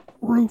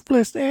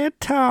Ruthless Ed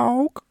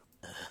Talk.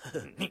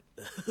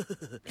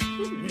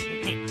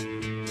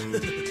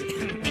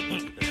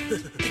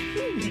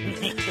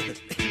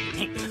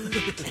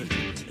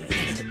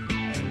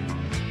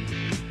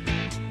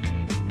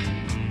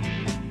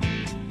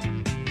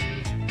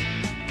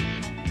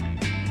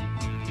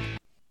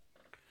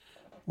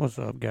 What's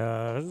up,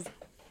 guys?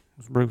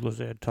 It's Ruthless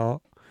Ed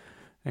Talk.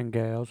 And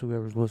gals,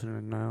 whoever's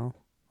listening now.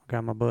 I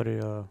got my buddy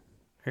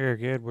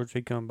Eric Edwards.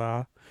 He come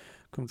by.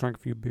 Come drink a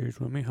few beers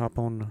with me. Hop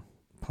on the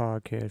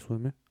podcast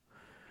with me.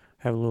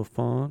 Have a little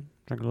fun.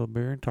 Drink a little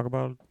beer and talk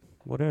about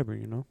whatever,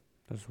 you know.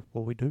 That's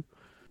what we do.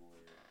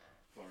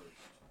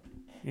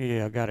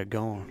 Yeah, I got it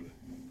going.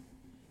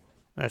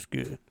 That's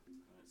good. It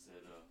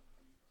said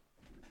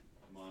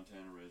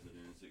Montana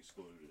residents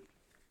excluded.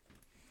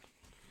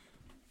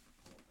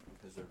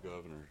 Because their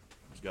governor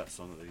has got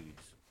some of these.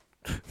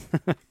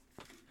 And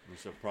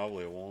so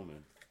probably a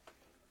woman.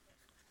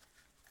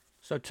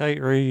 So Tate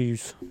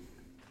Reeves,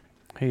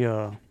 he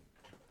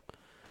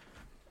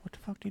what the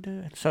fuck did he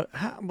do? So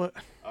how? But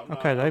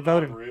okay, they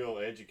voted. I'm not real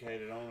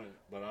educated on it,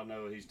 but I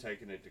know he's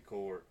taking it to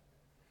court,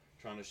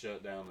 trying to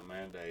shut down the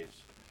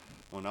mandates.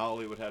 When all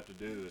he would have to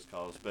do is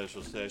call a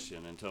special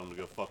session and tell them to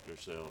go fuck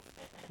themselves.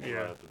 Yeah.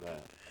 Right after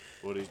that,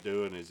 what he's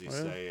doing is he's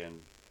saying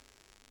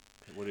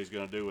what he's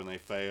going to do when they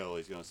fail.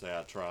 He's going to say,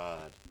 "I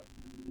tried."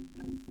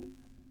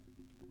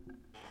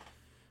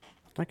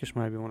 I think it's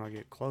maybe when I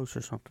get close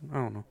or something. I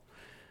don't know.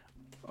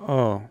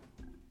 Oh.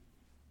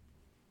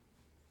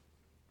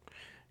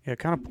 Yeah,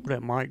 kind of pull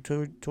that mic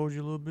towards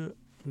you a little bit.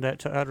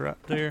 That side right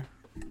there.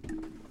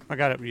 I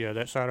got it. Yeah,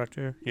 that side right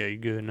there. Yeah, you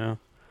good now.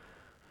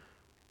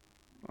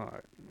 All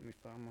right, let me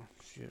find my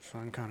shit so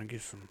I can kind of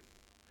get some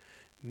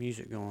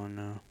music going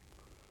now.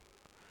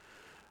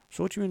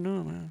 So what you been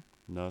doing, man?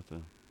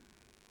 Nothing.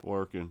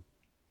 Working.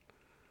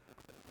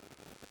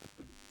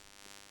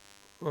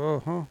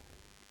 Uh-huh.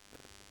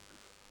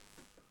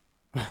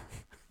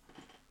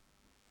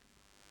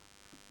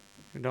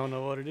 You don't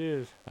know what it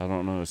is. I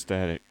don't know. It's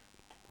static.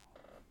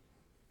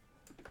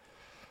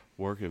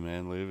 Working,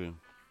 man. Living.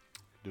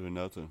 Doing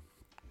nothing.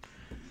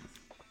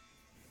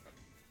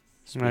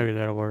 Maybe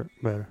that'll work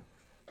better.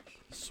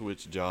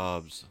 Switch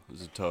jobs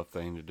is a tough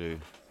thing to do.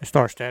 It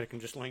starts static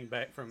and just lean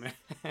back for a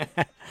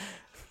minute.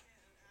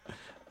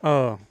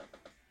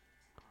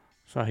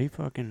 So he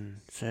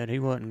fucking said he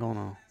wasn't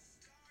gonna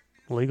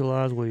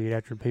legalize weed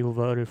after people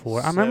voted for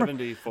it. I remember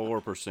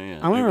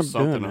 74%. I remember it was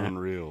something doing that.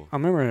 unreal. I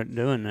remember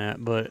doing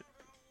that, but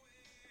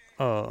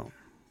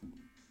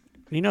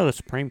you know the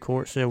Supreme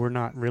Court said we're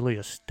not really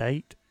a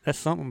state. That's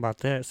something about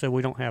that. It said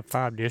we don't have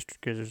 5 districts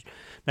because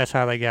that's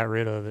how they got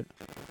rid of it.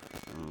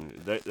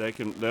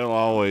 They'll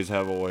always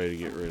have a way to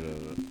get rid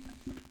of it.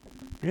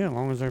 Yeah, as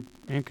long as they're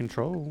in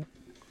control.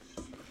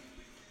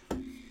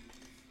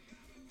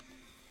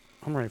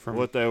 I'm ready for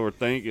what they were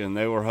thinking.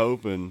 They were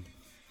hoping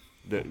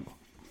that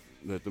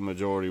the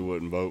majority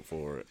wouldn't vote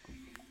for it.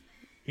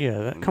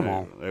 Yeah, come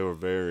on. They were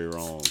very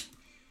wrong.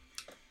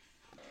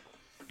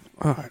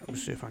 All right, let me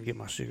see if I can get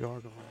my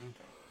cigar going.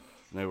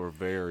 They were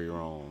very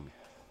wrong.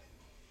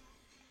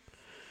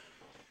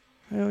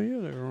 Hell yeah,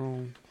 they're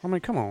wrong. I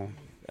mean, come on.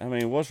 I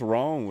mean, what's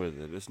wrong with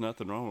it? There's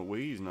nothing wrong with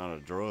weed's not a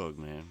drug,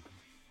 man.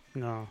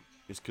 No.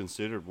 It's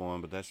considered one,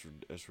 but that's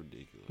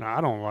ridiculous. No,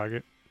 I don't like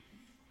it.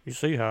 You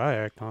see how I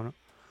act on it.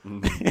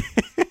 Mm-hmm.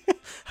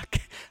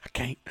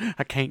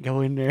 I can't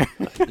go in there.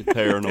 You're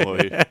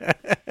paranoid.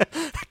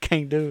 I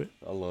can't do it.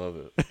 I love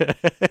it.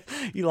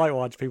 You like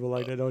watching people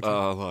like that, don't you?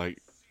 I like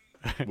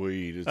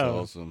weed. It's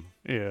awesome.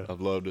 Yeah.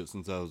 I've loved it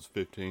since I was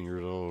 15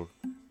 years old.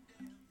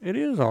 It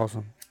is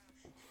awesome.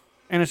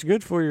 And it's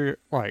good for your,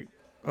 like,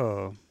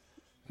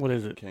 what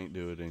is it? Can't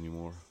do it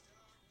anymore.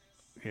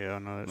 Yeah, I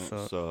know It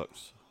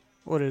sucks.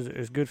 What is it?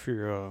 It's good for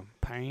your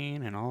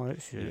pain and all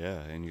that shit.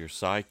 Yeah, and your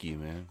psyche,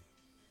 man.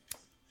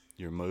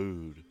 Your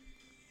mood.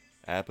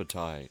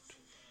 Appetite.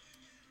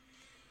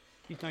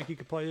 You think you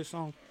could play this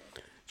song?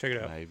 Check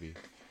it out. Maybe.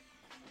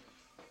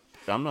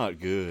 I'm not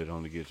good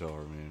on the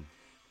guitar, man.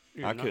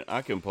 You're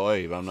I can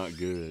play, but I'm not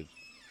good.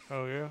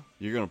 Oh, yeah?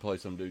 You're going to play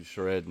some dude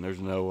shredding. There's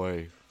no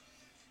way.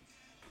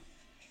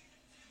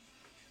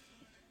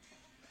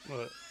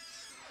 What?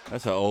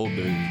 That's an old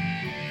dude.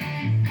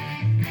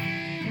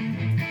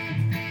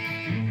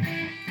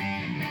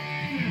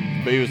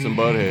 Beavis and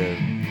Butthead.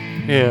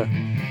 Yeah.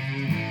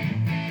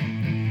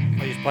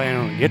 He's playing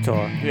on the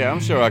guitar. Yeah, I'm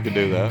sure I could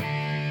do that.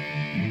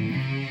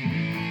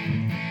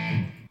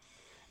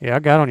 Yeah, I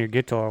got on your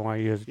guitar while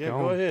you was Yeah,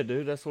 going. go ahead,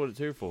 dude. That's what it's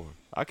here for.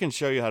 I can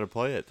show you how to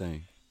play that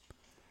thing.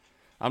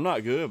 I'm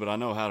not good, but I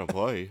know how to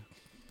play.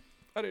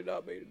 I did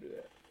not mean to do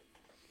that.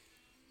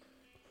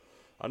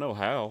 I know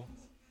how.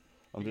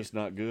 I'm just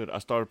not good. I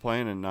started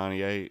playing in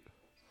 98,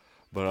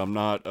 but I'm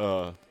not,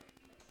 I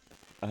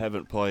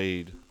haven't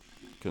played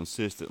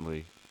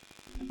consistently.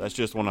 That's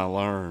just when I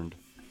learned.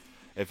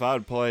 If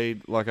I'd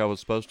played like I was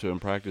supposed to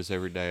and practice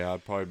every day,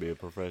 I'd probably be a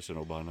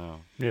professional by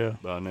now. Yeah.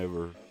 But I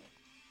never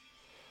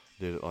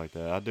did it like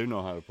that. I do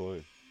know how to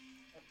play.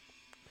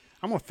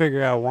 I'm going to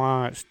figure out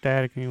why it's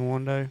staticking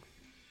one day,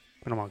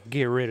 and I'm going to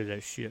get rid of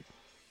that shit.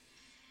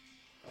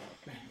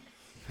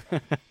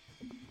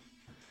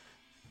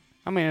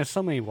 I mean, there's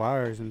so many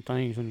wires and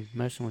things when you're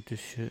messing with this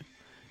shit.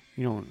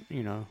 You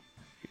don't,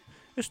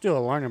 it's still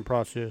a learning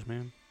process,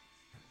 man.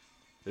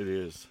 It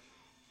is.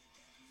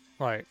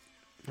 Like,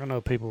 I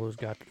know people has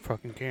got the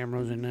fucking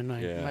cameras and then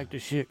they Yeah. make the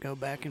shit go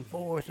back and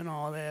forth and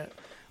all that.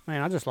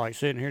 Man, I just like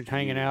sitting here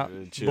hanging out,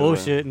 Chilling.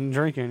 bullshit and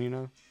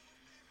drinking,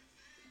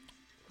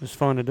 It's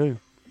fun to do.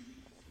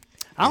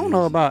 I don't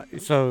know about,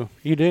 so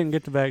you didn't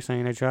get the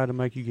vaccine. They tried to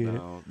make you get it.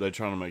 No, they're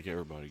trying to make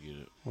everybody get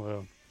it.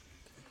 Well,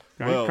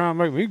 they Well- ain't trying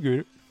to make me get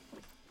it.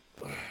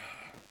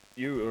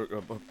 You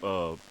are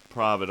a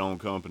private-owned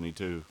company,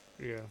 too.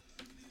 Yeah.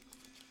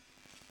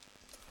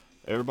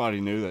 Everybody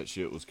knew that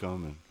shit was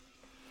coming.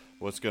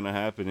 What's going to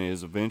happen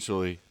is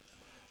eventually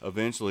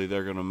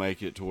they're going to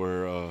make it to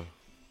where,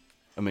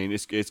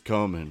 it's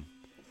coming,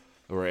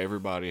 where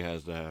everybody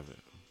has to have it.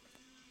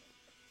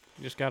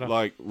 Just gotta.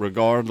 Like,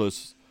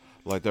 regardless,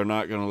 like, they're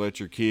not going to let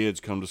your kids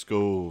come to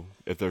school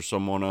if there's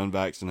someone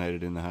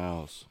unvaccinated in the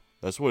house.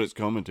 That's what it's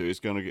coming to.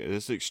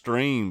 It's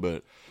extreme,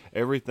 but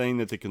everything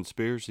that the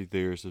conspiracy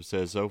theorists have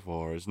said so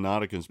far is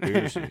not a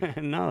conspiracy.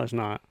 No, it's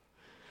not.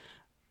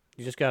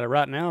 You just got it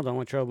right now. The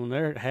only trouble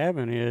they're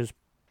having is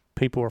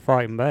people are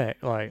fighting back.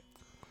 Like,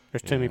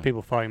 there's too many Yeah.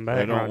 people fighting back.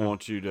 They don't right now.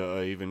 want you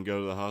to even go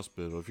to the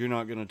hospital. If you're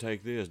not going to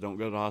take this, don't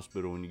go to the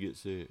hospital when you get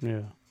sick.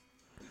 Yeah.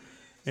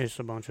 It's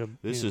a bunch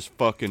of. This is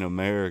fucking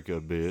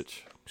America, bitch.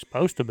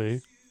 supposed to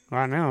be.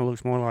 Right now, it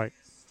looks more like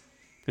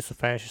it's a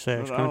fascist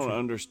ass But I don't country.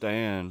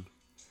 understand.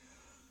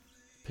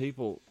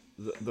 People,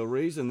 the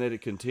reason that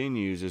it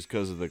continues is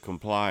because of the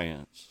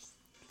compliance.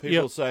 People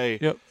Yep. say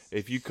Yep.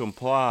 if you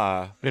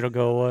comply, It'll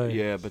go away.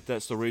 yeah, but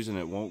that's the reason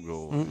it won't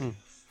go away. Mm-mm.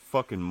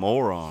 Fucking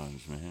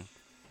morons, man.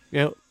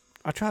 Yep.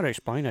 I try to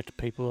explain that to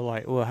people. They're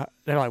like,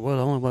 well,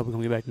 the only way we're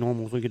gonna get back to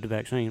normal is we get the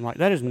vaccine. Like,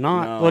 that is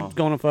not No. what's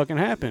gonna fucking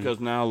happen. Because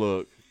now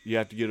look, you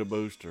have to get a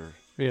booster,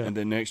 Yeah. and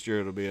then next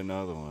year it'll be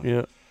another one.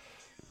 Yeah.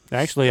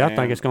 Actually, I think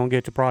Stand- it's gonna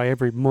get to probably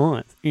every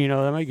month. They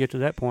may get to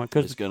that point It's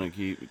because gonna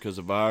keep because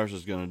the virus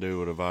is gonna do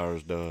what a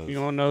virus does. you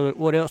want to know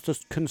what else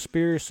does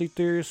conspiracy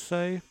theorists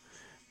say?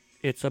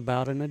 It's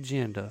about an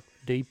agenda: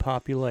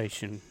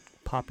 depopulation,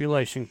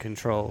 population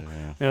control.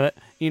 Yeah.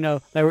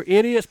 They were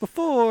idiots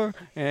before,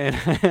 and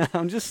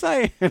I'm just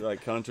saying.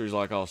 Like countries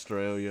like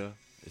Australia,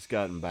 it's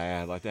gotten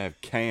bad. Like they have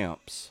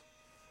camps,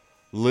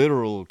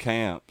 literal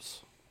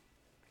camps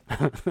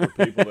for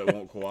people that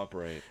won't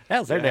cooperate. That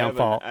was their You have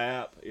downfall.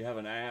 You have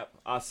an app.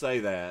 I say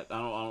that. I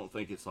don't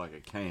think it's like a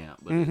camp,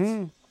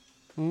 but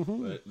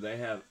but they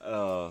have.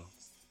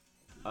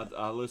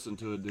 I listened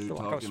to a dude Feel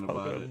like I talking spoke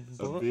about a it.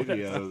 A bullet.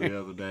 video the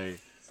other day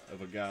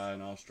of a guy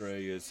in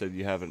Australia that said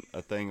you have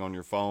a thing on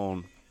your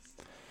phone.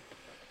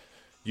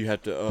 You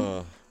have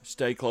to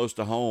stay close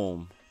to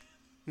home.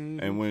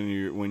 And when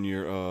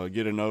you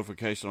get a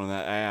notification on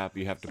that app,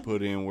 you have to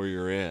put in where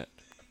you're at.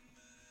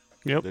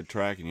 Yep. They're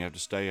tracking. You have to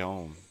stay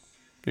home.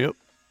 Yep.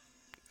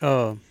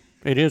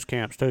 It is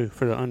camps too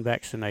for the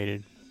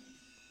unvaccinated.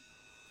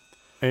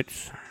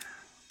 It's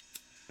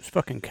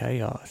fucking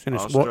chaos, and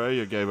it's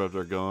Australia gave up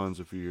their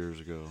guns a few years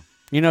ago.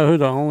 You know who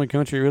the only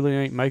country really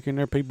ain't making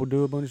their people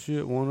do a bunch of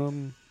shit? One of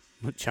them,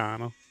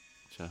 China.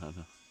 China.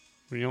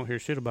 You don't hear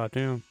shit about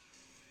them.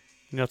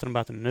 Nothing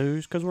about the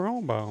news because we're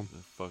owned by them. The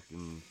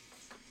fucking.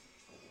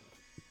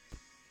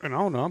 And I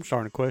don't know. I'm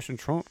starting to question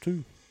Trump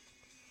too.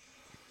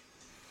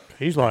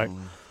 He's like,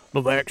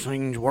 the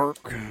vaccines work.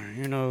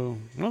 No,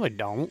 they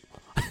don't.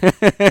 Shut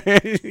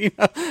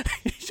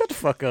the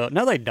fuck up.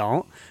 No, they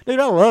don't. Dude,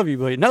 I love you,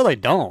 but no, they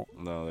don't.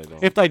 No, they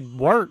don't. If they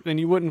worked, then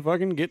you wouldn't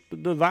fucking get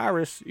the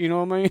virus. You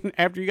know what I mean?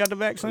 After you got the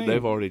vaccine.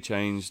 They've already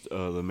changed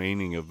the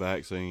meaning of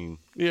vaccine.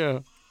 Yeah.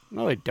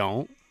 No, they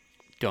don't.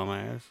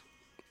 Dumbass.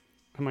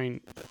 I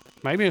mean,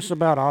 maybe it's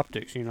about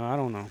optics. I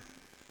don't know.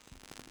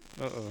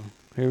 Uh-oh.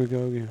 Here we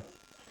go again.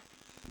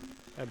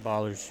 That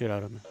bothers the shit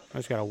out of me. I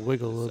just got to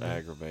wiggle a It's little bit.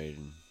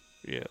 aggravating.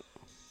 Yeah.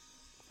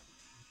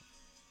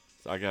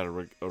 I got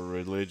a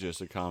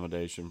religious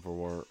accommodation for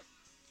work.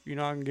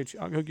 I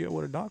can hook you up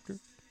with a doctor.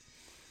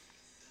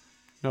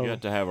 No. You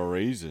have to have a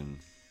reason.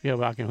 Yeah,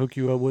 but I can hook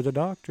you up with a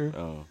doctor.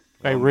 Oh,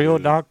 A I'm real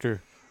good.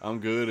 doctor. I'm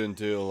good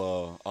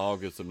until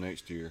August of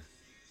next year.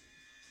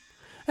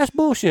 That's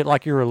bullshit.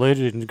 Like your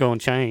religion's going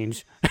to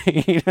change.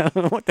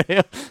 What the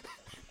hell?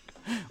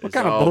 It's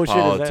kind of all bullshit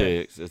is that?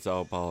 politics. It's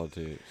all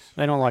politics.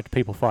 They don't like the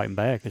people fighting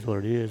back. Is what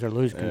it is. They're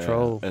losing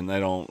control. And they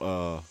don't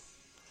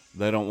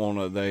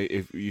want to.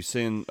 If you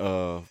send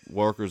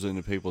workers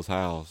into people's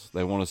house,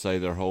 they want to say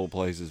their whole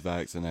place is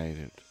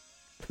vaccinated.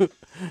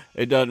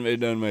 It doesn't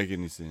make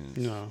any sense.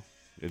 No.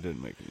 It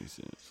doesn't make any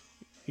sense.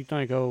 You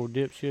think old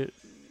dipshit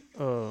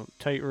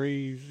Tate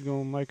Reeves is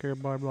gonna make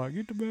everybody be like,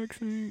 get the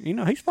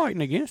vaccine? He's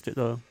fighting against it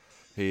though.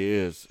 He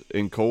is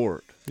in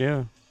court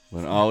Yeah.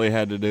 when all he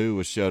had to do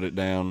was shut it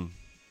down,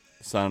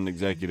 sign an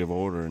executive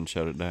order and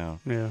shut it down.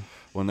 Yeah.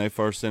 When they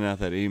first sent out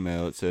that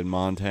email, it said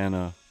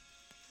Montana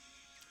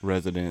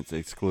residents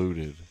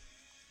excluded.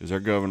 Because their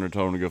governor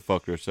told them to go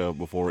fuck themselves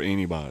before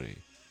anybody.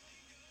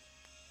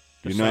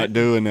 You're not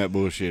doing that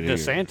bullshit here.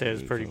 DeSantis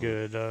is pretty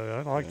good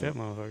though. I like that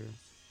motherfucker.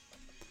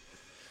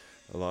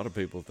 A lot of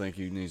people think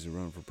he needs to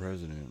run for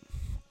president.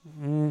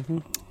 Mm-hmm.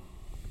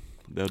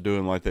 They'll do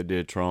him like they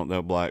did Trump.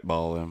 They'll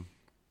blackball him.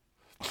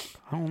 I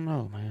don't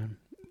know, man.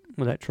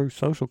 With that Truth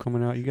Social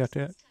coming out, you got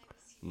that?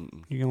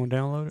 Mm-mm. You gonna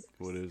download it?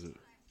 What is it?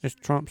 It's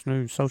Trump's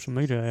new social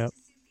media app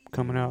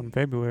coming out in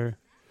February.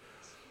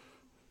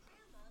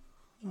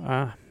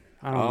 I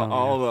don't know.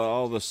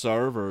 All the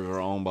servers are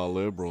owned by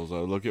liberals.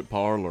 Though. Look at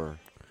Parler.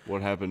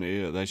 What happened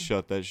to it? They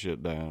shut that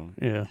shit down.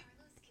 Yeah,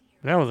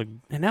 that was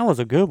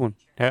a good one.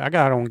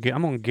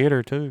 I'm on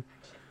Getter too.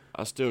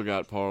 I still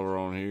got Parler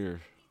on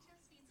here,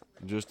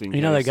 just in case.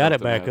 You know they got it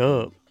something back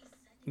happened. up.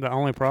 The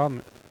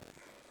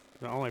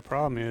only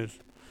problem is, is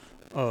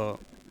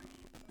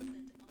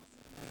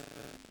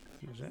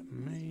that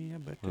me? I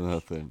bet.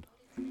 Nothing.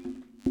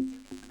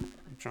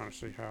 I'm trying to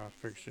see how I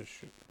fix this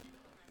shit.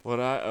 What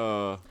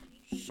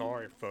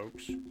Sorry,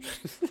 folks.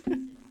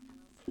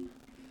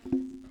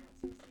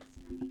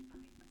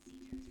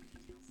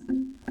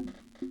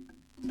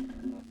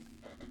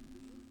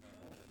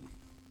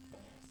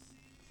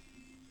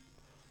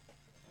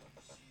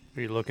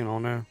 Are you looking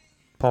on there?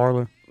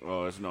 Parler?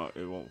 Oh, it's not.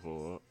 It won't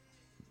pull up.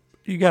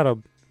 You gotta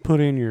put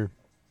in your,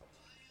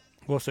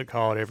 what's it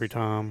called every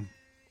time?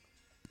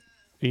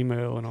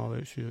 Email and all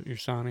that shit. Your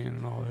sign in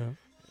and all that.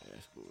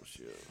 That's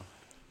bullshit.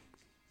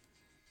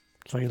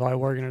 So you like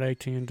working at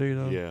AT&T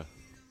though? Yeah.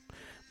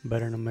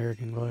 Better than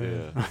American Glass.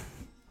 Yeah.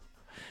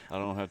 I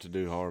don't have to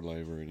do hard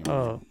labor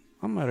anymore.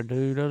 I met a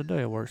dude the other day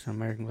that works in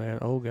American Glass.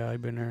 Old guy,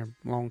 been there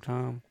a long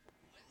time.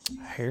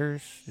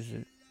 Harris, is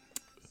it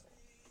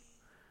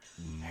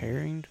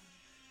Herring?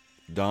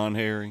 Don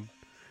Herring.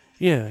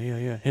 Yeah.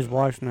 His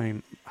wife's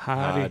name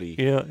Heidi. Heidi.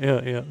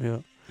 Yeah. Yeah.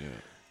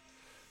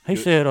 He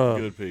Good- said,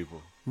 Good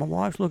people. my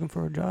wife's looking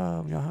for a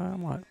job.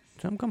 I'm like,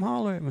 tell him come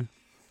holler at me.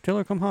 Tell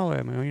her come holler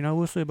at me. You know,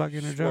 we'll see about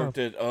getting a She's job. worked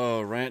at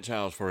Ranch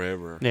House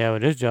forever. Yeah,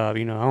 but this job,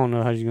 I don't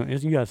know how she's gonna.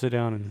 You gotta sit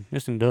down and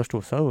it's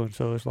industrial sewing,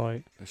 so it's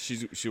like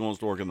She wants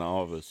to work in the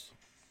office.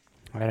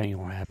 that ain't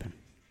gonna happen.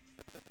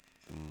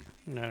 Mm.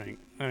 That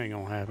ain't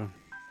gonna happen.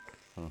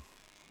 Huh.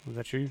 Was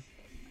that you?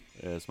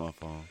 Yeah, it's my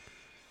phone.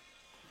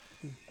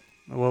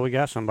 Well, we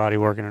got somebody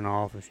working in the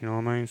office. You know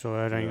what I mean? So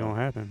that ain't Yeah. gonna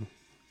happen.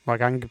 Like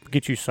I can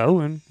get you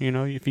sewing.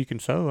 If you can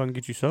sew, I can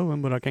get you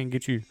sewing, but I can't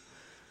get you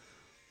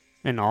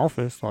in the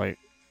office. Like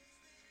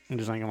it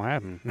just ain't gonna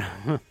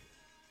happen.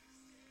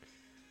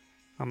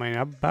 I mean,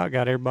 I about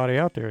got everybody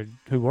out there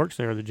who works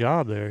there the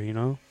job there.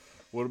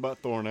 What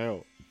about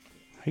Thornell?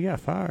 He got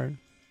fired.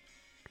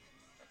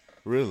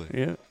 Really?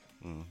 Yeah.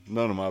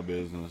 None of my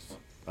business.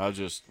 I was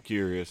just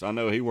curious. I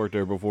know he worked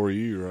there before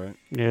you, right?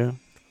 Yeah.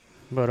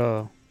 But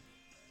hell,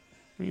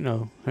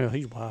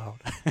 he's wild.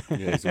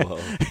 Yeah, he's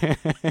wild.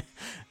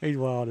 He's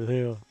wild as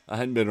hell. I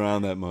hadn't been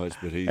around that much,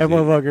 but he's. That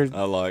motherfucker's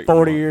I like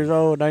 40 him. years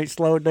old, ain't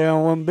slowed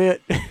down one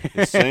bit.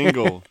 He's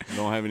single.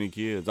 Don't have any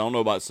kids. I don't know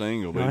about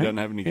single, but he doesn't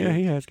have any kids. Yeah,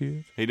 he has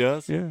kids. He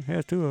does? Yeah, he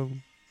has 2 of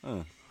them.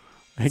 Huh.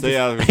 He See,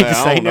 I was just, gonna he say,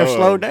 just I ain't don't never know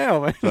slowed him.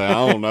 down, man. So I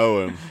don't know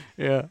him.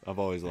 Yeah. I've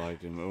always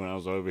liked him. When I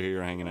was over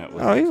here hanging out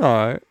with Oh, him. he's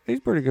all right. He's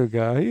a pretty good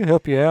guy. He'll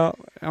help you out.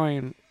 I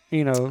mean,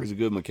 He's a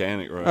good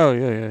mechanic, right? Oh,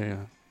 yeah.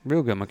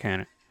 Real good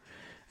mechanic.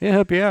 He'll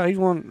help you out. He's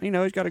one,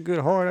 he's got a good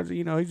heart.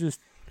 He's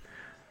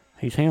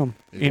him.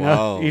 He's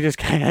wild. He just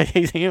can't,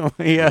 he's him.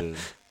 Yeah. Dude.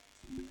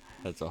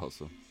 That's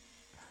awesome.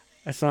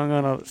 That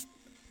son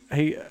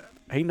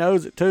he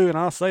knows it too, and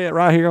I'll say it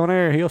right here on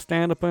air. He'll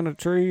stand up in a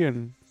tree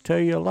and tell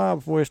you a lie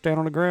before he stand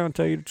on the ground and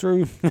tell you the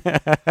truth.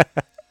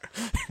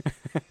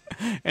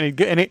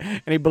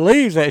 and he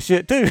believes that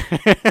shit too.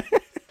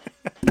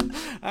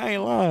 I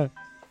ain't lying.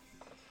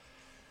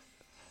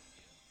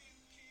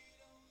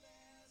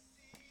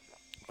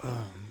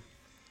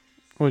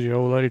 Was your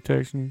old lady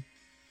texting you?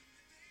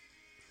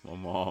 My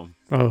mom.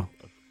 Oh.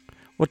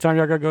 What time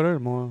y'all gotta go there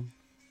tomorrow?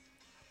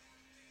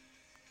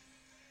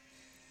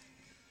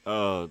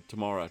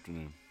 Tomorrow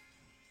afternoon.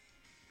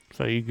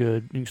 So you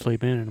good. You can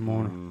sleep in the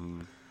morning.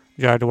 Mm,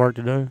 You got to work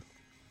today?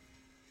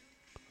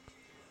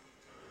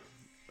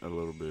 a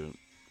little bit.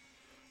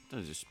 I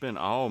just spend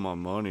all my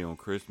money on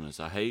Christmas.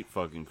 I hate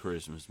fucking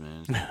Christmas,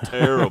 man. It's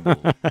terrible.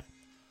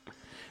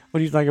 What do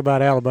you think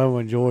about Alabama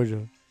and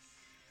Georgia?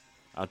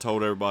 I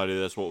told everybody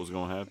that's what was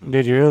going to happen.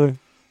 Did you really?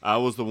 I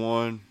was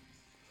one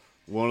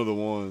of the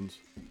ones.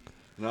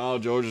 No,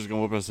 Georgia's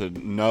going to whoop. I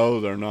said, no,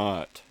 they're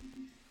not.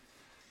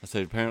 I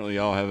said, apparently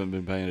y'all haven't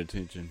been paying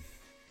attention.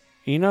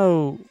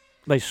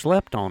 They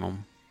slept on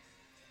them.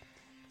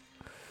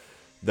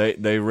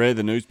 They read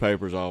the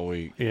newspapers all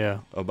week Yeah.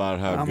 about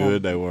how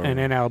good they were. And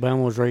then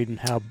Alabama was reading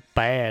how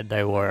bad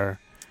they were.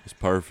 It's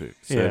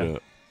perfect. Set Yeah.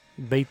 up.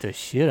 Beat the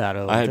shit out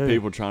of them. I had too.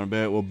 people trying to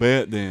bet. Well,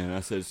 bet then. I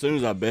said, as soon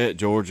as I bet,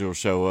 Georgia will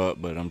show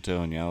up. But I'm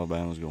telling you,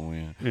 Alabama's going to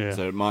win. Yeah.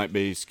 So it might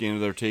be skin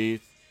of their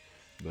teeth,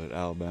 but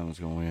Alabama's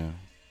going to win.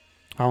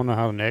 I don't know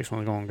how the next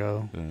one's going to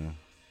go.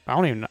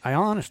 I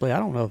honestly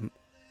don't know if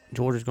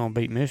Georgia's going to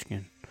beat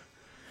Michigan.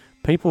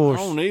 People I are.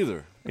 don't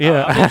either.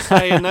 Yeah.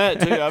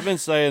 I've been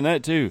saying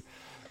that too.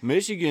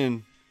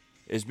 Michigan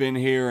has been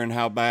hearing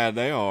how bad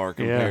they are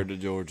compared to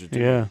Georgia too.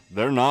 Yeah.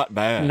 They're not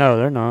bad No,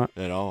 they're not.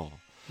 at all.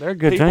 They're a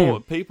good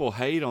team. People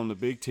hate on the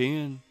Big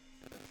Ten.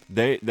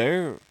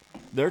 Their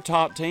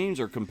top teams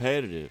are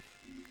competitive.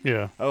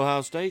 Yeah.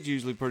 Ohio State's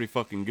usually pretty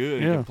fucking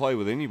good. Yeah. And can play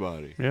with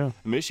anybody. Yeah.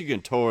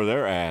 Michigan tore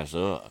their ass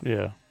up.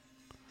 Yeah.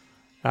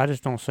 I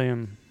just don't see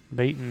them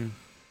beating.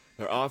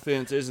 Their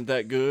offense isn't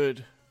that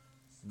good.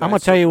 I'm going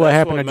to tell you what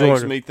happened to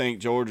Georgia. Makes me think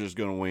Georgia's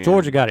going to win.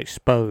 Georgia got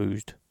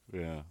exposed.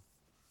 Yeah.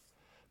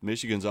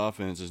 Michigan's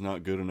offense is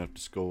not good enough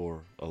to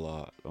score a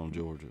lot on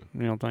Georgia.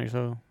 You don't think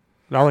so?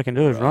 All they can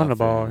do is run the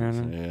ball.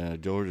 Yeah,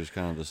 Georgia's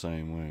kind of the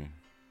same way.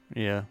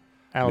 Yeah.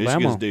 Alabama.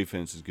 Michigan's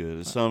defense is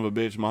good. The son of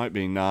a bitch might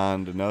be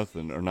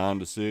 9-0 or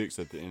 9-6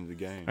 at the end of the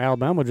game.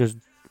 Alabama just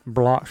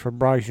blocks for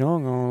Bryce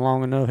Young on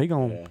long enough. He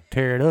going to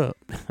tear it up.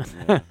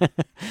 Yeah.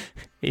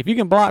 If you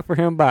can block for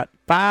him about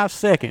 5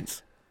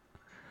 seconds,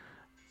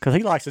 because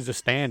he likes to just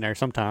stand there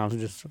sometimes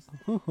and just,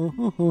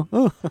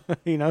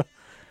 you know.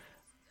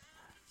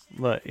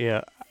 But,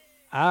 yeah,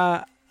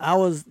 I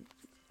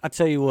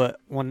tell you what,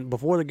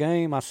 before the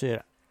game, I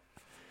said,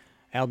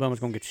 Alabama's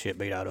going to get the shit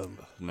beat out of them.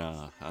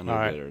 Nah, I know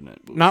better than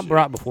that bullshit. Not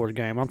right before the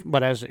game,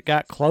 but as it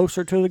got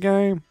closer to the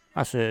game,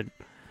 I said,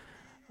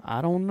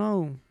 I don't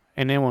know.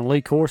 And then when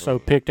Lee Corso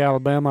picked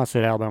Alabama, I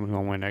said Alabama's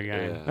going to win that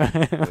game.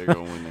 Yeah, they're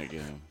going to win that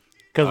game.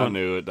 I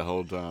knew it the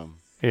whole time.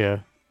 Yeah.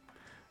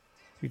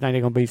 You think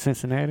they're going to beat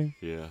Cincinnati?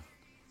 Yeah.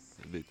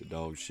 They beat the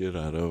dog shit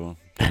out of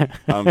them.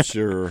 I'm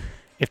sure.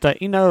 If they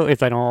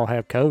don't all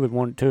have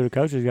COVID, 2 of the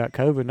coaches got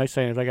COVID, and they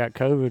saying if they got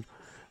COVID,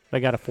 they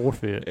got a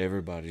forfeit.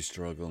 Everybody's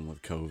struggling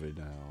with COVID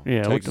now.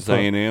 Yeah, Texas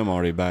A&M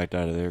already backed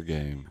out of their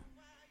game.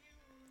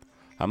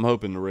 I'm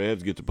hoping the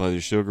Rebs get to play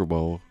the Sugar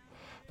Bowl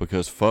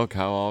because fuck,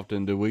 how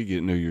often do we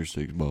get New Year's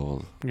Six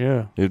balls?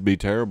 Yeah. It'd be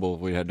terrible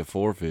if we had to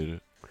forfeit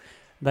it.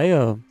 They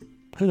who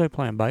they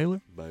playing?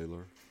 Baylor.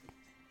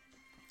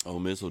 Ole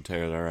Miss will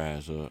tear their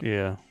ass up.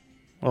 Yeah.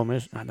 Ole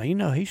Miss. You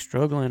know he's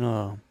struggling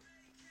on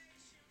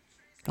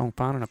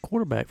finding a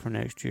quarterback for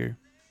next year.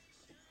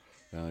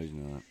 No, he's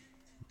not.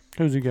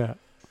 Who's he got?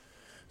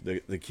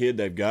 The kid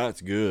they've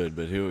got's good,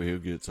 but he'll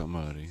get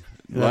somebody.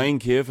 Yeah. Lane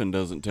Kiffin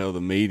doesn't tell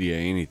the media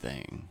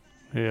anything.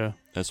 Yeah.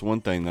 That's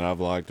one thing that I've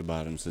liked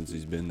about him since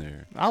he's been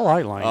there. I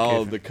like Lane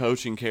Kiffin. The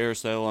coaching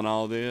carousel and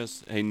all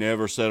this, he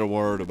never said a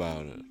word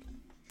about it.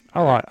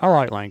 I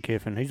like Lane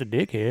Kiffin. He's a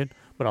dickhead,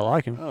 but I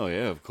like him. Oh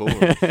yeah, of course.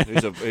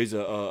 he's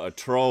a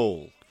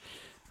troll.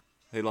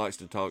 He likes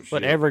to talk shit.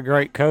 But every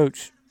great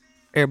coach,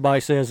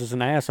 everybody says is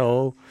an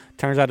asshole,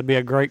 turns out to be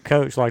a great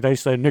coach. Like they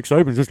say, Nick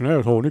Saban's just an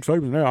asshole. Nick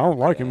Saban's I don't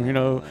like him. You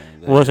know,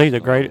 he's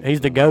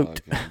the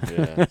goat. Like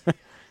yeah.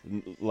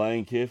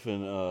 Lane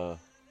Kiffin,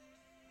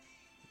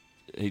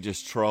 he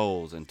just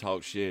trolls and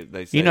talks shit.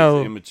 They say he's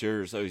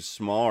immature, so he's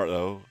smart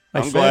though.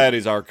 I'm glad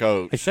he's our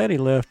coach. They said he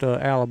left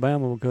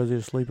Alabama because he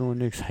was sleeping with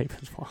Nick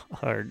Saban's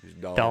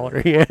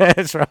daughter. Yeah,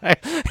 that's right.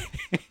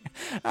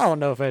 I don't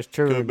know if that's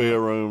true. Could be a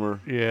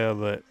rumor. Yeah,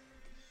 but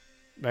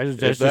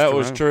if that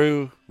was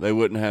true, they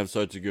wouldn't have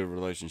such a good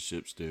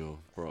relationship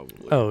still,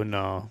 probably. Oh,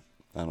 no.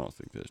 I don't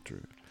think that's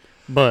true.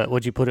 But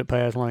would you put it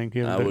past Lane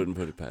Kiffin? I wouldn't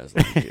put it past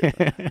Lane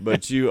Kiffin.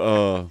 But you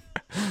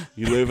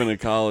live in a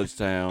college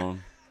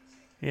town.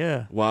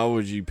 Yeah. Why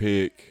would you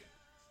pick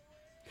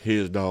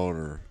his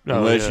daughter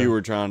unless you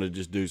were trying to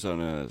just do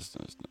something else?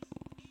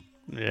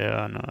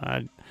 Yeah, I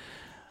know.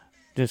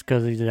 Just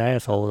because he's an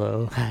asshole,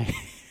 though.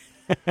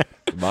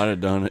 Might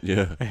have done it,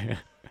 yeah. You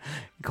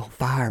gonna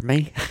fire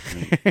me?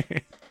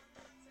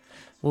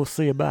 We'll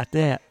see about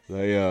that.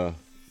 You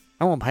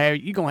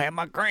gonna have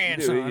my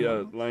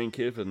grandson. Lane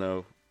Kiffin,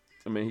 though,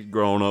 I mean, he's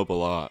grown up a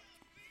lot.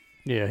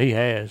 Yeah, he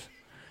has.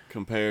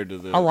 Compared to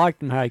the... I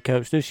liked him how he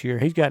coached this year.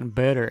 He's gotten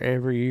better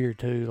every year,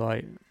 too.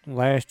 Like,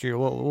 last year,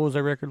 what was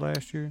their record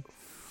last year?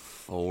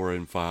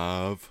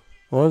 4-5.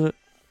 Was it?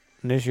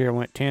 And this year it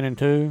went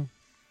 10-2.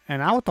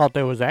 And I thought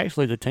that was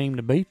actually the team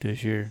to beat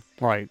this year.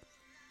 Like,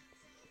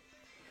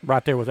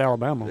 right there with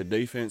Alabama. The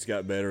defense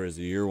got better as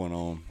the year went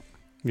on.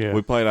 Yeah.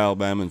 We played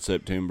Alabama in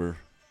September.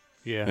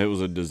 Yeah. It was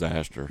a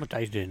disaster. But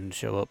they didn't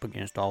show up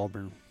against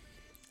Auburn.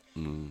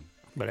 Mm.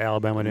 But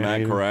Alabama didn't.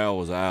 Matt Corral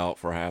was out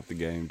for half the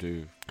game,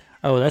 too.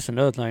 Oh, that's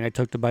another thing. They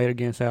took the bait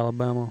against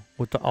Alabama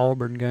with the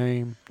Auburn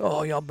game.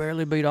 Oh, y'all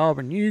barely beat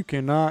Auburn. You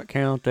cannot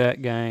count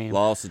that game.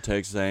 Lost to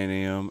Texas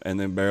A&M and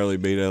then barely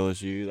beat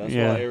LSU. That's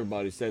why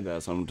everybody said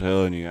that. So I'm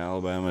telling you,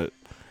 Alabama,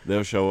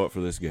 they'll show up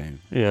for this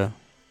game. Yeah.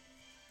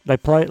 They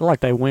play like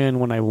they win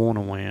when they want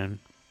to win.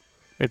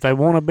 If they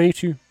want to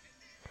beat you,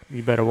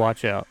 you better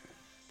watch out.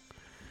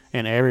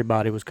 And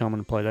everybody was coming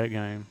to play that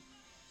game.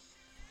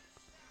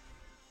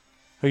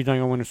 Who you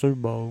think will win the Super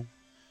Bowl?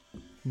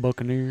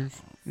 Buccaneers.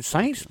 The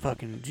Saints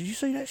did you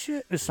see that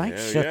shit? The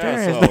Saints shut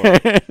their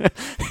ass.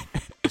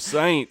 The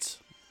Saints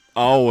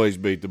always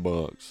beat the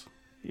Bucs.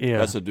 Yeah.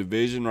 That's a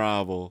division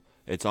rival.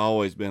 It's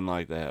always been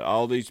like that.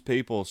 All these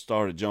people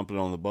started jumping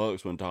on the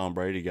Bucs when Tom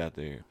Brady got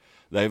there.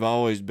 They've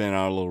always been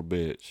our little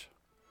bitch.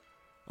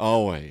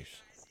 Always.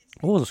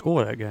 What was the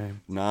score of that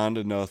game?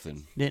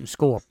 9-0. Didn't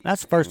score.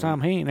 That's the first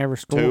time he ain't ever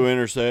scored. 2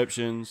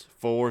 interceptions,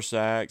 4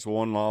 sacks,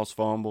 1 lost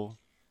fumble.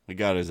 He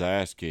got his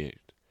ass kicked.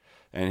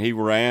 And he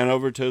ran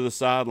over to the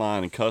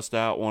sideline and cussed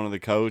out one of the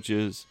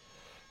coaches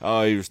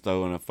Oh, he was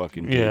throwing a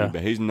fucking titty Yeah.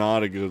 bag. He's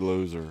not a good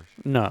loser.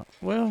 No.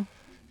 Well,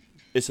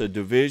 It's a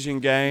division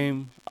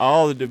game.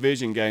 All the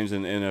division games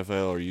in the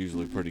NFL are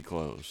usually pretty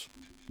close.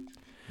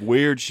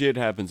 Weird shit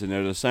happens in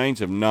there. The Saints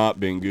have not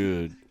been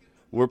good.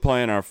 We're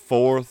playing our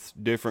fourth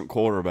different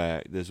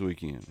quarterback this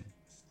weekend.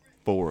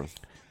 Fourth.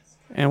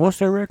 and what's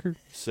their record?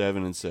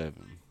 7-7.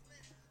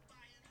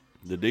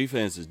 The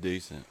defense is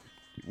decent.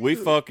 We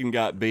fucking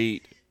got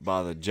beat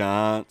by the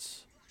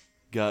Giants.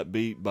 Got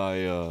beat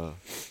by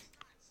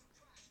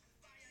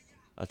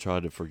I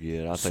tried to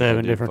forget. I think Seven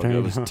I did different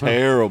forget. teams. It was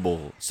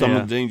terrible. Some Yeah.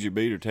 of the teams you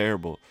beat are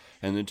terrible.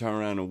 And then turn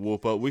around and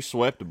whoop up. We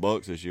swept the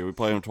Bucks this year. We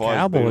played them twice.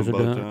 Cowboys beat are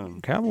them both done. times.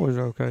 Cowboys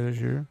are okay this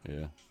year.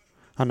 Yeah.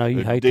 I know you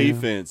The hate them.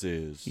 defense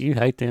is. You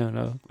hate them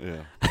though.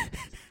 Yeah.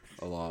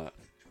 A lot.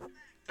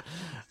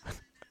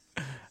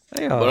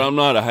 They But are. I'm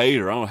not a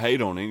hater. I don't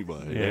hate on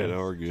anybody. Yeah. They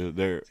are good.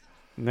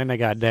 And then they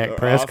got Dak Their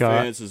Prescott.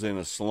 offense is in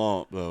a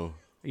slump, though.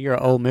 You're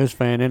an Ole Miss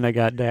fan, and they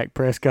got Dak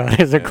Prescott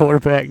as a Yeah.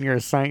 quarterback, and you're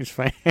a Saints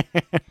fan.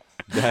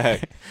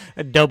 Dak.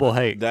 A double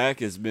hate. Dak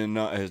has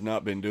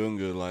not been doing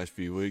good the last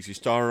few weeks. He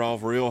started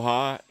off real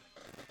hot.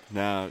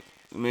 Now,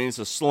 I mean, it's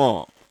a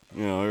slump.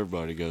 You know,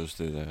 everybody goes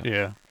through that.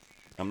 Yeah.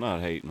 I'm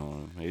not hating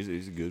on him.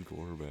 He's a good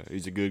quarterback.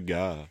 He's a good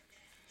guy.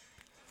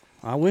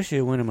 I wish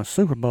he'd win him a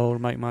Super Bowl to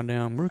make my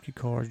damn rookie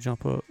cards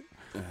jump up.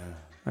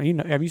 You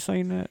know, have you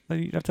seen that?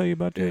 Did I tell you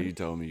about Yeah, that? you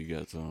told me you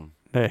got some.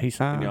 That he And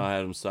signed. y'all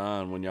had him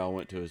signed when y'all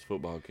went to his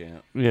football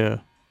camp. Yeah.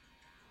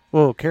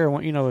 Well,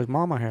 Kara, you know, his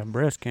mama had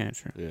breast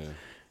cancer, Yeah.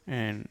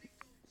 and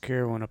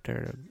Kara went up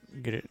there to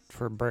get it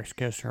for breast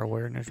cancer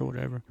awareness or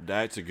whatever.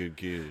 Dak's a good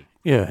kid.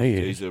 Yeah, he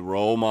is. He's a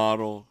role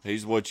model.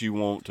 He's what you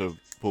want to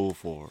pull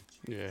for.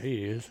 Yeah,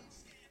 he is.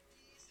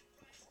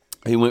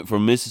 He went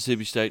from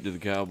Mississippi State to the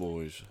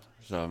Cowboys.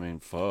 So I mean,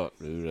 fuck,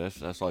 dude.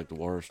 That's like the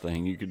worst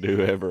thing you could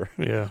do ever.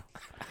 Yeah.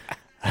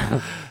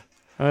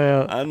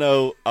 Well, I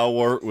know. I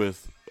work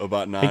with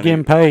about he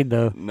getting paid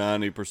though.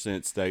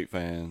 90% state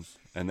fans,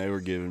 and they were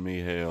giving me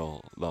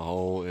hell the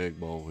whole Egg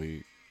Bowl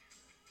week.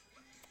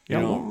 You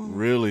Yeah, don't well-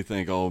 really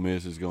think Ole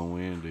Miss is gonna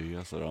win, do you?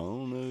 I said, I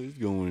don't know. He's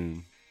gonna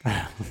win.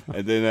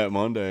 And then that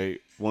Monday,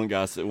 one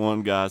guy said,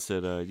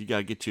 you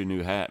gotta get you a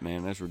new hat,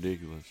 man. That's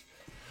ridiculous.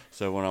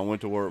 So when I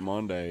went to work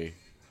Monday,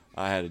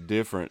 I had a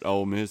different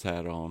Ole Miss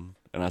hat on,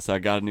 and I said, I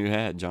got a new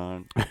hat,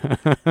 John.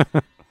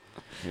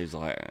 He's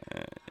like,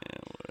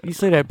 You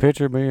see that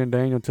picture me and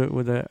Daniel took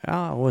with that?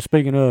 Ah, well,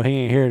 speaking of, he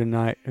ain't here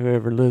tonight.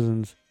 Whoever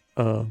listens,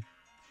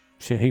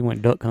 shit, he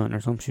went duck hunting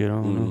or some shit. I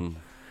don't know.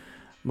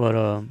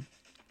 But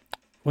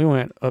we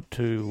went up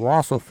to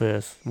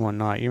Wassailfest one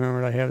night. You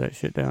remember they have that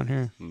shit down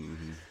here?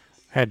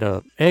 Had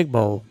the Egg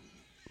Bowl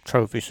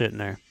trophy sitting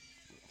there.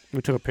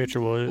 We took a picture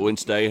with it. when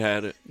State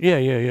had it.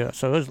 Yeah.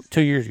 So it was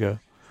 2 years ago.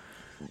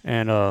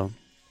 And I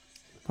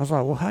was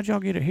like, well, how'd y'all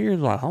get it here? He's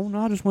like, oh,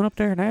 no, I just went up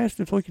there and asked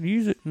if we could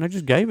use it. And they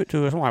just gave it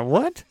to us. I'm like,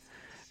 what?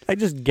 They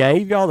just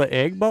gave y'all the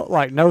Egg Bowl?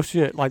 Like, no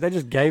shit. Like, they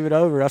just gave it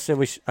over. I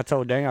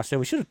told Daniel, I said,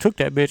 we should have took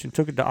that bitch and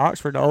took it to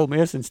Oxford to Ole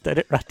Miss and set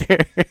it right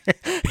there.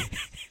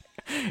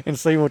 And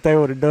see what they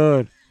would have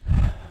done.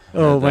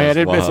 Oh, That's man,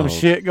 there'd been some wild.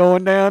 shit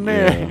going down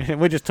there. Yeah. And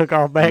we just took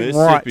off back and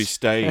Mississippi watched.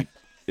 State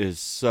is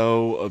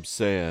so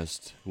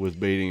obsessed with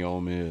beating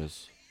Ole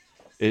Miss.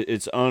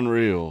 It's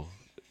unreal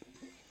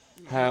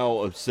how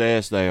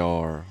obsessed they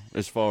are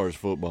as far as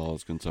football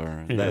is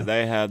concerned. Yeah.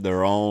 They had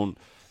their own.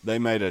 They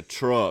made a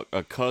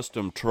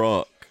custom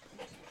truck,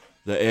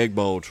 the Egg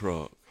Bowl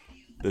truck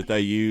that they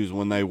use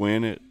when they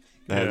win it.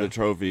 They have Yeah. the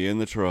trophy in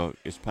the truck.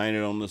 It's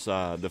painted on the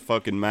side. The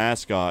fucking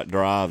mascot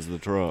drives the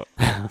truck.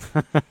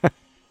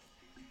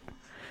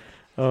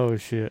 Oh,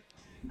 shit.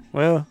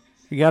 Well,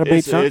 you got to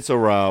beat something. It's a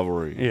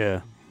rivalry.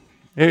 Yeah.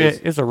 It's-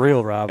 It's a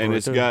real rivalry.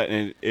 And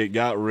too. it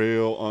got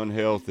real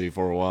unhealthy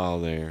for a while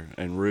there,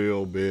 and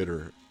real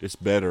bitter. It's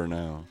better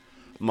now.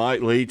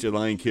 Mike Leach and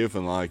Lane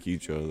Kiffin like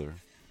each other,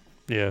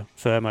 Yeah,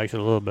 so that makes it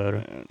a little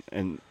better.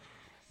 and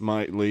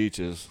Mike Leach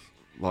is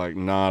like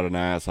not an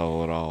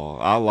asshole at all.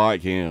 I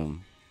like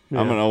him.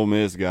 I'm Yeah. an Ole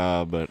Miss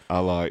guy, but I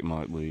like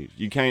Mike Leach.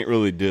 You can't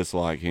really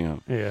dislike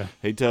him. Yeah,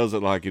 He tells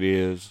it like it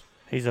is.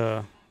 he's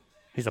a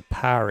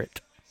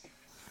pirate.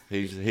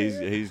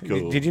 He's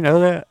cool. Did you know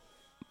that?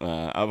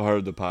 I've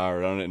heard the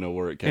pirate. I didn't know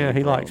where it came Yeah, from.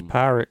 he likes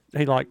pirate.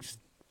 He likes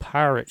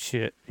pirate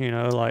shit. You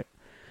know, like,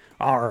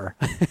 R.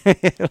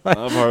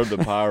 I've heard the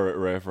pirate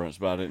reference,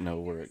 but I didn't know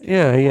where it came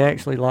Yeah, he from.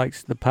 actually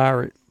likes the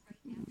pirate,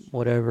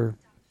 whatever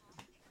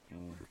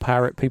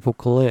pirate people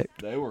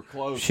collect. They were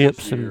close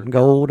Ships this year. and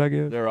gold, I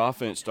guess. Their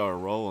offense started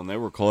rolling. They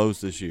were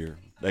close this year.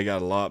 They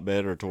got a lot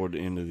better toward the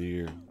end of the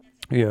year.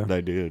 Yeah.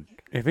 They did.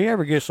 If he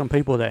ever gets some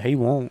people that he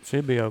wants,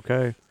 he'll be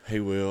okay. He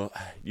will.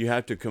 You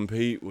have to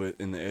compete with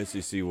in the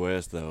SEC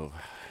West, though.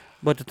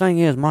 But the thing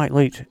is, Mike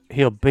Leach,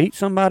 he'll beat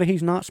somebody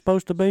he's not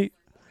supposed to beat,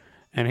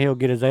 and he'll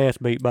get his ass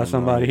beat by I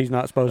somebody know. he's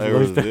not supposed They to were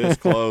lose to. this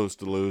close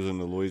to losing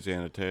to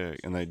Louisiana Tech,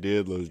 and they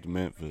did lose to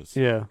Memphis.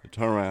 Yeah. They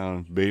turn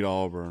around, beat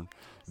Auburn,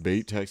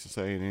 beat Texas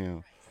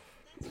A&M.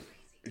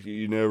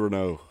 You never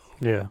know.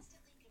 Yeah.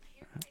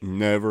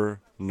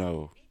 Never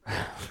know.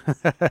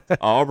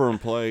 Auburn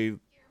played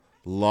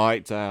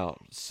lights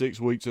out 6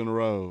 weeks in a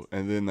row,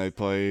 and then they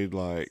played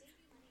like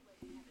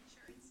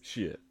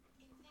shit.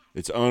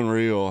 It's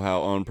unreal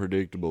how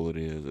unpredictable it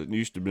is. It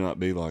used to not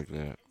be like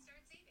that.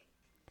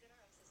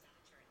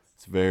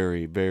 It's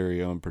very,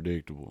 very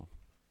unpredictable.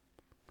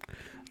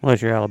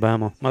 Unless you're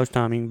Alabama. Most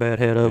time you can bet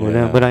head up with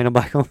Yeah. them, but ain't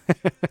nobody gonna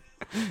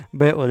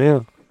bet with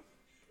them.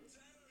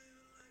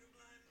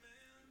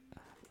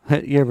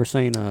 You ever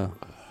seen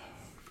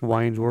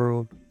Wayne's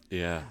World?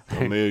 Yeah,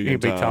 a million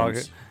He'd be times.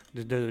 talking.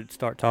 The dude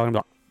start talking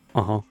like,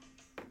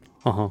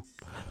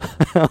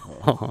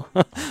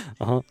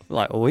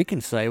 Like, well, we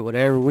can say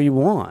whatever we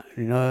want.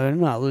 You know, they're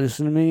not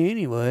listening to me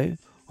anyway.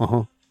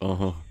 I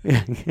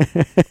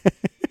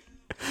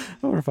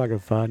wonder if I can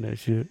find that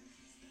shit.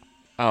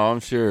 Oh, I'm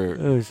sure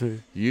Let's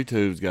see.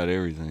 YouTube's got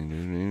everything,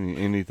 dude.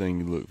 Anything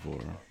you look for.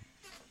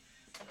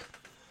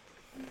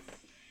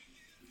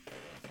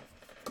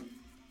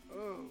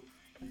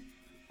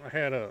 I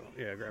had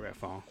grab that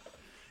phone.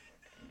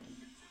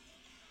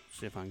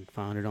 See if I can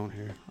find it on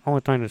here.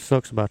 Only thing that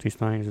sucks about these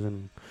things is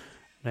them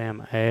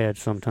damn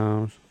ads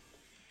sometimes.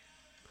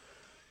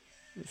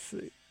 Let's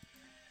see.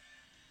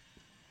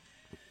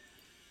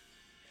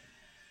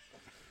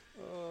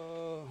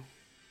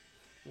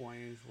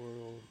 Wayne's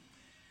World.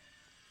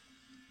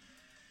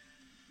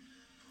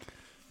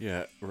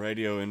 Yeah,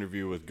 radio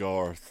interview with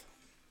Garth.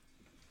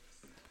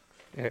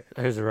 Yeah,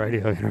 there's a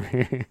radio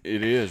interview.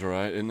 It is,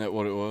 right? Isn't that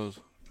what it was?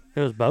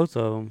 It was both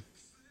of them.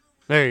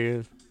 There he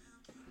is.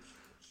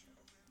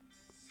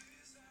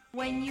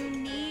 When you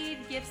need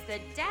gifts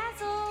that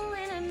dazzle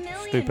in a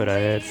million Stupid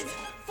ads. ways.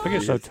 I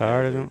get so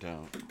tired of them.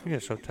 Down. I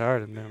get so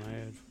tired of them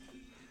ads.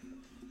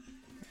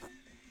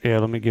 Yeah,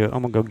 I'm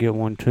gonna go get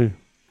one too.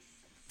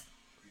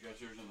 You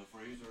got yours in the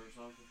freezer or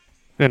something?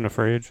 In the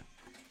fridge.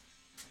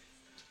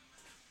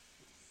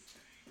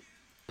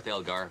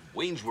 Elgar,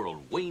 Wayne's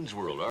World.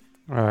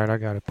 Alright, I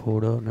got it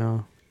pulled up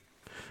now.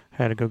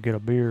 Had to go get a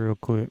beer real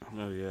quick.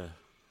 Oh, yeah.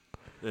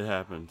 It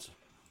happens.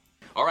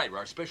 All right,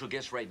 our special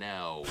guest right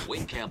now,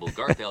 Wayne Campbell,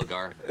 Garth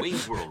Elgar,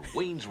 Wayne's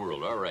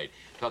World. All right,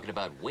 talking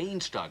about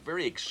Wayne Stock.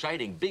 Very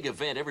exciting, big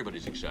event.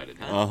 Everybody's excited,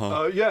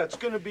 huh? Yeah, it's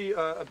going to be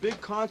a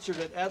big concert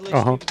at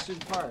Adlai Stevenson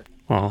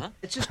Park.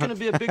 It's just going to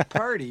be a big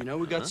party, you know.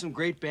 We got some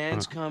great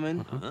bands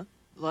coming.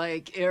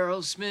 Like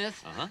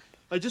Aerosmith?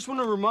 I just want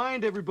to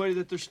remind everybody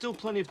that there's still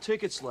plenty of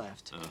tickets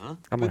left. I'm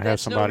But gonna have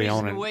that's no somebody reason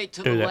on to and wait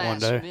till do the that one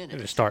last day. minute.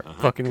 And just start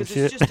fucking with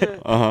Because it's shit.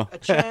 just a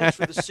chance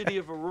for the city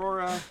of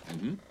Aurora.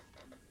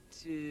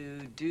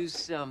 To do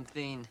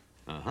something.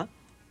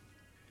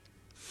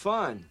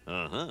 Fun.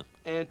 Uh-huh.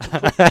 And to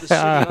put the city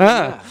on the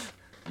map.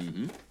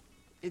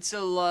 It's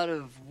a lot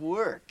of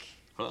work.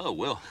 Oh,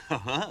 well,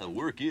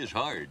 work is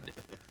hard.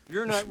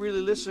 You're not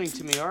really listening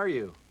to me, are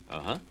you?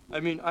 Uh-huh. I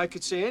mean, I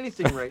could say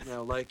anything right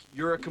now, like,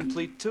 you're a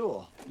complete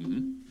tool.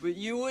 But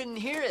you wouldn't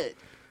hear it,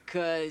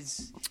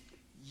 'cause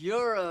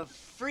you're a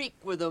freak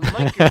with a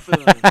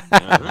microphone.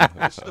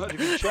 It's not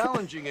even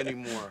challenging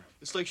anymore.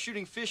 It's like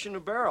shooting fish in a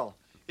barrel.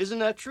 Isn't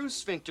that true,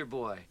 Sphincter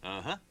Boy?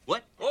 Uh-huh.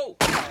 What? Oh!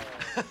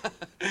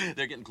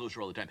 They're getting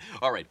closer all the time.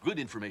 All right, good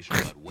information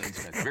about Wayne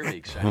Stock. Very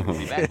excited. We'll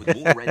be back with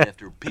more right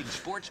after Pig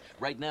Sports.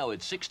 Right now,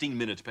 it's 16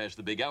 minutes past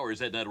the big hour. Is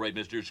that not right,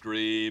 Mr.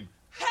 Scream?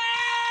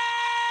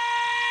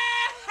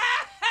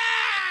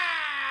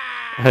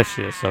 That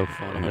shit's so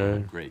funny,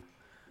 dude. Great.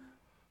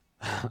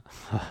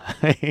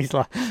 He's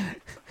like,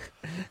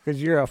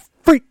 because you're a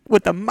freak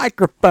with a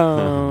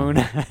microphone.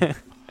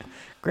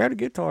 Grab the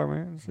guitar,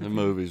 man. The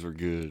movies were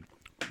good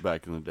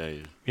back in the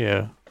day.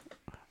 Yeah.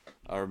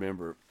 I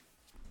remember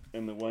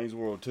in the Wayne's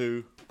World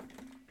 2.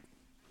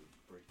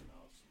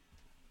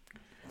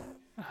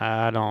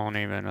 I don't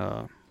even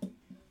know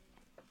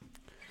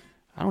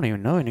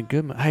any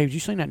good. Hey, have you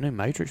seen that new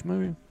Matrix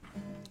movie?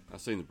 I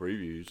seen the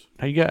previews.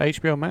 Hey, you got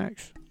HBO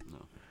Max?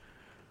 No.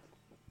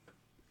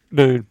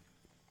 Dude.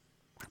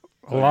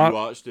 Oh, you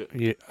watched it?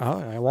 Yeah,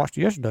 I watched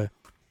it yesterday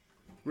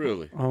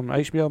Really? on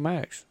HBO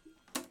Max.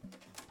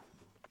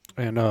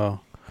 And a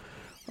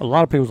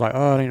lot of people's like,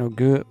 oh, it ain't no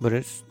good, but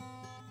it's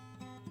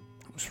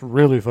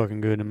really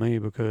fucking good to me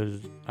because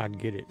I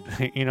get it,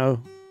 you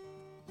know?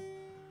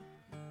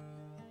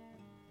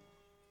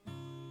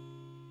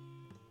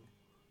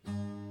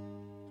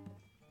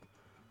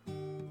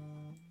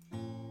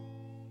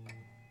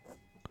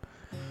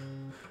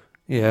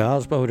 Yeah, I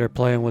was over there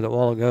playing with it a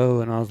while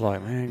ago, and I was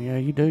like, man, yeah,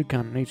 you do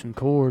kind of need some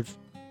chords.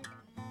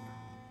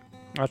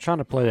 I was trying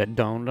to play that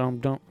Dum Dum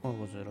Dum. What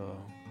was it?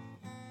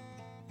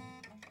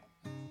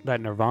 That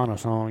Nirvana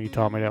song you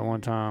taught me that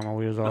one time while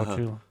we was all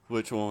chilling.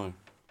 Which one?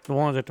 The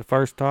ones at the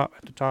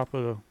top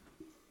of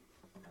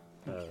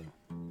the.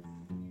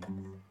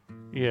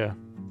 Yeah.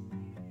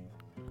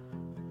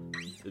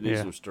 It needs Yeah.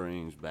 some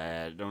strings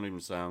bad. It don't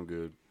even sound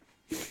good.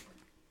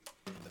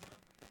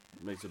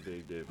 Makes a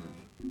big difference.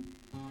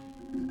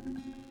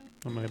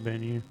 That may have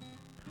been you.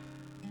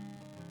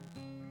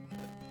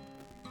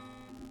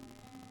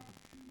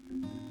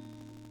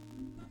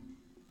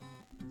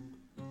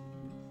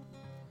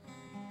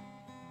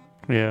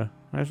 Yeah,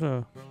 that's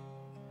a.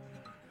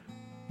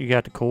 You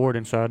got the cord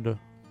inside the.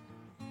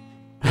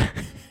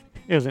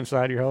 It was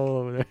inside your hole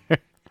over there.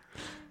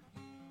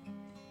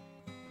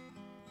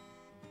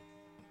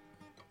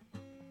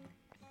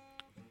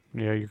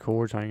 Yeah, your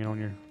cord's hanging on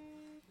your...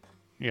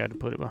 You had to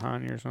put it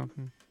behind you or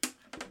something.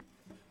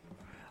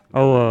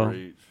 Oh,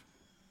 Reach.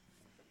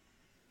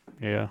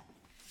 yeah.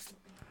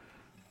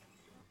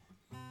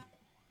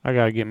 I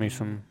gotta get me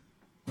some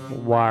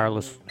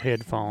wireless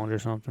headphones or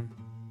something.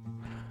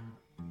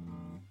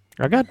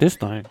 I got this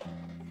thing.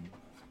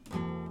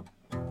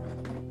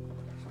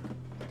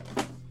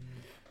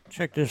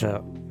 Check this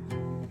out.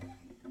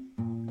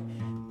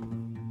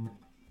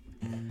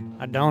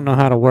 I don't know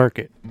how to work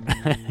it,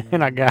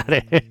 and I got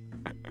it.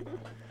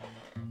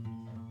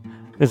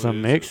 It's a What is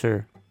it?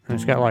 mixer, and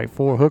it's got like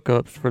 4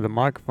 hookups for the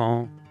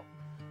microphone.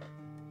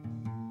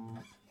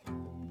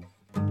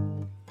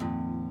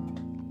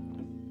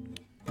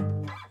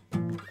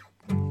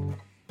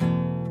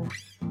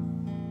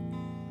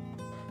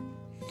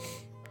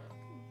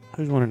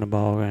 Who's winning the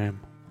ball game?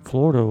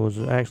 Florida was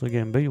actually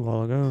getting beat a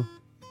while ago.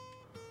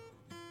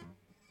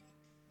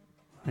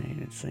 I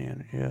ain't seeing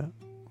it yet.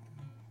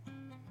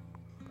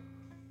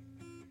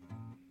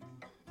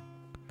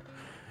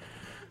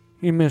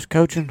 You miss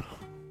coaching?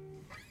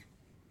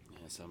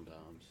 Yeah,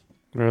 sometimes.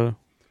 Really?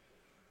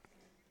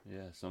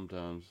 Yeah,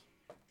 sometimes.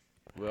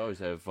 We always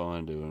have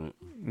fun doing it.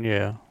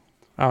 Yeah.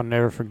 I'll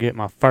never forget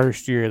my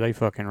first year. They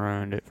fucking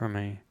ruined it for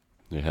me.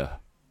 Yeah.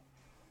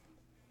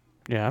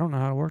 Yeah, I don't know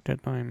how to work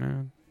that thing,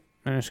 man.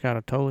 And it's got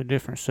a totally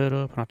different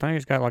setup. And I think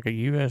it's got like a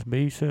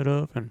USB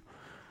setup. And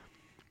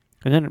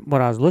then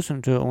when I was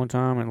listening to it one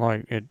time, and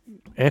like it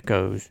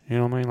echoes. You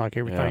know what I mean? Like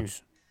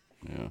everything's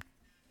Yeah.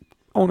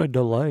 on a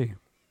delay.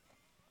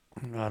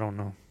 I don't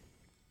know.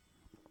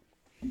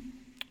 Yeah,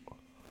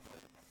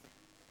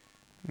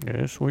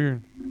 it's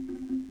weird.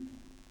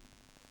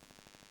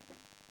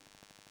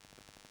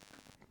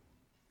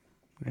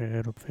 Yeah,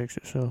 it'll fix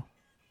itself.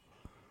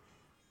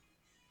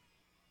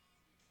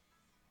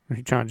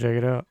 You trying to check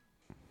it out?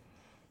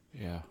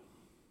 Yeah.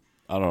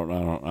 I don't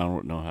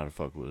know how to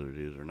fuck with it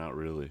either. Not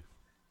really.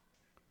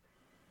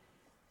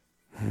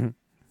 You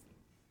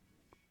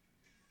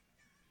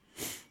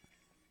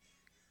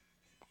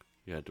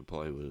had to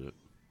play with it.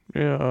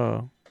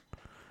 Yeah,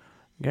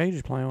 Gage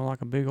is playing with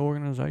like a big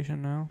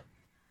organization now.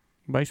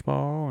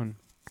 Baseball and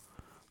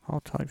all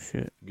type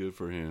shit. Good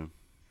for him.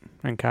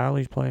 And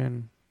Kylie's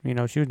playing, you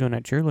know, she was doing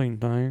that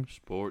cheerleading thing.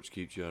 Sports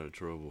keeps you out of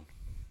trouble.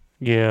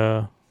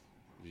 Yeah.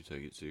 If you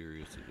take it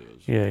serious, it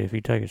does. Yeah, if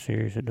you take it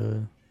serious, it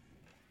does.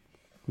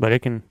 But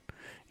it can,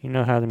 you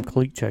know how them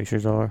cleat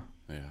chasers are.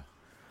 Yeah.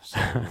 So,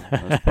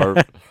 that's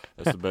perfect.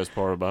 That's the best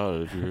part about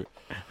it. If you're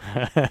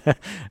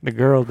The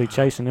girls be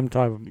chasing them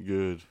type of...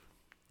 good.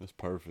 That's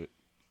perfect.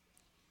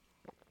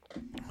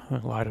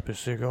 Light up his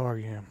cigar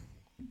again.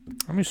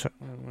 Let me see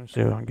if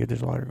I can get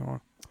this lighter going.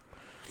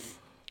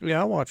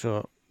 Yeah, I watch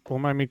what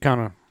made me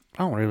kind of...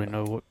 I don't really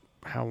know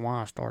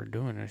why I started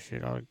doing this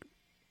shit. I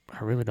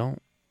really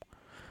don't.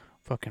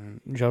 Fucking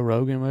Joe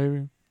Rogan,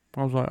 maybe.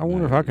 I was like, I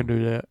wonder if I could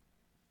do that.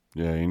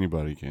 Yeah,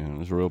 anybody can.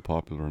 It's real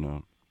popular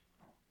now.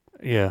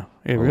 Yeah,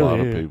 it A really lot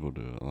is. of people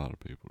do it. A lot of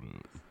people do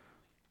it.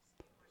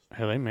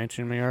 Hell, they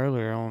mentioned me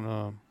earlier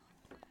on,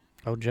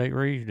 Jake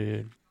Reeves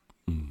did.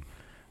 Mm.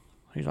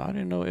 He's like, I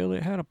didn't know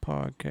Elliot had a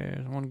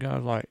podcast. One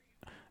guy's like,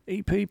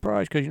 EP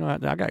Price, because, you know,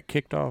 I got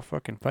kicked off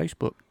fucking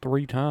Facebook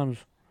 3 times.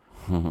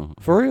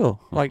 For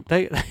real. Like,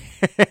 they...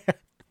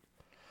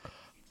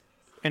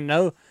 And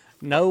no,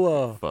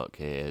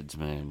 fuckheads,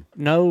 man.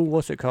 no,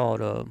 what's it called?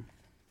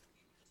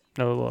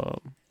 No,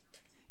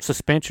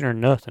 suspension or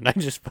nothing. They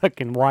just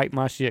fucking wipe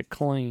my shit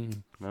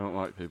clean. I don't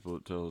like people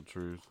that tell the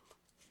truth.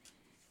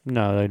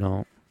 No, they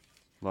don't.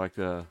 Like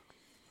there's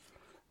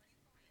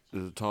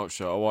a talk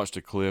show. I watched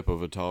a clip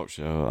of a talk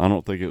show. I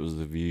don't think it was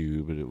The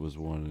View, but it was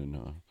one,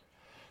 and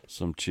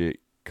some chick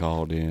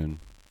called in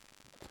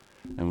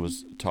and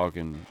was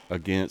talking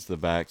against the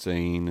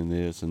vaccine and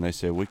this, and they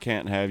said, we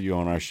can't have you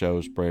on our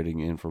show spreading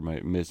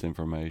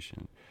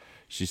misinformation.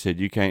 She said,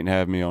 you can't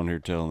have me on here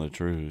telling the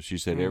truth. She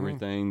said,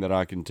 everything that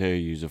I can tell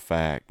you is a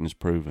fact and is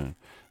proven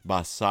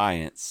by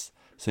science.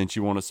 Since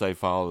you want to say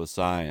follow the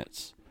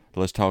science,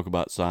 let's talk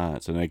about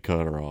science. And they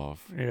cut her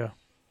off. Yeah.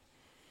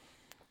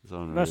 It's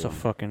unreal. That's a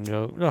fucking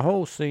joke. The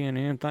whole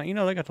CNN thing, you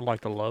know, they got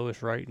the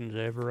lowest ratings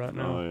ever right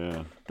now. Oh,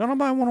 yeah. Don't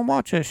nobody want to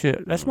watch that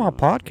shit. That's why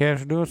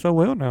podcasts are doing so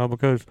well now,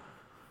 because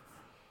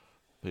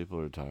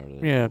People are tired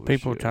of that. yeah, bullshit.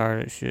 people are tired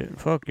of that shit.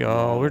 Fuck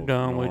y'all, we're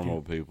done with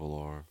Normal you. people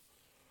are.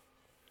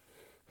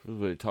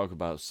 We talk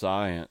about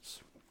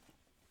science.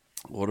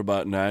 What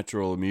about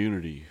natural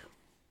immunity?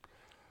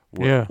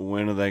 Yeah.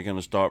 When are they going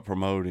to start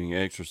promoting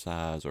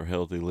exercise or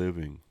healthy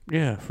living?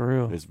 Yeah, for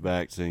real. It's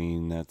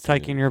vaccine. That's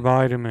Taking it. your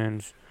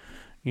vitamins,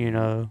 you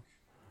know.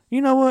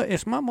 You know what?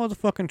 It's my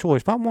motherfucking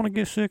choice. If I want to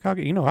get sick, I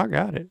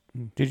got it.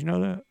 Did you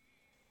know that?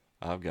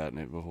 I've gotten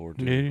it before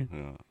too. Did you?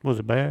 Yeah. Was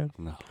it bad?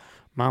 No.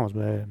 Mine was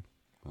bad.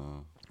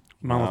 Mine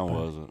bad.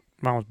 wasn't.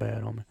 Mine was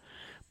bad on me.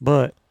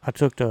 But I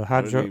took the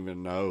I didn't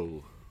even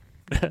know.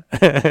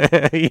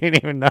 You didn't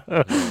even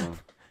know.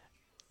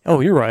 Oh,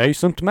 you're right.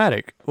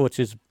 Asymptomatic, which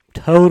is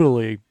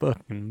totally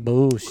fucking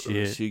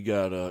bullshit. She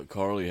got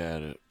Carly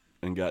had it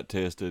and got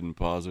tested and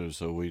positive,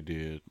 so we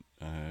did.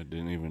 I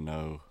didn't even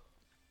know.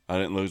 I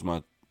didn't lose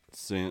my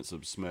sense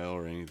of smell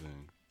or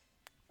anything.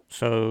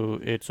 So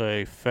it's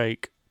a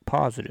fake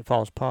positive,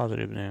 false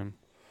positive then.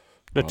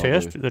 The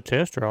Probably.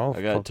 tests are all.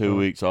 I got 2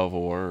 weeks off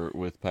of work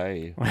with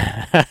pay.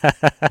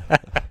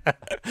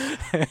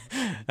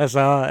 That's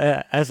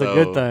a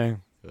good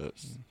thing.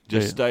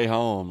 Just stay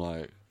home,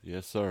 like,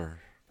 yes, sir.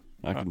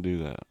 I can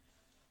do that.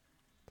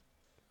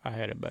 I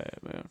had it bad,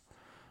 man.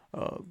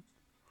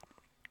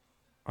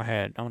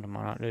 I'm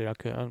not, dude. I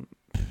could.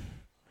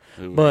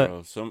 It was But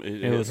rough.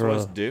 it was That's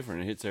what's rough.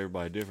 different. It hits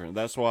everybody different.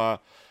 That's why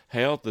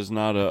health is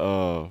not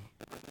a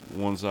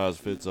one size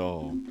fits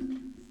all.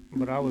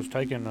 But I was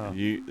taking.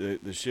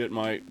 The shit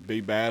might be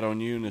bad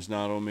on you and it's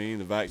not on me.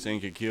 The vaccine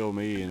could kill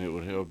me and it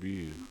would help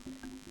you.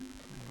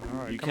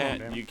 All right,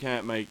 You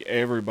can't make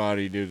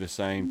everybody do the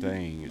same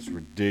thing. It's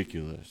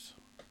ridiculous.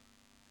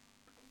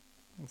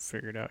 We'll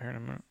figure it out here in a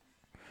minute.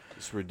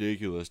 It's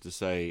ridiculous to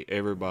say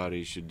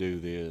everybody should do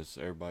this.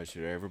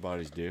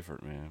 Everybody's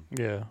different, man.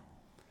 Yeah.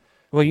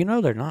 Well, you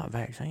know they're not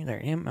vaccines.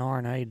 They're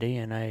mRNA,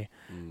 DNA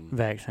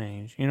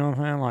vaccines. You know what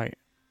I'm saying? Like,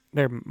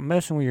 they're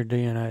messing with your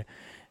DNA.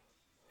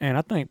 And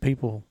I think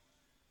people,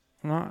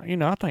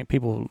 I think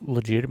people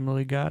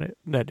legitimately got it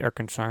that are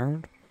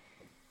concerned.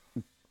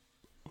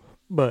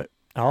 But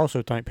I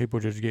also think people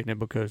are just getting it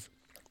because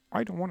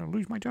I don't want to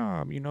lose my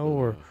job,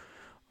 or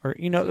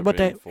They're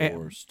being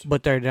forced.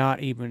 but they're not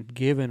even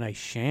given a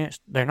chance.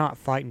 They're not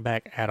fighting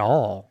back at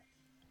all.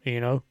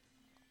 You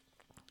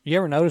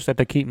ever notice that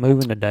they keep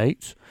moving the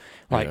dates?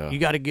 Like, you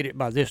got to get it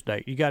by this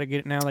date. You got to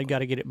get it now. They got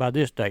to get it by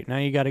this date. Now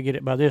you got to get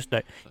it by this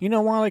date. You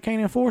know why they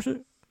can't enforce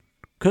it?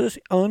 Because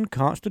it's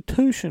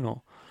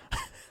unconstitutional.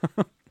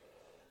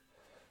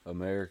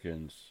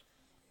 Americans,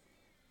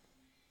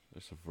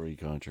 it's a free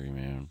country,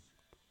 man.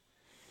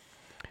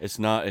 It's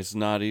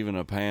not even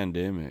a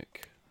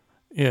pandemic.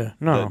 Yeah,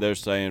 no. They're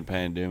saying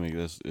pandemic.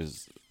 This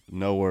is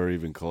nowhere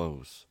even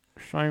close.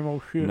 Same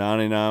old shit.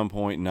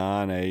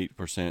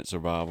 99.98%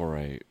 survival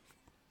rate.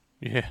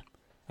 Yeah.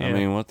 I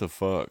mean, what the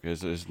fuck?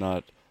 It's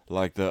not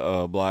like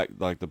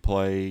the the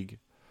plague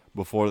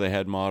before they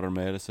had modern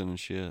medicine and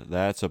shit.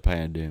 That's a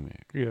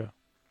pandemic. Yeah.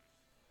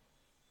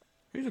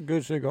 These are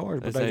good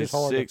cigars, but They they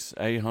say just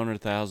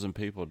 800,000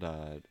 people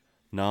died.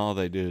 No,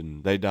 they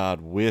didn't. They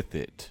died with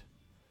it.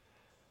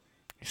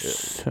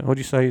 What'd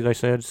you say? They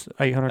said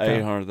 800,000?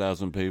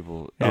 800,000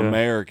 people. Yeah.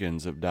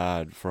 Americans have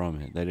died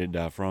from it. They didn't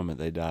die from it.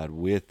 They died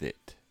with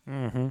it.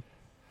 Mm-hmm.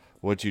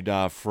 What you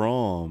die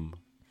from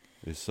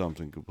is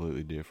something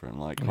completely different,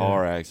 like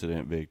car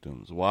accident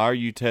victims. Why are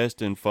you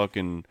testing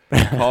fucking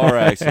car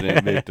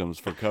accident victims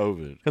for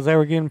COVID? Because they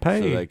were getting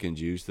paid. So they can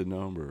juice the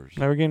numbers.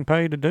 They were getting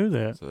paid to do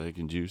that. So they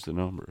can juice the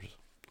numbers.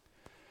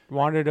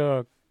 Why did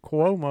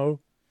Cuomo,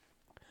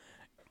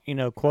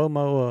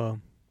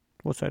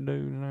 what's that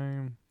dude's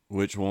name?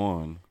 Which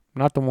one?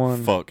 Not the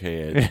one.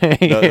 Fuckhead.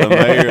 The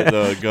mayor,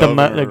 the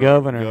governor, the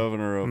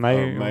governor.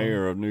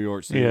 mayor of New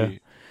York City.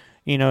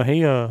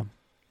 Yeah.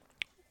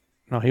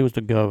 He was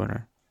the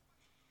governor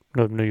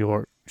of New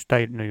York,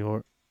 state of New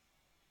York.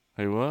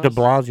 He was? De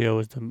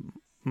Blasio is the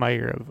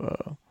mayor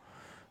of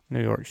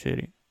New York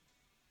City.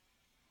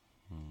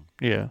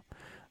 Yeah.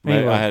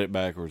 I had it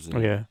backwards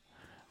then. Yeah.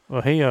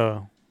 Well, he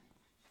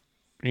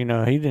he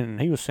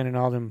was sending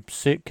all them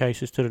sick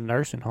cases to the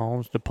nursing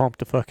homes to pump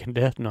the fucking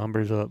death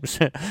numbers up.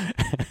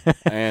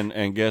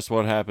 and guess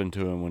what happened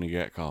to him when he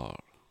got caught?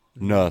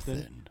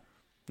 Nothing.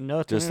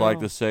 Nothing. Just like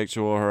the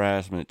sexual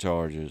harassment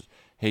charges.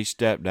 He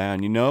stepped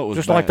down. It was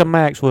just bad. like the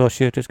Maxwell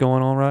shit that's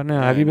going on right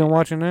now. Have you been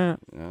watching that?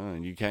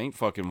 You can't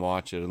fucking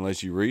watch it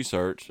unless you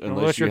research,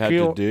 Unless you you're have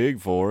killed. to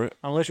dig for it.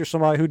 Unless you're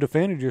somebody who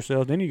defended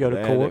yourself, then you go to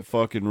That court.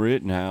 fucking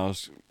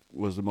Rittenhouse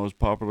was the most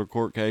popular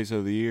court case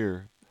of the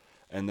year,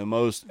 and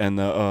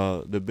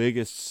the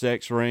biggest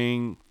sex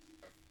ring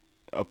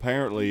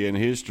apparently in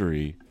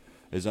history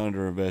is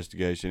under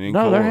investigation. In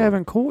court. They're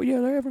having court.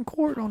 Yeah, they're having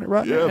court on it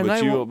right now.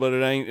 Yeah, but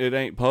it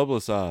ain't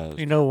publicized.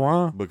 You know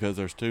why? Because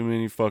there's too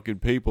many fucking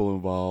people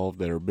involved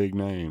that are big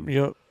names.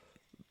 Yep.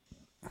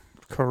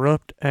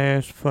 Corrupt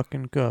ass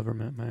fucking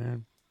government,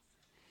 man.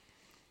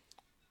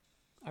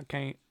 I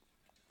can't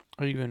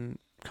even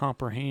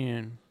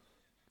comprehend.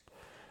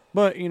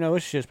 But,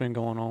 it's just been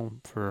going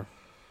on for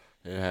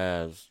It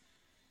has.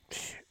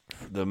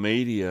 The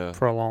media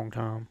a long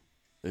time.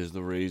 is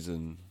the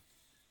reason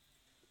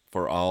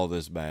for all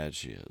this bad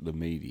shit. The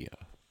media.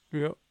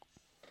 Yep.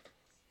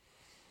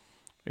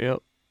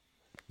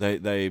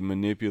 They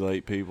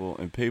manipulate people,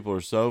 and people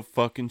are so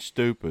fucking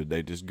stupid.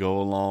 They just go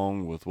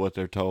along with what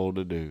they're told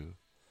to do.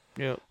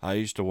 Yep. I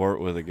used to work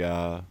with a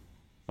guy.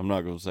 I'm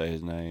not going to say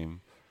his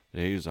name.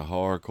 But he was a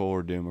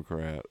hardcore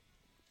Democrat.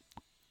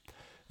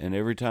 And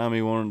every time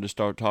he wanted to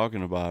start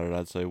talking about it,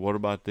 I'd say, what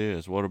about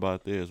this? What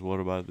about this? What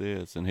about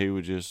this? And he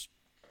would just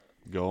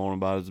go on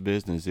about his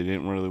business. He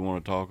didn't really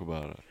want to talk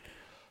about it.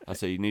 I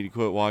said, you need to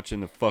quit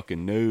watching the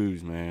fucking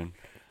news, man.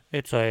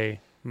 It's a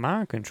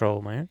mind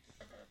control, man.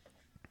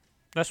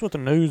 That's what the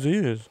news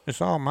is.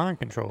 It's all mind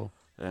control.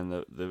 And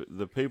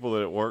the people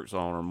that it works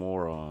on are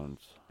morons.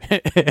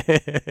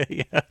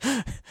 Yeah.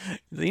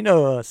 You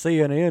know,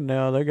 CNN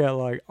now, they got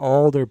like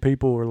all their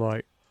people are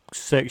like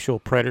sexual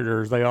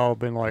predators. They all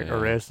been like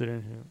arrested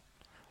and shit.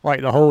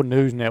 Like the whole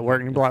news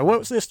network, and you'd be like,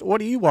 "What's this? What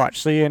do you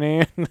watch,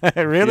 CNN?"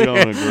 Really? If you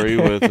don't agree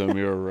with him,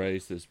 you're a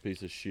racist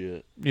piece of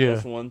shit. Yeah.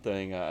 That's one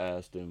thing I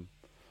asked him.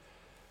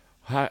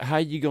 How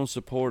you gonna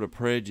support a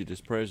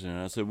prejudiced president?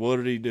 I said, what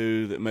did he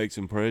do that makes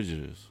him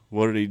prejudiced?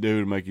 What did he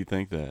do to make you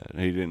think that? And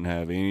he didn't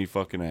have any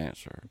fucking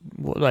answer.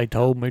 Well, they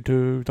told me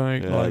to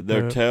think like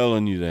they're that.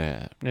 telling you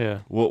that. Yeah.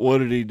 What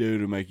did he do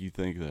to make you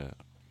think that?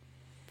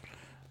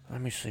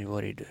 Let me see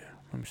what he did.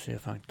 Let me see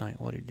if I can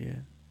think what he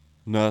did.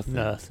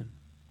 Nothing.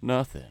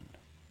 Nothing.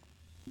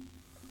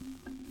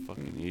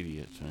 Fucking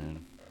idiots,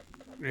 man.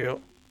 Yep.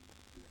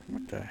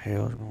 What the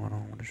hell is going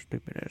on with this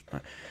stupid ass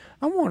thing?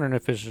 I'm wondering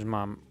if this is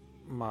my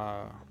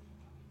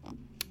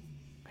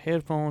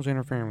headphones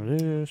interfering with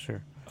this,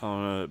 or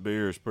Oh no, that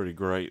beer is pretty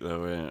great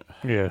though, ain't it?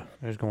 yeah,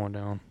 it's going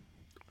down.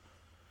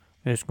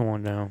 It's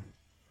going down.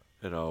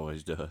 It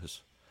always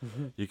does.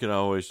 Mm-hmm. You can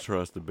always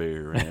trust the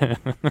beer, man.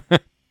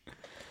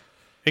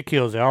 It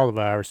kills all the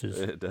viruses.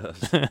 It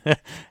does.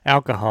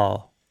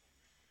 Alcohol.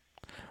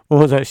 What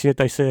was that shit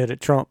they said at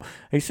Trump?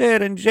 He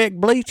said, inject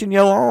bleach in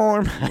your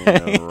arm.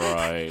 Yeah,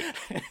 right.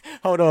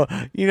 Hold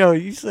on. You know,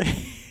 you say,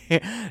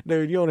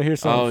 dude, you want to hear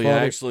something Oh, funny? he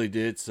actually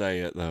did say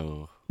it,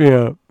 though.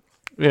 Yeah.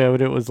 Yeah,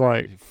 but it was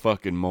like, You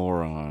fucking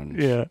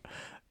morons. yeah.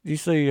 You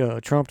see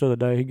Trump the other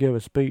day, he gave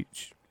a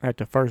speech at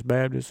the First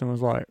Baptist and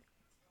was like,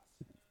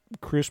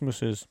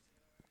 Christmas is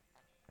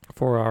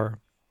for our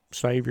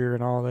Savior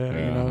and all that,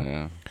 Yeah, you know?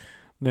 yeah.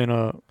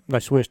 Then they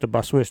switched to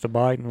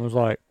Biden and was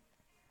like,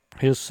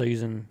 his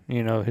season,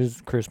 you know,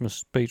 his Christmas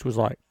speech was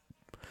like,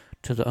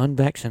 to the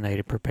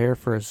unvaccinated, prepare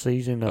for a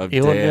season of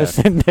illness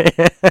and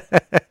death.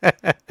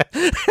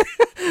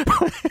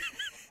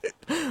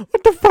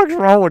 What the fuck's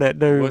wrong with that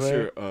dude, What's man?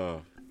 your,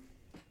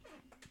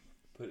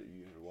 put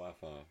your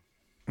Wi-Fi.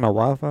 My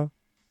Wi-Fi?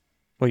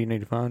 Well, you need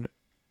to find it.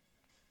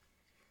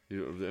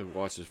 You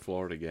watch this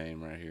Florida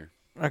game right here.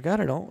 I got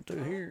it on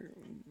through here.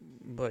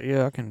 But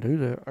yeah, I can do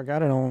that. I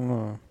got it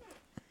on,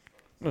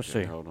 let's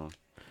see. Hold on.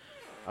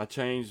 I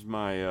changed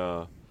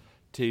my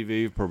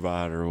TV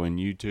provider when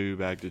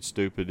YouTube acted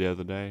stupid the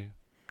other day,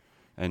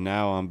 and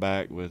now I'm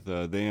back with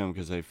them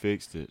because they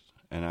fixed it,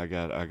 and I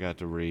got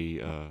to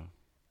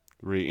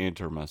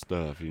re-enter my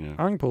stuff. You know,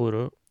 I can pull it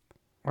up.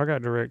 I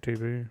got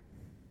DirecTV.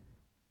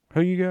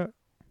 Who you got?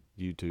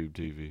 YouTube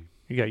TV.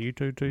 You got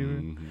YouTube TV?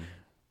 Mhm.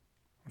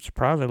 I'm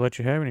surprised they let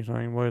you have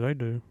anything the way they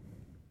do.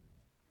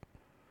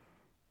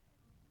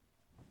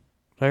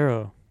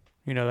 They're,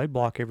 you know, they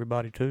block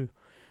everybody too.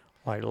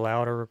 Like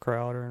Louder or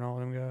Crowder and all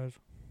them guys.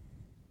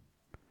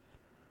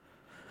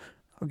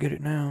 I'll get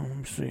it now. Let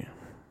me see.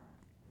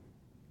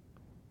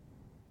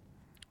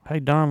 Hey,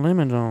 Don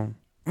Lemon's on.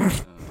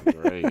 Oh,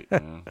 great.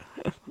 Man.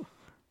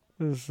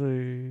 Let's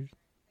see.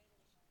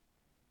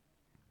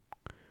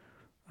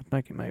 I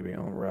think it may be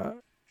on right.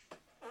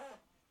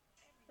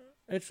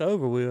 It's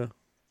over with.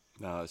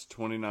 No, it's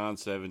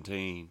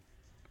 29-17.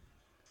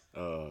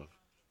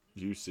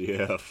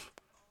 UCF.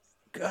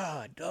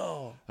 God,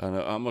 dog. I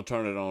know. I'm gonna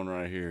turn it on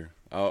right here.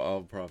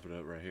 I'll prop it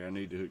up right here. I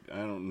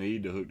don't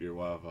need to hook to your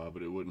Wi-Fi,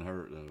 but it wouldn't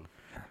hurt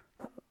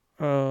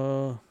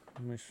though.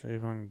 Let me see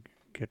if I can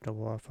get the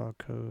Wi-Fi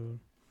code.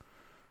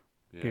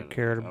 Yeah, Get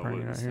Kara to I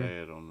bring it wouldn't out here. say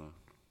it on the.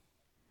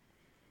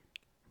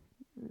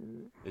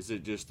 Is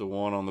it just the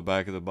one on the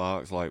back of the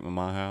box like in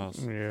my house?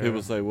 Yeah.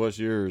 People say, "What's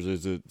yours?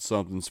 Is it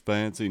something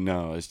fancy?"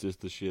 No, it's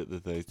just the shit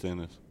that they sent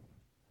us.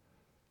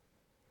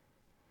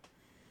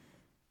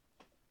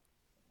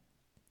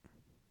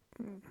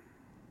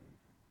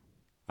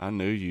 I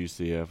knew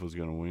UCF was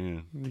gonna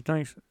win. You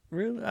think so?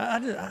 Really? I I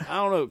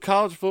don't know.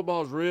 College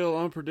football is real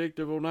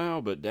unpredictable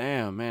now, but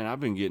damn, man, I've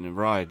been getting it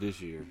right this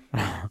year.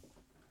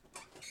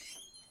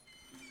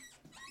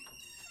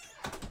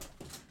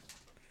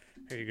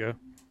 Here you go.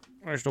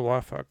 There's the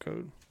Wi-Fi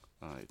code.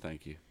 All right,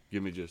 thank you.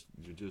 Give me just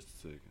a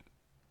second.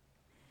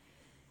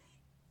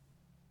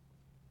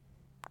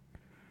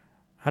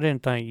 I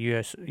didn't think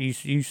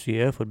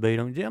UCF would beat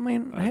them. I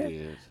mean, I heck,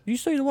 did. you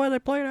see the way they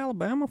played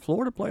Alabama?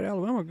 Florida played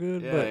Alabama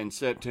good. Yeah, but in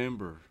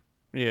September.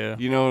 yeah.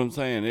 You know what I'm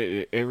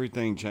saying?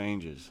 Everything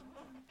changes.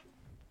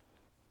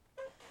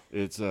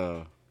 It's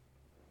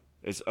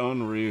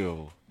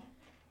unreal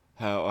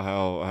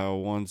how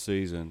one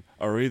season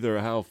or either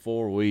how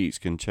 4 weeks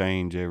can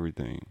change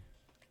everything.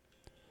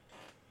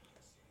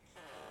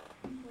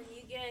 When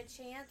you get a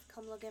chance,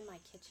 come look at my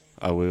kitchen.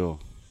 I will.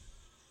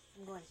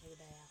 I'm going to take a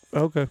bath.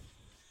 Okay.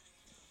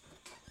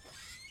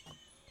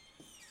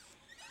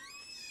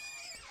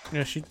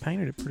 Yeah, she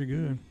painted it pretty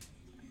good.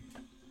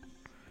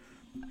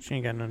 She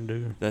ain't got nothing to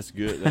do. That's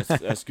good.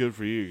 That's good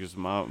for you because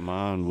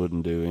mine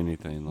wouldn't do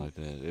anything like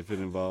that. If it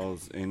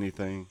involves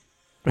anything,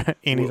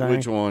 Anything.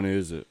 which one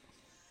is it?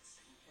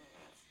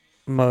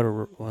 Well,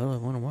 it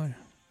went away.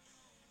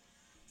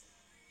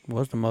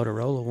 Was the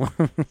Motorola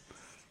one?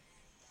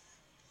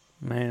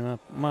 Man,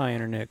 my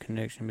internet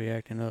connection be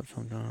acting up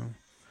sometimes.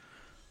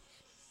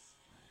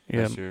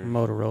 Yeah, That's yours?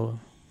 Motorola.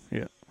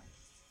 Yeah.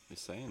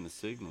 It's saying the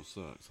signal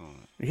sucks on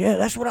it. Yeah,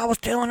 that's what I was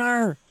telling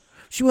her.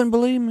 She wouldn't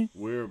believe me.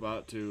 We're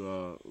about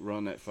to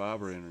run that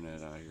fiber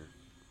internet out here.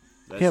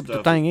 That Yeah, but the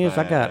stuff thing is,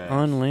 I got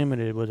badass.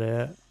 unlimited with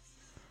that.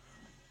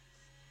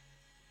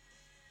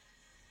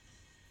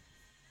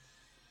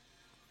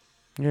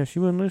 Yeah, she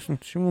wouldn't listen.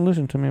 She wouldn't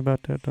listen to me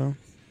about that though.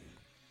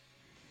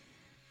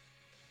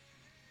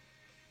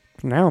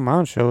 Now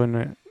mine's showing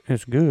that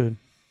it's good,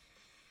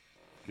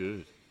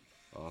 Good.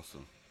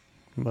 Awesome.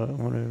 but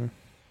whatever.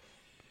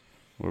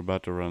 We're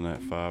about to run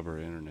that fiber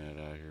internet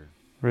out here.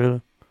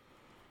 Really?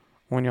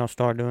 When y'all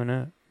start doing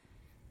that?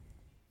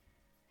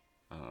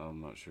 I'm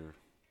not sure.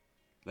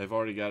 They've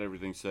already got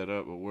everything set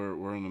up, but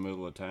we're in the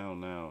middle of town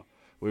now.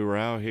 We were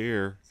out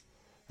here,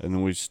 and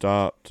then we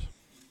stopped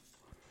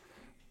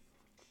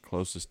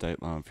close to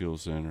State Line Fuel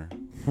Center,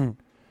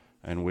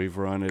 and we've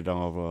run it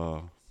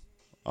all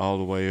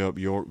the way up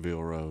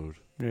Yorkville Road.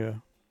 Yeah.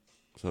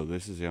 So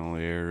this is the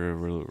only area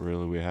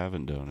really we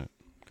haven't done it.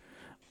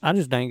 I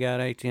just ain't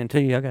got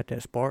AT&T. I got that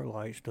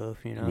Sparklight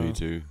stuff, you know. Me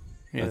too.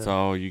 Yeah. That's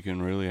all you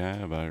can really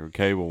have out here.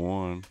 Cable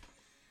One.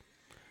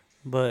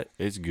 But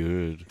It's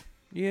good,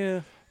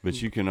 yeah,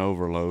 but you can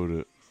overload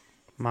it.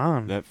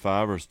 mine. That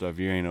fiber stuff,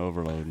 you ain't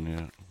overloading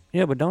it.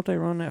 Yeah, but don't they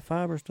run that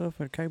fiber stuff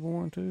at Cable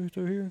One too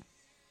through here?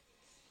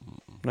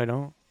 They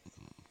don't.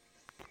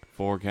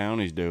 4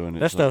 counties doing it.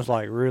 That so- stuff's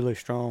like really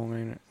strong,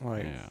 ain't it?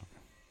 Like, Yeah.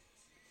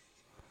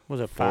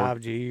 was it 4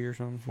 5G or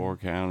something? 4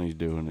 counties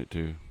doing it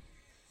too.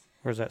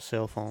 Or is that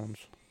cell phones?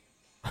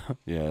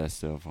 Yeah, that's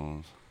cell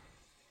phones.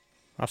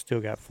 I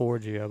still got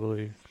 4G, I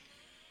believe.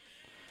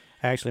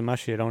 Actually, my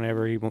shit don't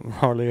ever even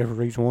hardly ever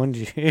reach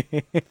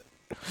 1G.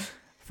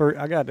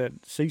 I got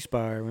that C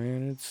Spire,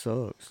 man. It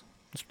sucks.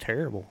 It's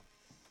terrible.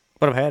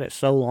 But I've had it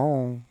so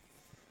long.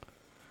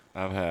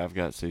 I've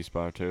got C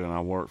Spire too, and I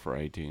work for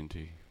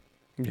AT&T,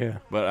 Yeah.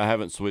 but I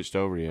haven't switched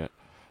over yet.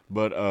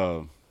 But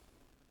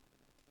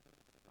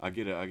I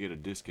get a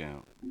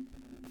discount.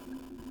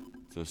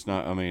 So it's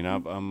not. I mean,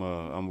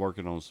 I'm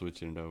working on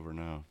switching it over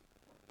now.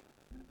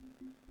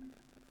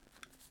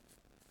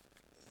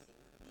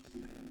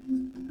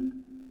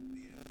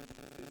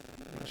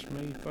 That's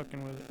me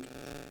fucking with it.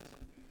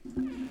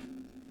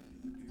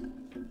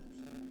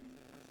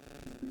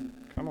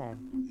 Come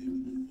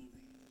on.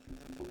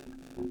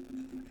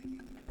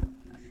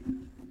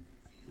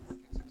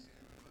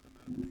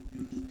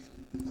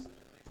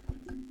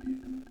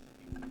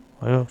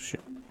 Well,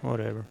 shit.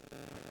 Whatever.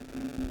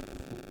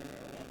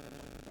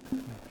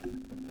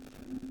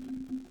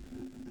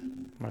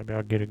 Maybe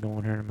I'll get it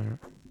going here in a minute.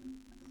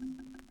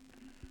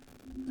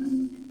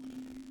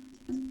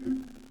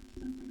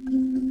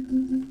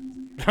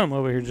 I'm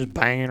over here just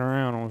banging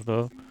around on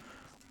stuff.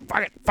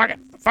 Fuck it, fuck it,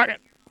 fuck it,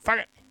 fuck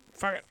it,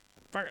 fuck it,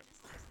 fuck it.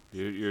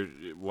 Your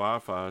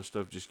Wi-Fi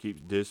stuff just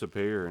keeps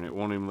disappearing. It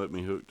won't even let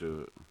me hook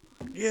to it.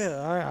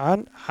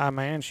 Yeah, I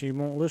man, she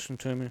won't listen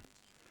to me.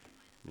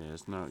 Yeah,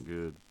 it's not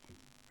good.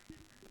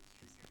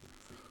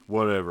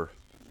 Whatever.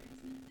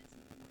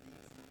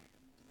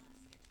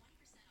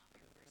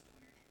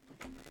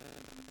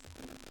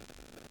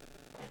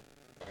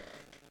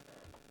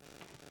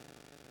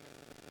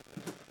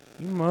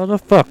 You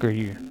motherfucker,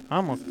 you.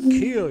 I'm gonna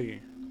kill you.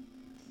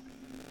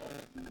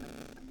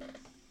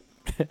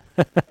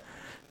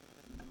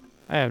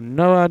 I have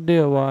no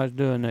idea why I was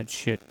doing that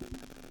shit.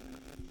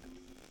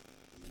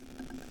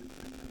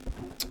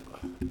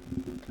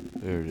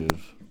 There it is.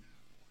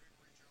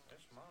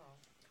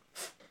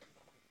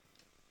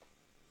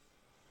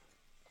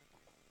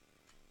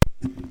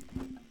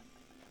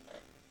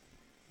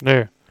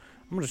 There.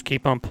 I'm gonna just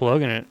keep on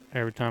plugging it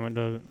every time it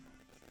does it.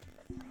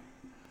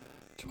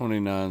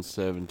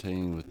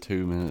 29-17 with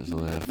 2 minutes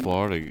left.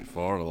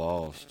 Florida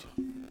lost.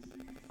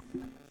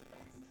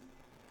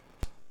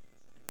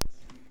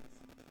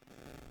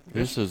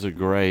 This is a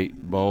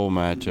great bowl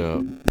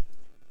matchup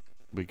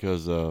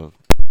because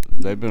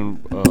they've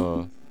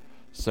been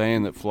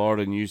saying that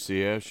Florida and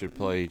UCF should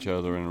play each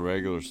other in the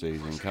regular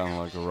season, kind of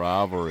like a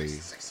rivalry.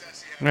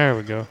 There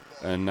we go.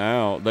 And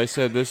now they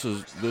said this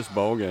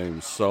bowl game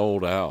is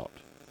sold out.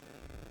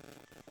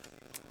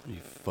 Are you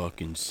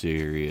fucking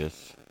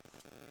serious?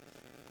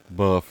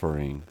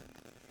 Buffering.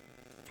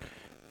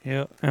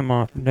 Yep, and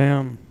my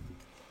damn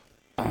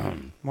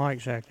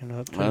mic's acting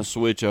up I too.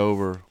 switch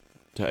over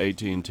to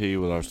AT&T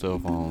with our cell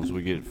phones.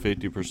 We get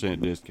 50%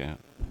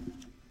 discount.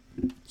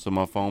 So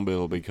my phone bill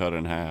will be cut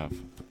in half.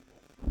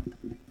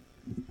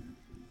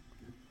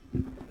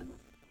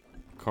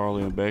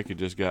 Carly and Becky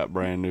just got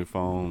brand new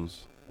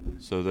phones.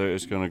 So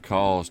it's going to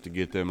cost to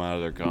get them out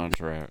of their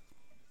contract.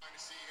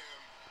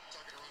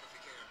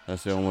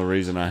 That's the only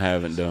reason I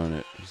haven't done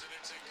it.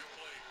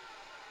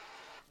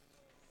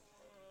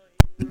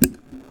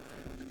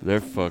 They're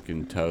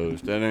fucking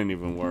toast. That ain't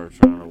even worth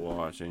trying to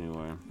watch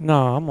anyway.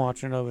 No, I'm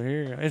watching over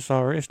here. It's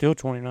still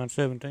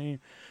 29-17.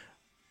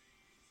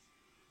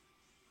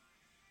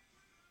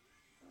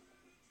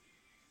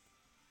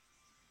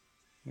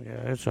 Yeah,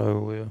 it's over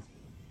with.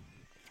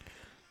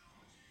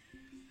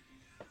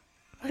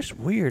 That's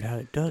weird how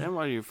it does. Damn,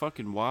 why your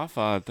fucking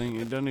Wi-Fi thing,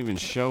 it doesn't even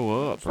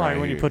show up. It's like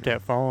when you put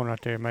that phone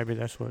right there, maybe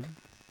that's what.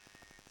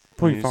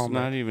 Pull your phone back.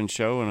 It's not even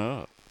showing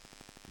up.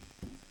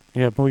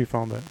 Yeah, pull your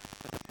phone back.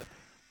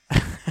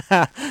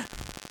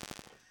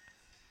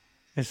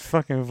 It's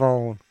fucking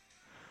phone.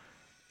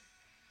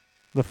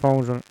 The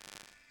phone's on.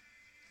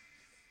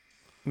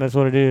 That's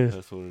what it is.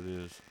 That's what it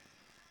is.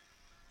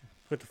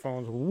 Put the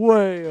phones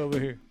way over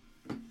here.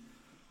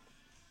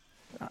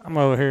 I'm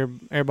over here.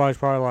 Everybody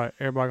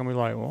gonna be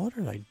like, what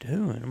are they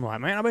doing? I'm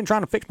like, man, I've been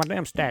trying to fix my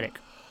damn static.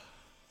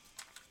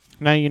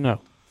 Now you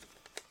know.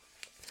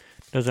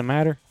 Does it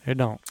matter? It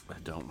don't.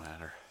 It don't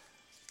matter.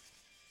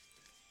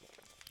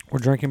 We're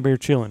drinking beer,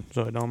 chilling,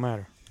 so it don't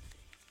matter.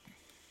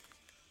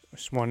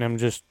 It's one of them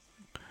just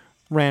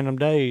random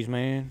days,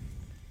 man.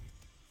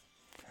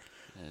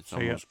 Yeah, it's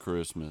almost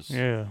Christmas.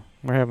 Yeah,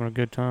 we're having a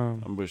good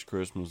time. I wish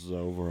Christmas is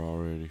over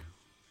already.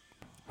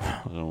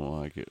 I don't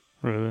like it.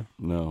 Really?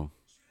 No.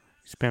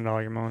 Spend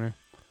all your money.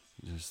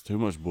 Just too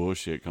much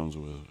bullshit comes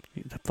with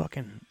it.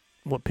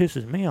 What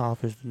pisses me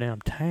off is the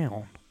damn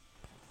town.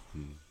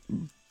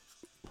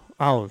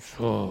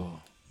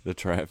 The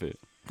traffic.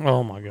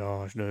 Oh my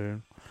gosh,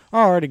 dude.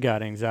 I already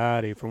got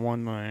anxiety for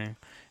one thing.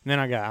 And then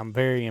I'm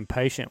very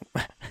impatient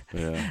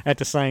Yeah. at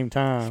the same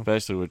time.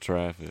 Especially with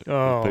traffic.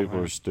 Oh, People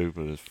man. are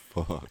stupid as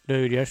fuck.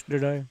 Dude,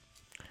 yesterday,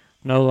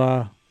 no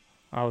lie,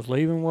 I was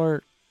leaving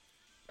work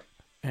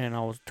and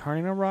I was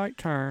turning a right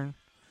turn,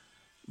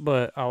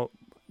 but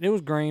it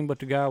was green, but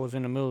the guy was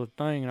in the middle of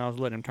the thing and I was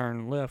letting him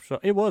turn left. So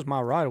it was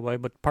my right of way,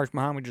 but the person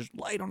behind me just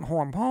laid on the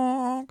horn.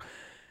 Honk.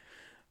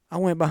 I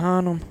went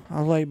behind him.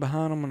 I laid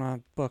behind him and I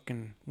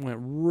fucking went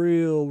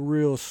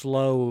real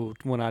slow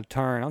when I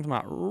turned. I'm talking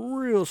about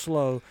real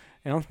slow.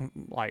 And I'm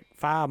like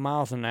 5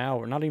 miles an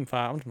hour. Not even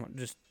 5. I'm talking about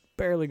just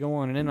barely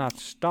going. And then I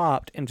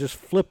stopped and just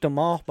flipped them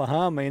off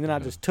behind me. And then I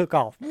just took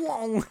off.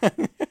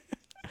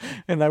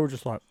 And they were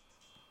just like,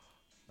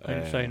 they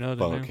didn't say nothing.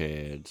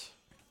 Fuckheads.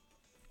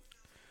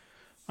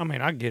 I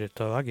mean, I get it,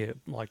 though. I get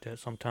like that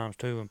sometimes,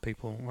 too,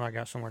 when I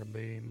got somewhere to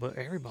be. But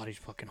everybody's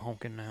fucking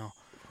honking now.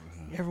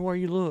 Everywhere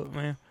you look,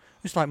 man.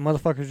 It's like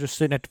motherfuckers just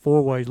sitting at the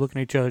four-ways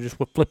looking at each other, just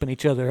flipping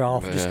each other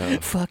off. Yeah.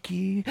 Just, fuck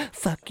you,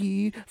 fuck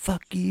you,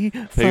 fuck you,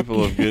 fuck People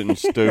you. are getting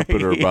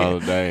stupider by the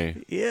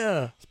day.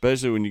 Yeah.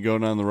 Especially when you go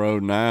down the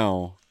road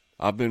now.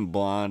 I've been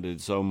blinded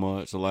so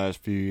much the last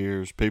few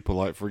years.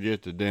 People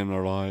forget to dim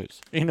their lights.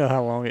 You know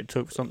how long it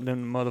took some of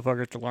them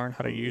motherfuckers to learn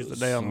how to use the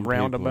damn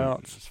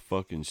roundabouts? It's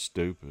fucking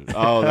stupid.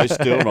 Oh, they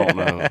still don't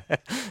know.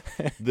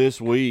 This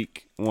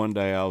week, one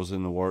day I was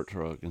in the work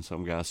truck and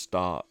some guy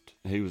stopped.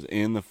 He was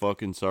in the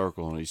fucking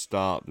circle and he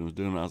stopped and was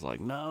doing it. I was like,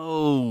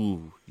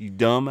 no, you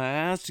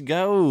dumbass,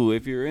 go.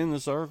 If you're in the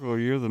circle,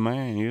 you're the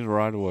man. You're the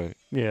right away.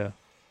 Yeah.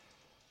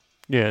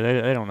 Yeah,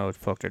 they don't know what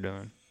the fuck they're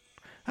doing.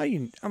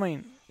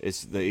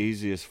 It's the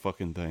easiest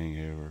fucking thing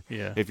ever.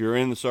 Yeah. If you're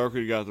in the circle,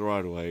 you got the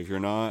right of way. If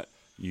you're not,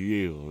 you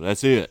yield.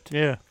 That's it.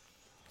 Yeah.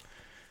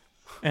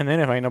 And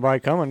then if ain't nobody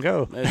coming,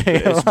 go.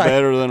 It's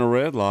better than a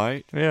red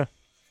light. Yeah.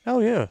 Oh,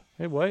 yeah.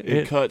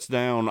 It cuts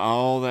down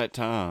all that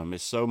time.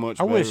 It's so much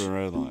better than a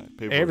red light.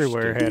 People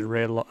everywhere had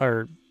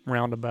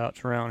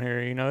roundabouts around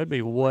here. You know, it'd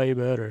be way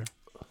better.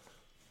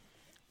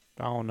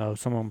 I don't know.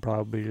 Some of them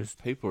probably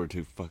just... People are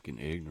too fucking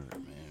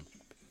ignorant, man.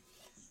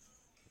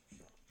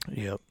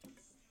 Yep.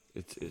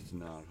 It's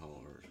not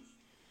hard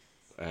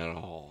at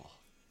all.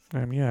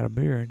 Damn, you had a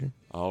beer, ain't you?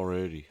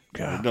 Already.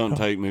 God. It doesn't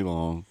take me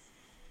long.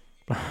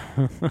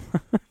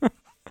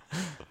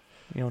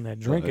 You on that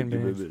drinking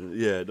binge?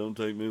 Yeah, it don't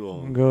take me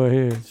long. Go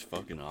ahead. It's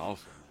fucking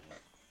awesome.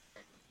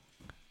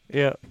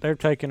 Yeah, they're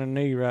taking a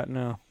knee right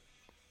now.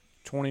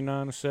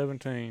 29-17.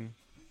 I knew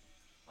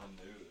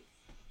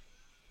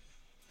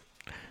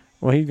it.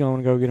 Well, he's going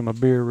to go get him a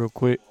beer real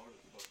quick.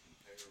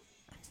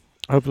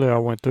 Hopefully I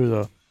went through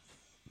the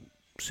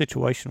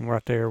situation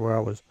right there where I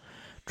was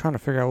trying to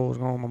figure out what was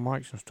going on with my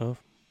mics and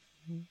stuff.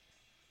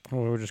 We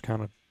were just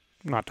kind of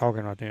not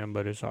talking right then,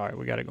 but it's all right.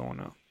 We got it going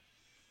now.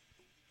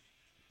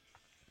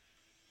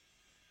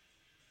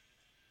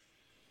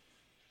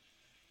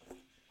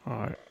 All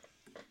right.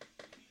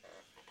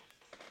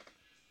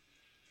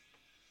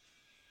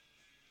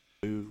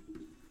 Do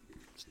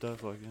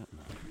stuff like that.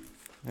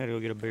 I had to go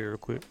get a beer real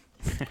quick.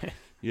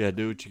 Yeah,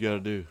 do what you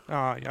gotta do.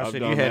 I I've said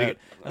done you had to that. get.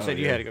 I said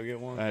you yeah. had to go get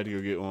one. I had to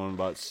go get one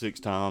about 6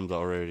 times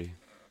already.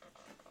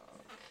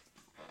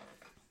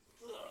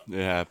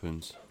 It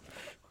happens.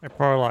 They're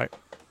probably like,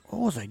 what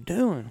was they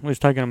doing? We was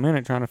taking a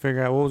minute trying to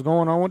figure out what was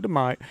going on with the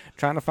mic,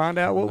 trying to find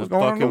out what was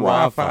going on with the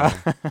Wi-Fi.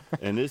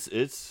 And it's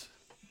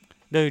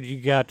Dude,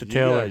 you got to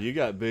tell her. You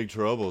got big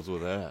troubles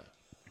with that.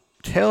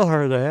 Tell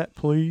her that,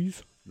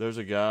 please. There's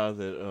a guy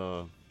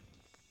that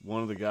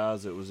one of the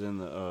guys that was in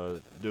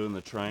the doing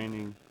the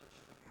training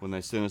when they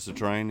sent us to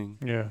training.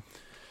 Yeah.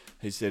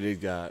 He said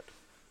he'd got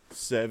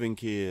 7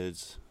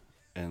 kids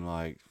and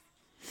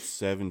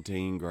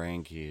 17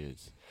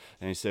 grandkids.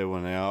 And he said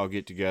when they all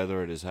get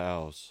together at his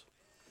house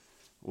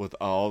with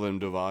all them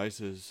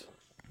devices,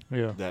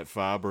 Yeah. that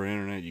fiber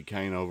internet, you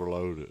can't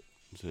overload it.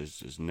 So it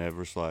just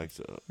never slacks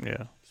up.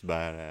 Yeah. It's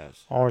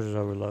badass. Ours is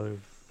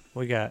overloaded.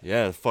 We got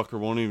Yeah, the fucker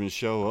won't even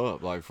show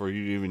up, like, for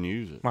you to even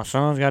use it. my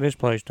son's got his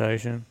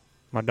PlayStation.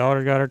 My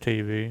daughter's got her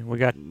TV. We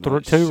got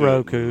That two shouldn't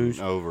Rokus.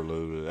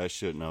 Overload it. That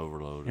shouldn't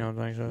overload it. You don't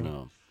think so?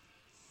 No.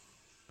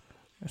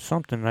 It's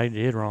something they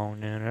did wrong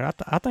then.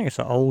 I think it's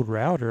an old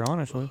router,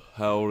 honestly.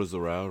 How old is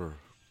the router?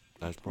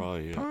 That's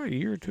probably it. Probably a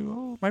year or two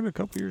old. Maybe a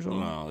couple years old.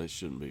 No, it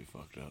shouldn't be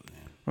fucked up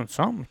then. But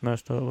something's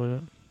messed up with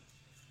it.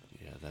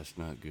 Yeah, that's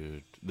not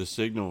good. The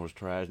signal was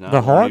trash. Now The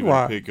it won't hard even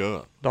wire- pick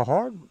up.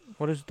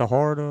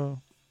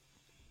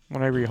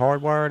 Whenever you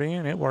hardwire it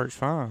in, it works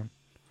fine.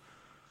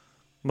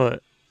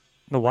 But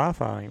the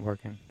Wi-Fi ain't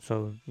working.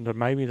 So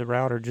maybe the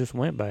router just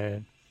went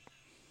bad.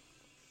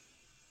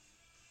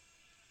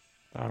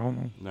 I don't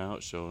know. Now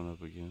it's showing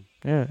up again.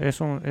 Yeah,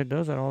 it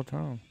does that all the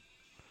time.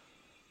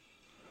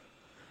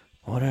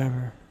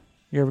 Whatever.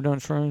 You ever done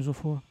shrooms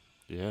before?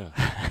 Yeah.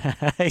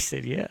 He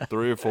said, yeah.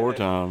 3 or 4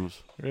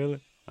 times.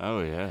 Really?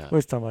 Oh, yeah. We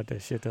was talking about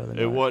that shit the other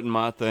night. It wasn't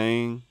my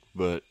thing,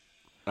 but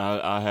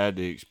I had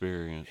the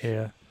experience.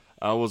 Yeah.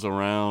 I was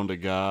around a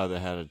guy that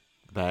had a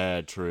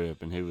bad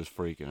trip, and he was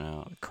freaking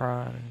out.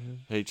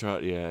 Crying. He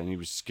tried, and he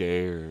was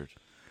scared.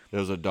 There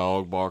was a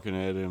dog barking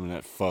at him, and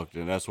that fucked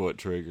him. That's what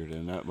triggered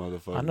him. That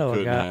motherfucker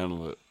couldn't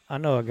handle it. I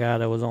know a guy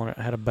that was on it,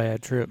 had a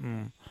bad trip,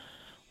 and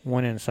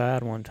went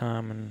inside one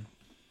time and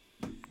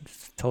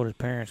just told his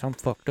parents, I'm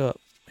fucked up,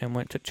 and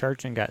went to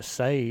church and got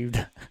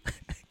saved.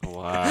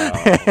 Wow.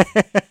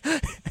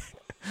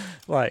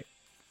 Like,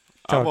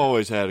 I've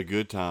always had a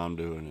good time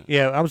doing it.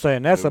 yeah, I'm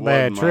saying that's It a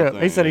bad wasn't my trip. He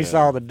thing, said he yeah.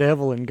 saw the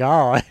devil and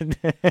God.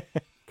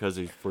 Because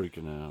he's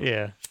freaking out.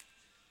 Yeah.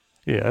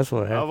 Yeah, that's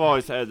what I've happened.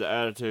 always had the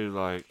attitude,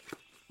 like,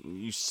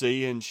 you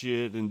seeing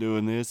shit and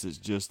doing this, it's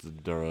just the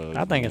drugs.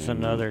 I think it's man.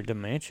 another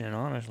dimension,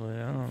 honestly.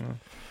 I don't know.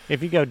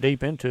 If you go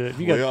deep into it,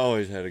 We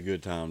always had a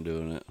good time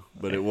doing it,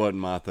 but it wasn't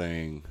my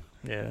thing.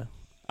 yeah,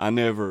 I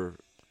never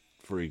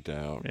freaked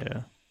out.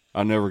 yeah.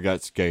 I never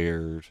got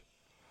scared.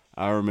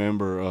 I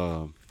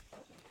remember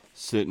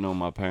sitting on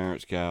my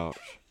parents' couch.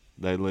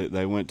 They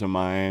went to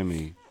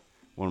Miami.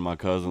 One of my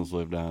cousins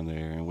lived down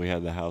there, and we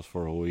had the house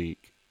for a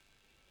week.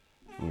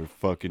 We were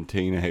fucking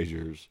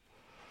teenagers,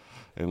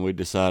 and we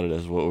decided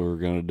that's what we were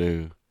gonna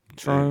do.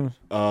 Shrooms?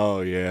 Oh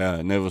yeah,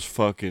 and there was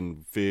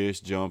fucking fish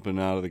jumping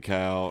out of the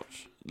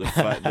couch.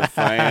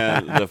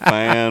 The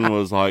fan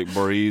was like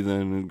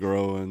breathing and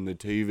growing. The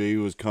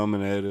TV was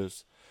coming at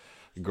us.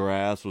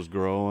 Grass was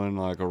growing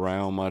like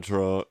around my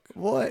truck.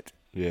 What?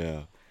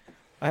 Yeah.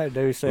 I had a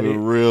dude said We were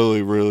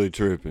really, really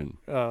tripping.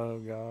 oh,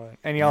 God.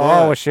 And y'all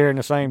always sharing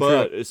the same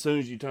But trip. as soon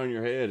as you turn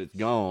your head, it's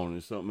gone.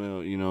 It's something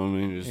else. You know what I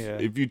mean? Yeah.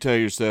 If you tell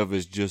yourself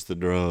it's just the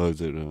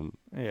drugs,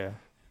 Yeah.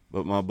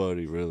 But my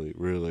buddy really,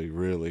 really,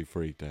 really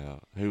freaked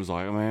out. He was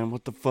like, man,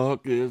 what the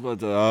fuck is what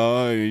the,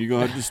 oh, you're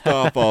going to have to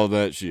stop all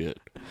that shit.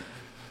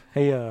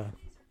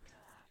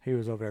 He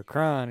was over there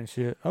crying and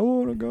shit. I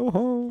want to go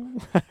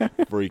home.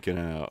 Freaking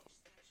out.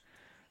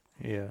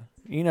 Yeah.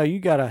 You know, you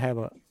got to have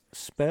a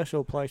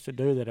special place to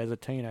do that as a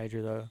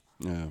teenager, though.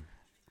 Yeah.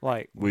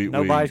 Like,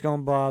 nobody's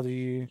going to bother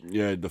you.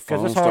 Yeah, the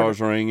phone it's hard starts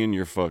ringing,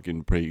 you're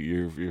fucking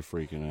you're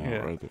freaking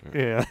out right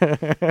there.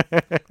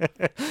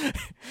 Yeah.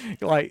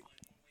 Like,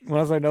 when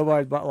I say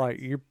nobody's,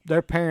 like,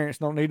 their parents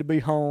don't need to be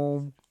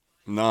home.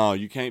 No,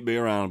 you can't be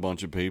around a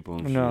bunch of people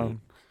and No. shit.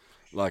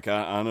 Like,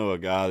 I know a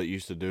guy that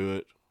used to do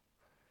it.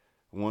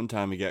 One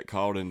time he got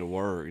called into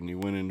work, and he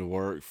went into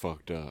work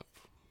fucked up.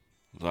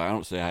 I was like, I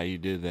don't see how you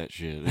did that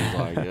shit. It's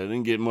like, I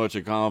didn't get much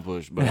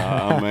accomplished, but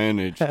I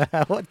managed.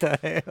 What the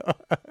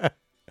hell?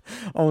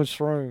 On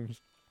shrooms.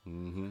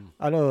 Mm-hmm.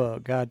 I know a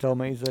guy told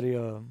me, he said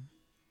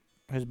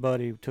his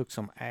buddy took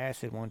some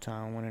acid one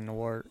time, went into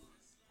work,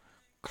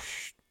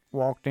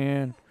 walked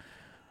in.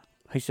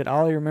 He said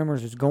all he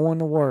remembers is going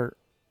to work,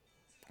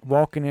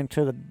 walking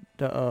into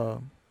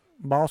the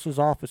boss's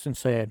office and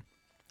said,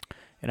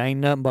 it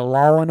ain't nothing but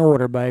law and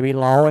order, baby,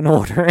 law and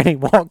order. And he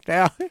walked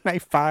out, and they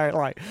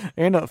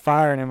ended up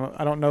firing him.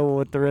 I don't know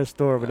what the rest of the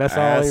story, but that's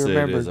all he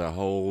remembers. Acid is a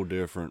whole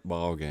different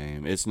ball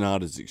game. It's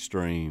not as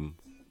extreme.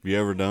 You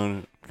ever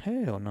done it?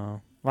 Hell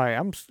no. Like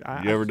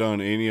You ever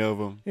done any of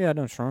them? Yeah, I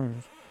done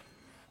shrooms.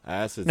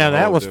 Acid. Now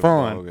that was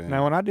fun.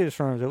 Now when I did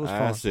shrooms, it was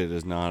fun. Acid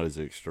is not as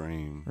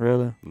extreme.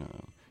 Really? No.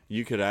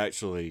 You could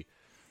actually,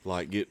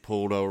 like, get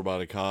pulled over by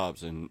the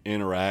cops and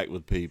interact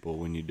with people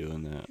when you're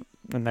doing that.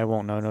 And they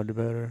won't know no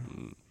better.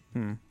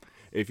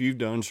 If you've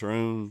done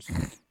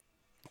shrooms,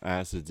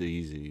 acid's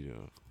easy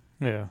to.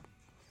 Yeah.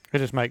 It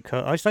just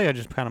I say it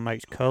just kind of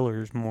makes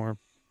colors more.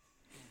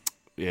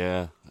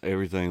 Yeah,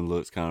 everything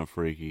looks kind of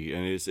freaky,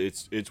 and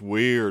it's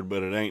weird,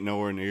 but it ain't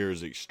nowhere near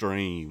as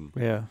extreme.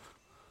 Yeah.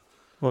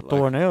 Well, Like-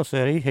 Thornell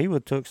said he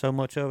took so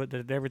much of it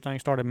that everything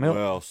started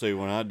melting. Well, see,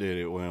 when I did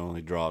it, we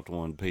only dropped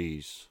one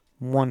piece.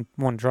 One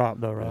drop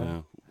though, right?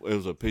 Yeah, it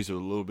was a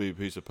little bitty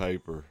piece of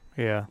paper,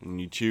 Yeah. and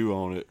you chew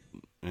on it,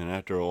 and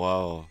after a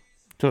while,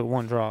 Took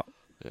one drop.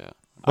 yeah,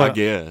 But- I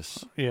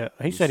guess. Yeah.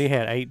 He said he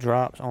had 8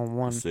 drops on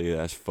one. See,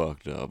 that's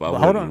fucked up. Well,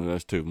 hold wouldn't- on.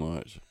 That's too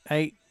much.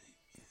 8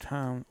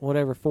 times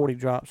whatever 40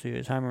 drops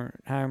is. How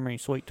many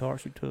sweet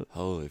tarts he took?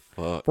 Holy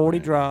fuck. 40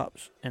 man.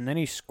 drops, and then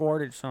he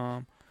squirted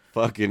some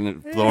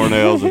Fucking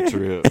Thornell's a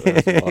trip.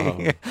 That's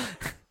wild.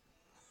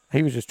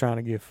 He was just trying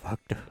to get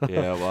fucked up.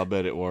 Yeah, well, I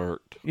bet it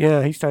worked.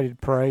 Yeah, he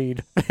started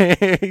prayed.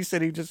 he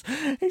said,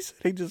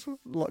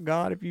 "Look,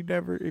 God, if you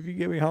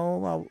get me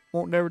home, I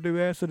won't never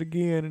do acid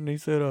again." And he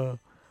said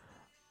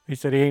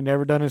he ain't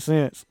never done it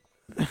since.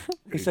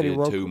 He said he did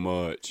woke too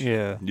much.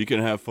 Yeah. You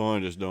can have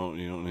fun, just you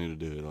don't need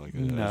to do it like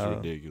that. No. That's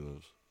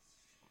ridiculous.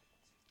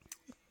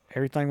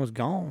 Everything was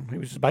gone. He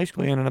was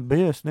basically in an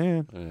abyss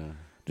then. Yeah.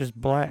 Just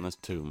black. That's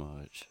too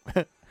much.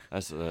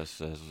 That's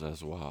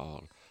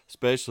wild.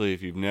 Especially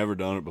if you've never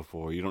done it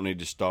before. You don't need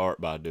to start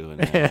by doing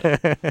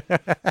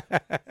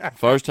that.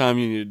 First time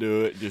you need to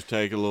do it, just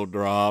take a little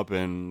drop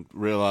and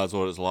realize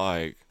what it's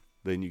like.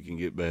 Then you can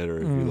get better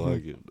if you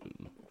like it.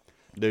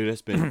 Dude,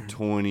 it's been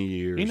 20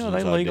 years You know,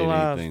 since they I did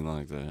legalized- anything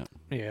like that.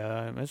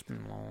 Yeah, it's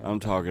been long. I'm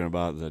talking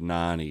about the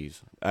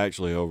 90s.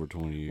 Actually, over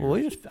 20 years.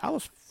 Well, I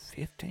was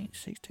 15,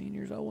 16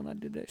 years old when I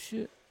did that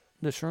shit,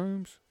 the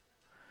shrooms.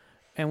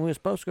 And we were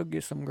supposed to go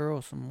get some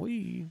girl some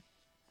weed.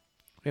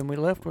 And we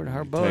left with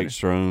her You buddy. take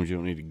shrooms, you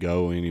don't need to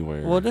go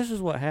anywhere. Well, this is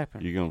what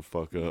happened. You're going to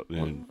fuck up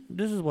Well, then.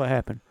 this is what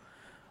happened.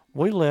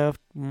 We left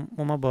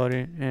with my buddy,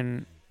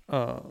 and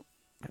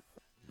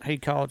he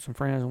called some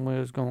friends, and we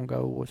was going to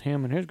go with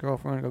him and his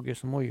girlfriend to go get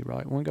some weed,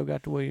 right? When we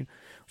got the weed,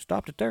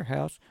 stopped at their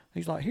house.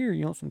 He's like, "Here,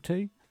 you want some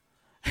tea?"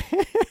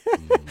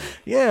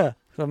 Yeah.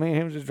 So me and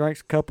him just drank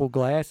a couple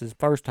glasses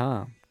first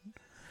time.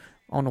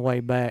 On the way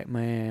back,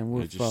 man,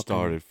 we It just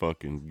started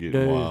fucking getting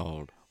Dude.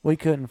 wild. We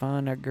couldn't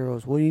find that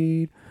girl's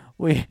weed.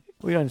 Apparently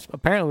we done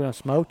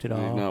smoked it He's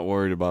all. not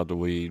worried about the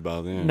weed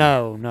by then.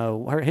 No.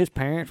 His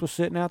parents was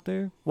sitting out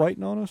there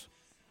waiting on us.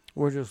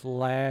 We're just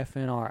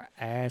laughing our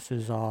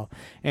asses off,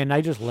 and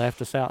they just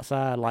left us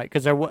outside, like,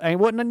 cause there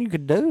wasn't nothing you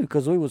could do,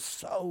 cause we was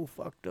so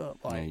fucked up.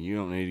 Like, Man, you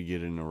don't need to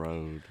get in the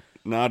road.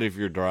 Not if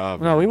you're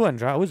driving. no, we wasn't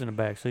driving. We was in the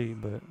back seat,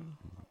 but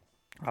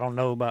I don't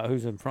know about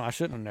who's in front. I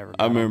shouldn't have never.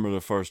 I done it. remember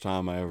the first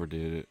time I ever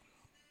did it.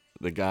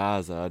 The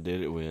guys that I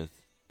did it with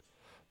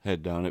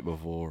had done it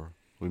before.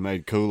 We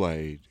made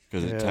Kool-Aid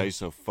because Yeah. it tastes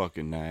so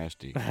fucking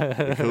nasty.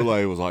 The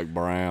Kool-Aid was like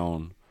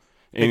brown.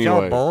 Did Anyway,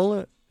 y'all boil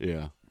it?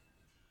 yeah.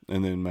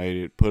 And then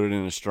put it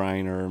in a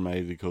strainer and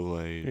made the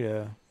Kool-Aid.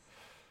 Yeah.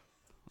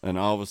 And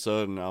all of a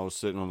sudden, I was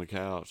sitting on the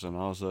couch, and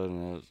all of a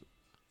sudden,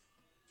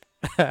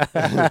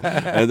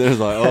 and there's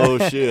like, oh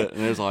shit,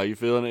 and it's like, you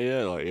feeling it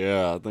yet? Like,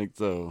 yeah, I think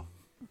so.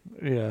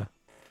 Yeah.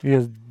 He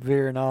was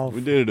veering off.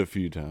 We did it a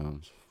few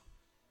times,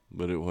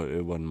 but it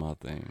wasn't my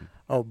thing.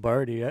 Oh,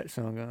 Birdie, that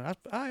son.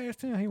 I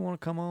asked him, he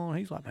want to come on.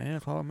 He's like, man,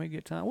 it's hard for me to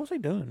get time. What's he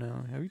doing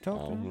now? Have you I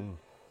talked to don't him? know.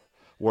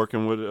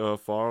 Working with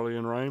Farley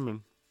and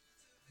Raymond.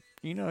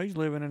 You know, he's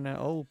living in that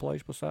old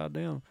place beside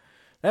them.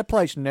 That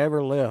place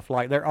never left.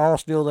 Like, they're all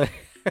still there.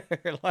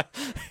 Like,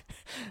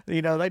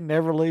 you know, they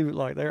never leave it.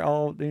 Like, they're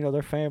all, you know,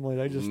 their family.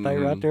 They just stay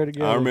right there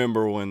together. I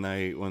remember when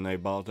they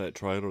bought that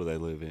trailer they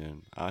live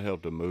in. I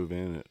helped them move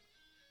in it.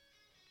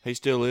 He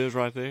still lives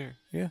right there.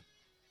 Yeah.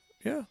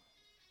 Yeah.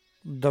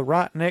 The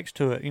right next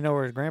to it, you know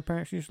where his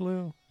grandparents used to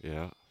live?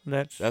 Yeah,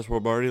 That's where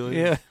Birdie lives.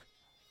 yeah.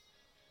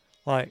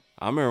 Like,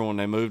 I remember when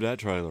they moved that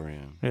trailer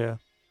in. yeah.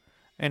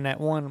 And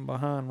that one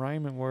behind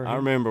Raymond where I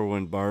remember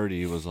when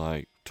Birdie was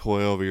like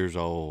 12 years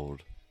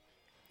old,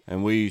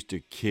 and we used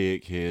to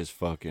kick his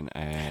fucking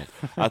ass.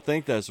 I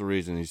think that's the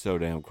reason he's so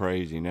damn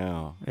crazy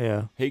now.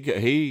 Yeah.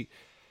 He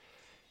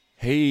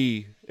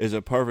is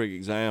a perfect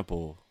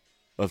example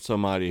of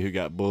somebody who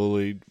got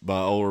bullied by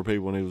older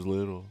people when he was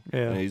little.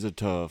 Yeah. And he's a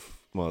tough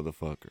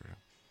motherfucker.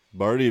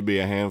 Birdie'd be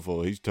a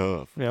handful. He's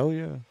tough. Yeah, oh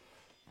yeah.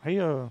 He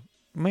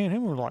me and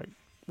him were like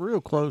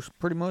real close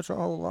pretty much our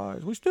whole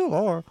lives. We still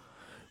are.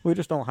 We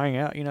just don't hang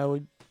out, you know,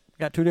 we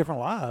got two different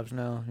lives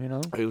now, you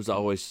know. He was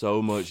always so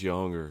much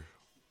younger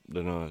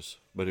than us,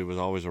 but he was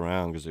always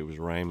around because he was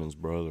Raymond's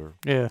brother.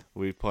 Yeah.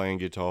 We playing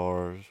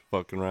guitars,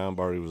 fucking around.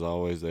 Birdie was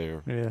always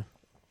there. Yeah.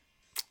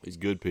 He's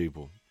good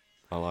people.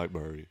 I like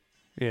Birdie.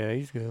 Yeah,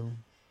 he's good.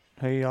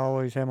 He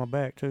always had my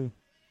back too.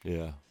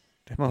 Yeah.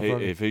 That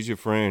motherfucker. If he's your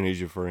friend, he's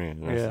your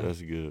friend.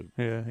 That's good.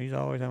 Yeah, he's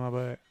always had my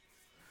back.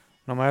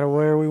 No matter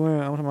where we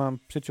went, I'm talking about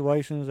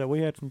situations that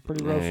we had some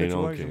pretty rough He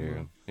don't situations.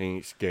 care. He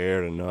ain't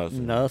scared of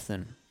nothing.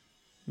 Nothing.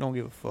 Don't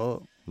give a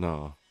fuck.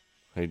 No,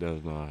 he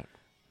does not.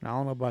 I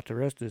don't know about the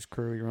rest of this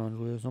crew he runs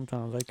with.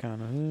 Sometimes they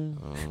kind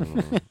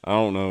of. I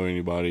don't know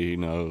anybody he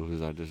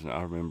knows.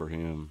 I remember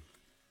him.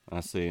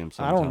 I see him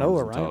sometimes. I don't know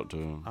where and talk to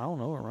him. I don't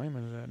know where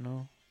Raymond's at.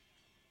 No.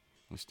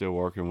 He's still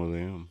working with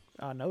him.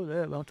 I know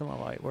that, but I'm talking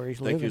about like where he's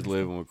I think living. he's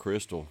living with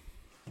Crystal.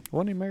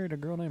 Wasn't he married to a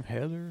girl named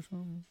Heather or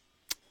something?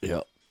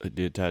 Yep. He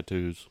did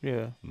tattoos.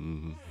 Yeah.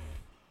 hmm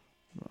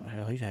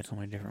Hell, he's had so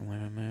many different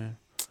women, man.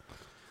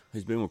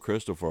 He's been with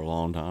Crystal for a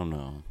long time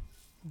now.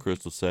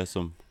 Crystal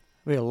Sessom.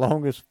 Be the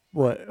longest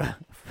what?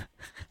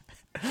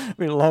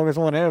 Be the longest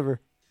one ever.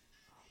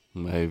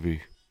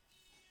 Maybe.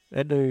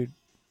 That dude.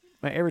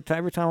 Man, every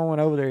time I went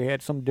over there, he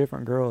had some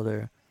different girl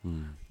there.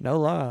 No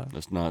lie.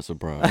 That's not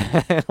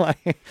surprising.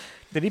 Like,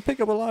 did he pick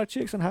up a lot of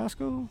chicks in high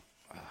school?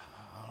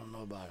 I don't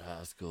know about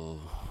high school.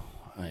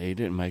 He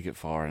didn't make it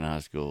far in high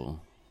school.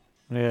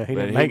 Yeah, he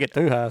But didn't make it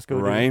through high school.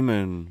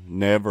 Raymond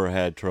never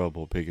had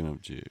trouble picking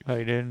up chicks. Oh,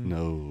 he didn't?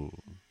 No.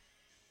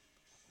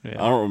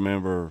 Yeah. I don't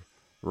remember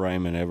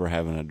Raymond ever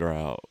having a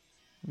drought.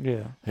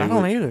 Yeah. I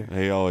don't either.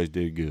 He always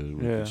did good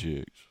with the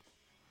chicks.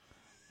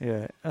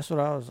 Yeah, that's what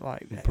I was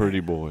like. Pretty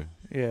boy.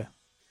 Yeah.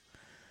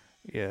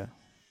 Yeah.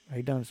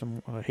 He done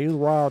some. He was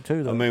wild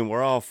too, though. I mean,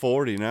 we're all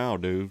 40 now,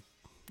 dude.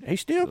 He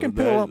still can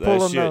pull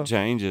that him. shit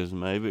changes.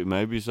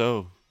 Maybe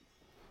so.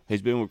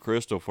 He's been with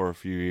Crystal for a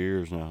few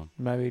years now.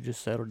 Maybe he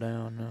just settled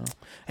down now.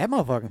 That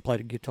motherfucker can play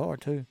the guitar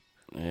too.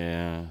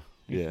 Yeah.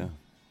 Yeah.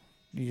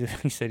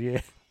 He said,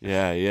 yeah.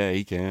 Yeah,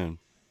 he can.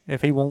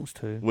 If he wants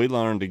to. We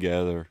learned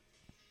together.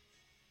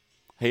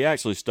 He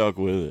actually stuck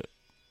with it.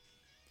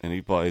 And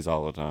he plays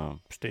all the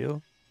time.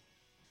 Still?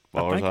 As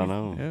far as I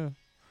know. Yeah.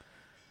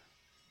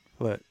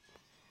 But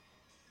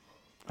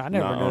I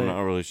never knew. I'm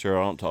not really sure.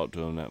 I don't talk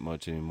to him that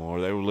much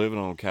anymore. They were living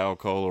on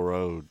Calcola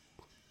Road.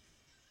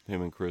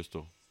 Him and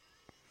Crystal.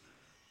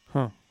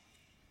 Huh.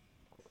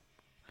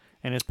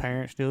 And his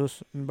parents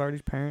and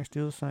Birdie's parents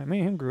still the same. Me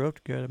and him grew up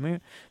together.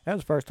 Man, that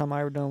was the first time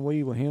I ever done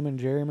weed with him and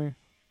Jeremy.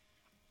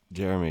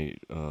 Jeremy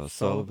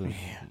Sullivan.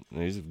 Yeah.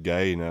 He's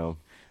gay now.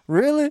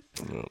 Really?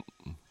 Yeah.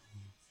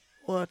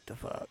 What the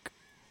fuck?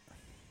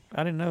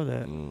 I didn't know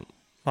that.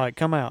 Like,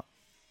 come out.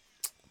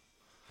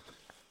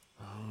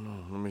 I don't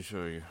know. Let me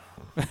show you.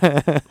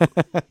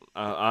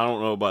 I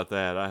don't know about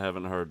that. I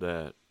haven't heard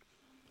that.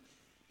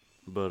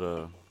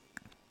 But,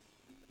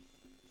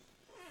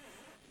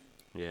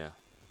 yeah.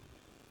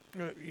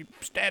 You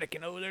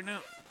staticking over there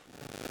now.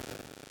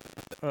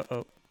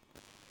 Uh-oh.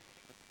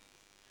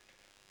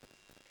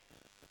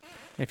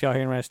 If y'all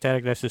hearing that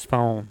static, that's his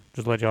phone.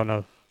 Just let y'all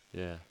know.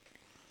 Yeah.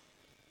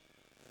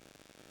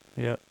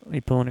 Yep.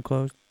 He pulling it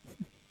closed.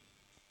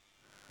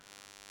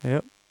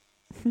 Yep.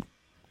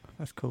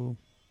 That's cool.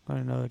 I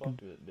didn't know they could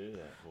do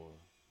that for?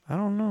 I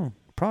don't know.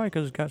 Probably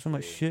because it's got so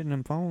much shit in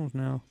them phones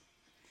now.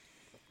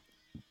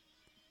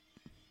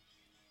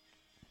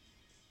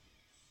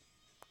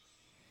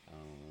 I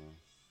don't know.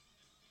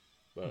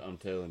 But I'm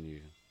telling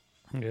you.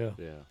 Yeah.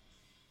 Yeah.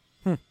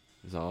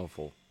 It's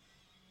awful.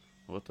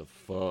 What the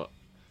fuck?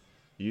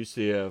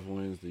 UCF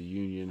wins the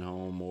Union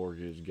Home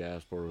Mortgage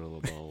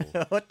Gasparilla Bowl.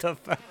 What the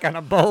fuck kind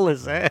of bowl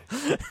is that?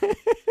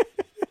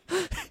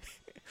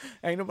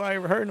 Ain't nobody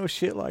ever heard no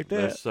shit like that.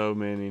 There's so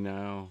many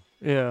now.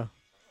 Yeah.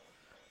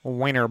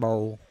 Winter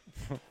Bowl.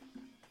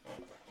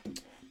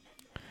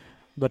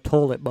 The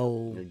Toilet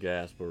Bowl. The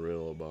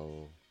Gasparilla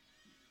Bowl.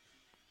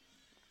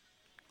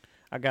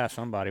 I got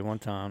somebody one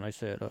time, they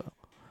said,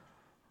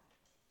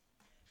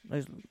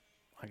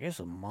 I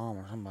guess a mom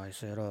or somebody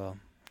said,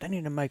 they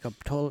need to make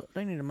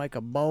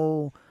a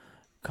bowl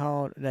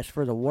called that's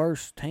for the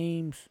worst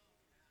teams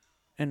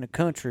in the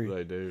country.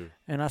 They do.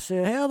 And I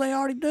said, hell, they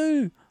already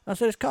do. I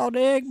said, it's called the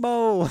Egg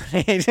Bowl.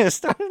 He just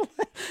started.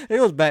 It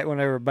was back when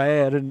they were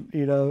bad, and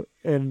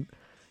and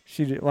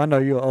I know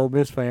you're an Ole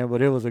Miss fan,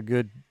 but it was a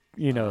good,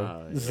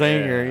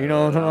 zinger. Yeah, you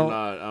know what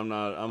I'm saying?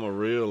 I'm a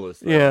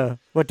realist. Yeah,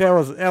 but that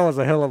was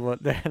a hell of a.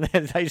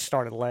 They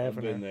started I've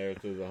laughing. been there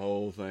through the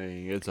whole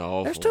thing. It's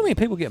awful. There's too many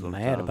people getting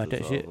mad Sometimes about that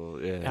it's shit.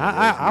 awful.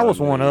 Yeah, I was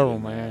one of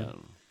them, mad.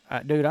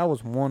 man. Dude, I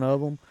was one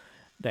of them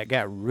that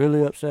got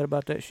really upset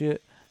about that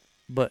shit.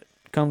 But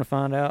come to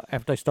find out,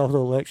 after they stole the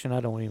election,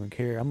 I don't even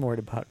care. I'm worried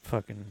about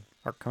fucking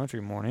our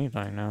country more than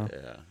anything now.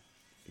 Yeah,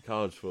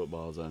 college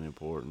football is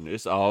unimportant.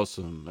 It's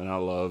awesome, and I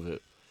love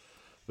it.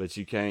 But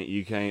you can't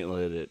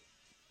let it.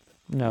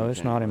 No,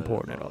 it's not let it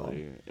important at bother all.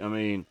 you. I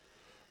mean,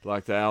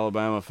 like the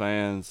Alabama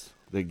fans,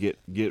 they get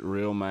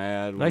real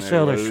mad when They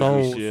sell their lose and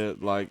souls.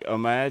 shit. Like,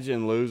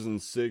 imagine losing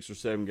 6 or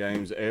 7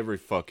 games every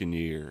fucking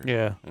year.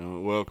 Yeah.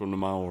 And welcome to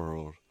my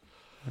world.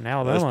 And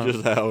Alabama, That's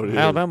just how it is.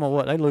 Alabama,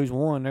 what? They lose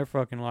one, they're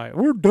fucking like,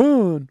 we're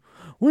done.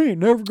 We ain't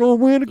never gonna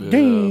win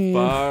again.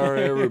 Fire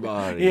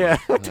everybody. Yeah.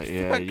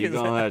 Yeah, you're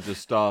gonna have to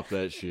stop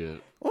that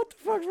shit. What the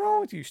fuck's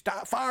wrong with you?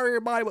 Stop, fire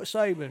everybody but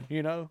Saban,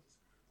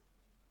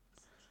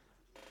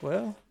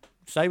 Well,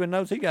 Saban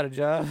knows he got a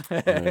job.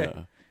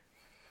 Yeah.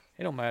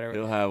 It don't matter.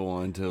 He'll have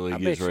one until he I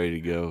gets bet you-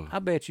 ready to go. I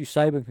bet you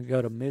Saban could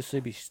go to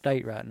Mississippi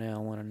State right now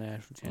and win a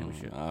national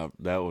championship.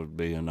 That would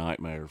be a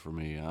nightmare for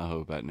me. I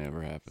hope that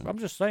never happens. I'm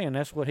just saying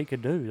that's what he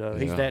could do, though.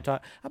 He's Yeah. that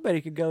type. I bet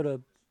he could go to,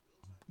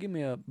 give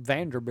me a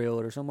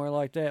Vanderbilt or somewhere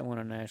like that and win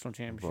a national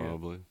championship.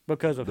 Probably.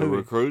 Because of The who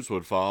recruits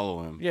would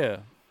follow him.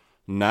 Yeah.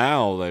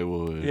 Now they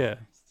would. Yeah.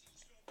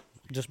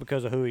 Just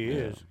because of who he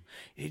is.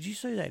 Did you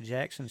see that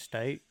Jackson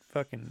State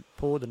fucking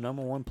pulled the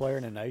 #1 player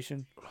in the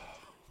nation?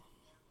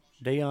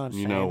 Deion Sanders.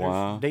 You know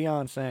why?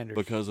 Deion Sanders.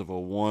 Because of a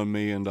 $1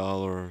 million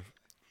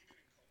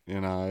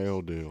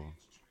NIL deal.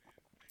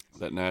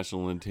 That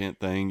national intent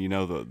thing, they're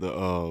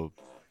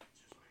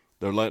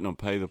letting them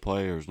pay the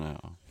players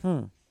now.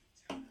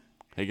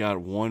 He got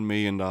 $1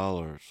 million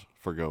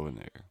for going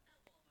there.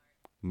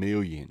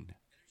 Million.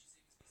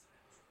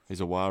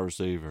 He's a wide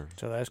receiver.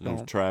 So that's His name's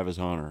going Travis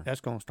Hunter.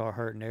 That's going to start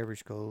hurting every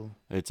school.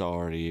 It's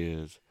already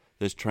is.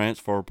 This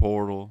transfer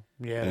portal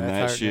Yeah, and that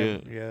that's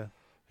hurting shit. yeah.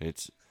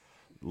 It's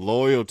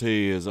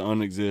loyalty is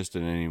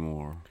unexistent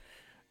anymore.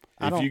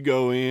 If you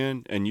go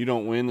in and you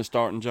don't win the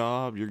starting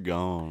job, you're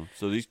gone.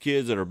 So these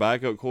kids that are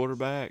backup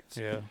quarterbacks,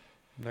 yeah,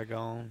 they're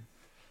gone.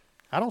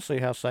 I don't see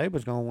how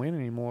Saban's going to win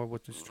anymore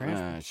with this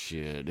transfer.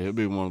 Shit. He'll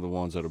be one of the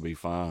ones that'll be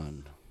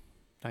fine.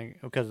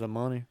 Because of the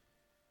money.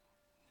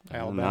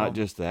 Alabama. Not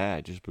just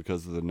that, just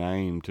because of the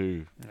name,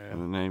 too. Yeah.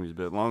 And the name is,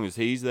 but as long as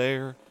he's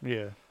there,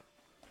 Yeah.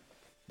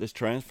 this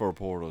transfer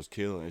portal is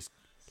killing. It's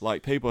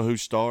like people who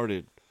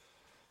started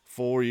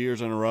 4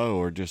 years in a row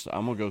are just,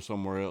 I'm going to go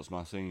somewhere else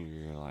my senior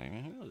year. Like,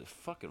 man, what is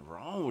fucking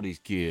wrong with these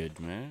kids,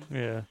 man?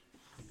 Yeah.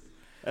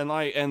 And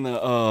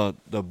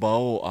the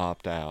bowl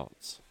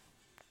opt-outs.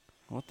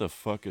 What the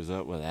fuck is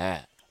up with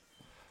that?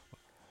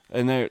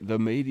 And the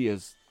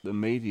media's,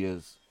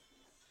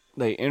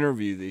 they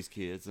interview these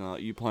kids and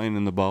like, you playing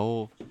in the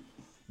bowl.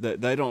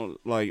 That they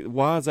don't like.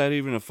 Why is that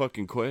even a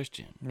fucking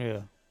question?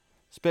 Yeah.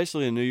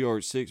 Especially in New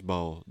York Six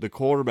Bowl, the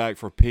quarterback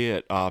for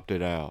Pitt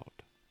opted out.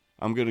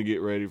 I'm gonna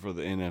get ready for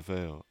the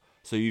NFL.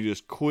 So you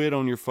just quit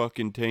on your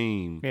fucking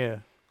team. Yeah.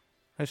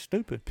 That's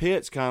stupid.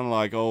 Pitt's kind of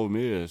like Ole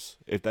Miss.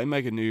 If they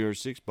make a New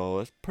Year's Six Bowl,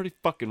 that's pretty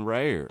fucking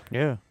rare.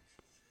 Yeah.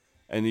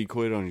 And you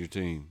quit on your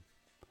team.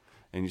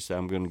 And you say,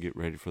 I'm going to get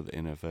ready for the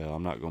NFL.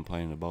 I'm not going to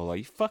play in the bowl. Like,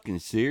 you fucking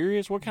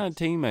serious? What kind of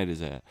teammate is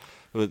that?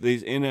 But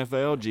these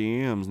NFL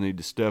GMs need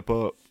to step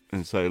up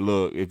and say,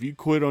 look, if you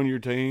quit on your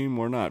team,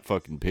 we're not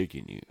fucking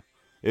picking you.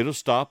 It'll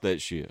stop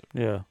that shit.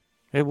 Yeah.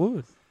 It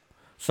would.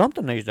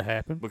 Something needs to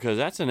happen. Because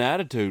that's an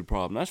attitude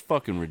problem. That's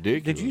fucking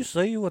ridiculous. Did you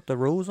see what the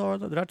rules are?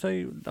 Did I tell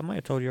you? I may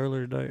have told you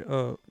earlier today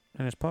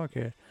in this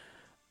podcast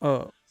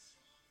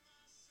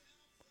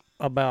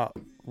about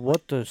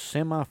what the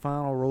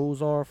semifinal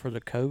rules are for the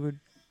COVID.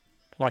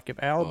 Like if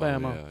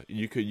Alabama,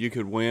 you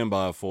could win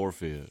by a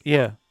forfeit.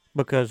 Yeah,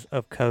 because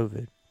of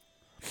COVID.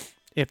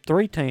 If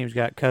 3 teams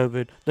got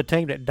COVID, the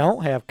team that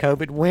don't have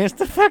COVID wins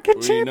the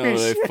fucking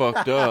championship. They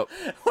fucked up.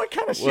 What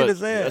kind of shit is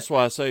that? That's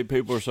why I say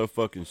people are so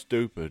fucking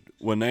stupid.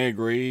 When they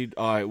agreed,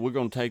 all right, we're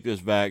going to take this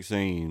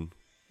vaccine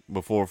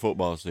before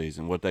football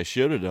season, what they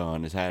should have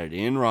done is had it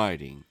in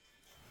writing.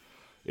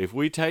 If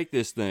we take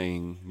this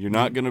thing, you're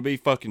not going to be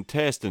fucking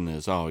testing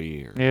this all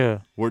year. Yeah.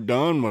 We're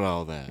done with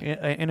all that.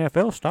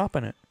 NFL's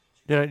stopping it.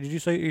 Did you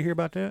hear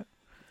about that?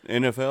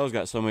 NFL's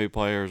got so many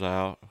players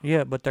out.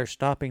 Yeah, but they're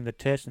stopping the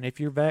testing. If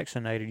you're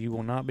vaccinated, you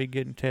will not be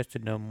getting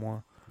tested no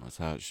more. That's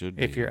how it should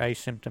be. If you're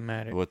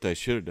asymptomatic. What they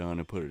should have done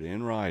is put it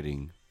in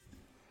writing.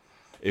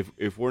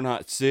 If we're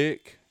not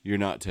sick, you're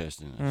not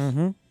testing us.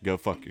 Mm-hmm. Go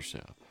fuck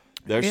yourself.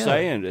 They're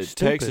saying that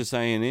stupid. Texas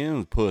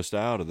A&M's pushed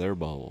out of their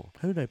bowl.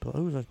 Who was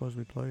they supposed to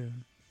be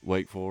playing?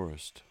 Wake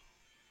Forest.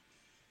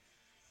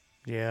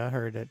 Yeah, I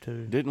heard that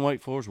too. Didn't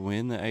Wake Forest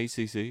win the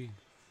ACC?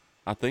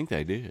 I think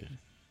they did.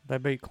 They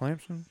beat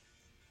Clemson?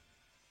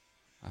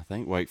 I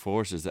think Wake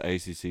Forest is the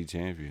ACC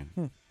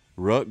champion.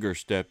 Rutgers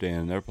stepped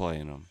in. They're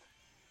playing them,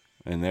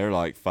 and they're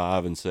like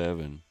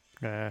 5-7.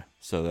 Yeah.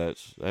 So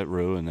that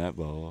ruined that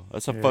bowl.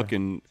 That's a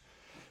fucking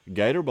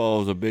Gator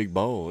Bowl is a big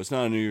bowl. It's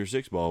not a New Year's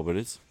Six bowl, but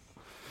it's.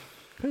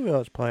 Who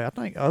else play? I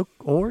think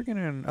Oregon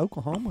and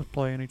Oklahoma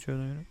playing each other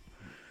in it.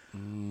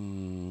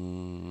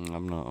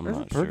 I'm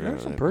not sure.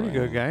 There's some pretty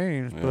good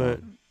games, but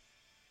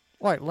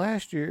like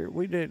last year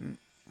we didn't.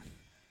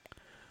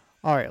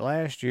 All right,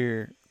 last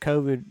year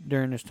COVID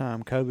during this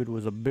time, COVID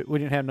was a bit. We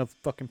didn't have no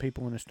fucking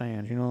people in the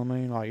stands. You know what I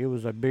mean? Like it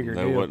was a bigger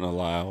deal. They wouldn't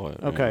allow it.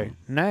 Okay,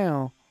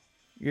 now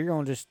you're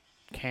gonna just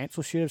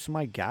cancel shit if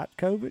somebody got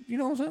COVID. You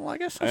know what I'm saying? Like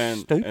that's so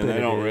stupid. And they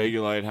don't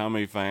regulate how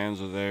many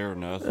fans are there or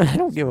nothing. They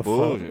don't give a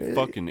bullshit.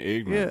 fuck. Fucking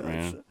ignorant,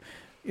 man.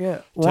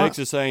 Yeah,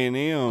 Texas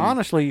A&M.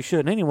 Honestly, you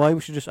shouldn't anyway.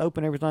 We should just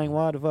open everything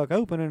wide the fuck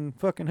open and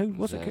fucking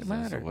what's it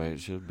matter? That's the way it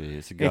should be.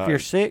 If you're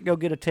sick, go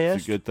get a test.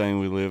 It's a good thing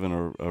we live in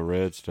a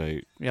red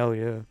state. Oh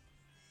yeah.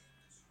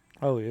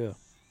 Oh yeah.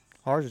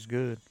 Ours is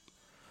good.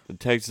 The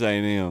Texas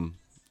A&M,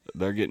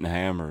 they're getting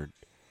hammered.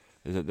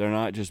 Is that they're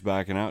not just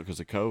backing out because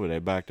of COVID. They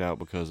backed out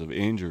because of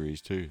injuries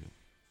too.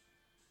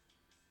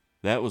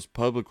 That was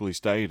publicly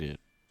stated.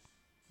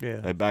 Yeah.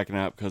 They backing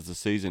out because of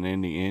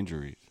season-ending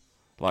injuries.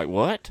 Like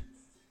what?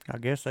 I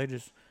guess they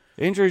just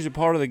injuries are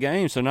part of the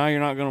game. So now you're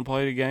not going to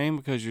play the game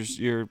because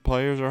your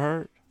players are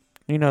hurt.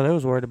 You know, they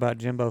was worried about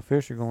Jimbo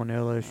Fisher going to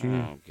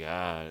LSU. Oh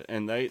God!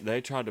 And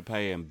they tried to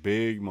pay him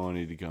big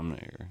money to come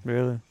there.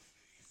 Really?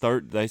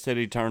 They said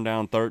he turned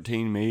down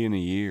 $13 million a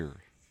year.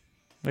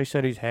 They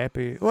said he's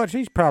happy. Well,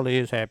 he probably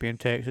is happy in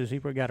Texas. He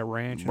probably got a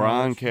ranch.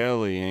 Brian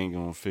Kelly ain't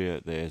gonna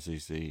fit the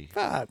SEC.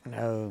 Fuck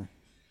no.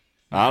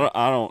 I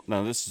don't.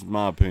 Now this is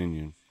my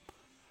opinion.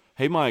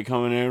 He might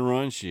come in there and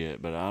run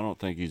shit, but I don't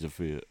think he's a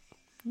fit.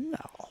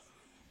 No.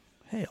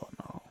 Hell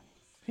no.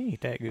 He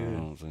ain't that good. I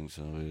don't think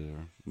so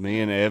either. Me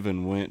and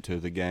Evan went to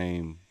the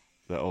game,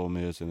 the Ole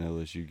Miss and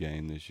LSU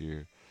game this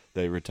year.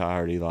 They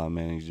retired Eli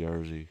Manning's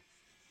jersey.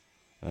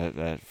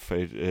 That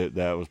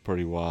was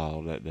pretty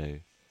wild that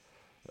day.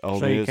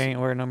 So you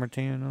can't wear number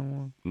 10 no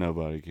more?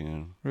 Nobody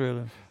can.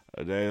 Really?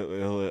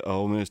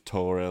 Ole Miss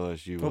tore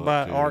LSU. What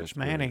about Arch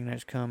Manning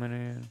that's coming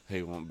in?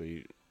 He won't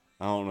be.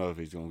 I don't know if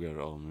he's gonna go to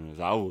Ole Miss.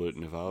 I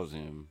wouldn't if I was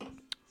him.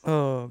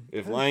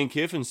 If Lane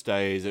Kiffin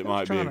stays, it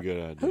might be a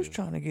good idea. Who's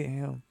trying to get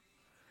him?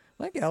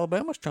 I think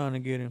Alabama's trying to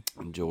get him.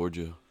 And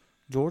Georgia.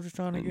 Georgia's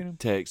trying to and get him.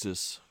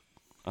 Texas.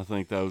 I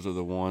think those are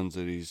the ones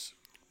that he's.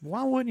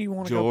 Why wouldn't you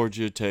want to go?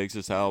 Georgia,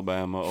 Texas,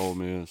 Alabama, Ole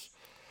Miss.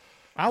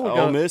 I would Ole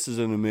go. Miss is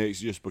in the mix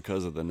just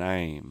because of the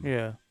name.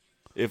 Yeah,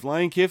 If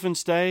Lane Kiffin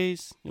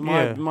stays, it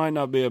Yeah. might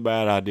not be a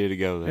bad idea to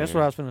go there. that's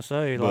what I was going to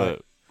say.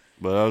 Like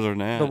But other than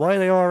that, the way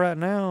they are right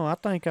now, I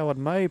think I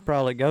would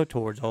probably go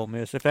towards Ole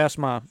Miss if that's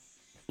my.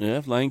 yeah,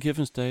 if Lane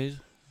Kiffin stays,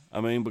 I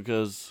mean,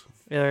 because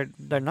They're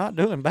not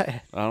doing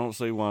bad. I don't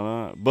see why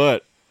not.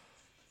 But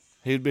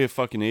he'd be a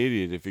fucking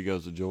idiot if he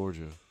goes to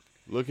Georgia.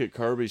 Look at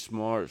Kirby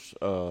Smart's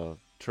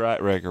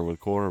track record with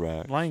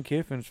quarterbacks. Lane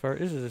Kiffin's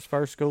first. This is his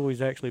first school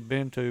he's actually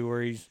been to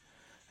where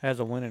has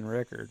a winning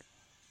record.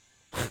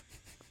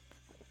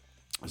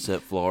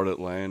 Except Florida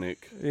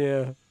Atlantic.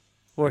 Yeah,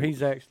 where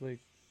he's actually.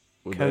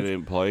 Well, Coach- they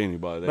didn't play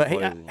anybody. They But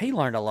played he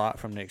learned a lot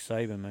from Nick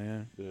Saban,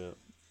 man. yeah.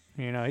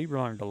 You know, he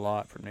learned a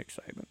lot from Nick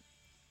Saban.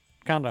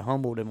 Kind of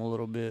humbled him a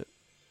little bit.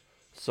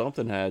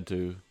 Something had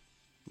to.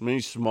 I mean,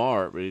 he's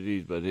smart, but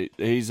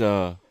he's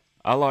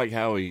I like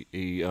how he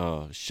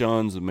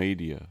shuns the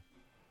media.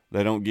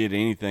 They don't get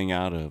anything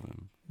out of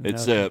him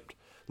except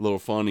little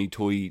funny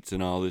tweets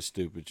and all this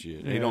stupid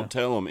shit. He Yeah. don't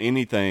tell them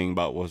anything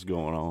about what's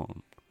going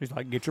on. He's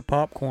like, "Get your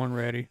popcorn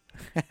ready."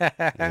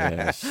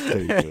 Yeah,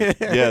 stupid.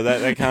 Yeah,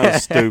 that kind of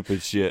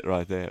stupid shit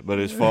right there. But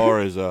as far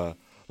as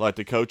like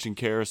the coaching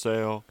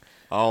carousel,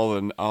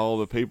 all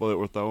the people that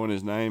were throwing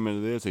his name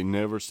into this, he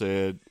never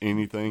said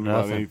anything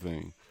about Nothing.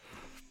 anything.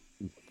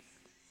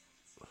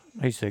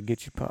 He said,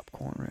 "Get your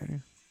popcorn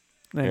ready."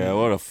 Yeah,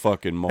 what a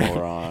fucking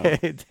moron.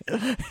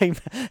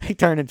 he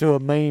turned into a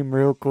meme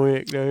real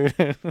quick, dude.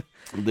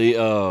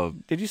 The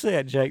Did you see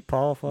that Jake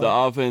Paul fight? the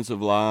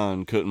offensive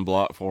line couldn't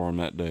block for him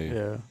that day.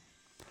 Yeah.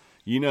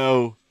 You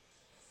know,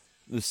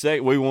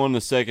 we won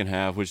the second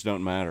half, which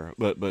don't matter.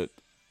 But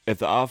if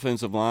the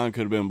offensive line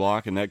could have been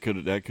blocking, that could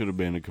have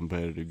been a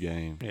competitive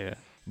game. Yeah.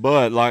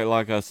 But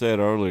like I said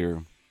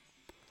earlier,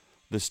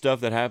 the stuff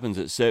that happens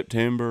at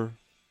September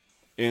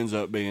ends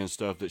up being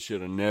stuff that should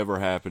have never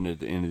happened at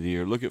the end of the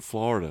year. Look at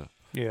Florida,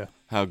 Yeah.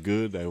 how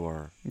good they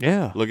were.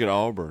 Yeah. Look at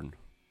Auburn,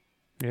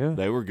 Yeah.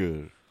 they were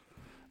good,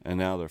 and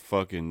now they're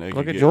fucking. They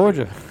Look could at get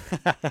Georgia.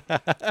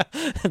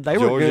 good. They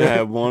were Georgia good.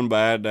 had one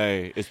bad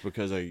day. It's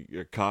because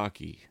they're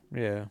cocky.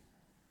 Yeah.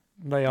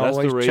 They That's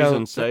always the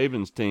reason choke.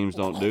 Saban's teams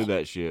don't do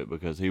that shit,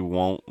 because he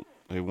won't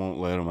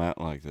let them act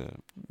like that.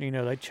 You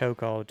know, they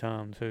choke all the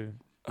time too.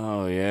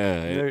 Oh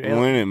yeah, Dude,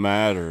 when it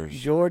matters.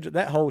 Georgia,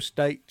 that whole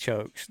state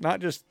chokes. Not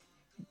just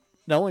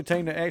the only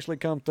team that actually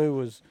come through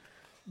was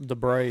the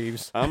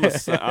Braves. I'm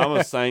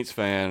a Saints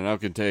fan, and I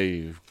can tell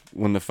you,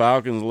 when the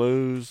Falcons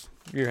lose,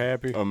 You're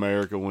happy.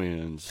 America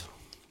wins.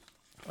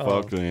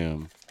 Oh. Fuck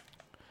them.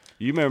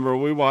 You remember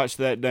we watched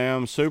that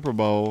damn Super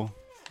Bowl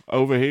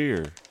over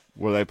here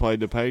where they played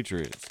the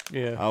Patriots.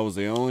 Yeah. I was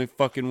the only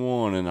fucking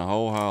one in the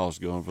whole house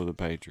going for the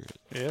Patriots.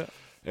 Yeah.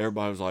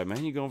 Everybody was like,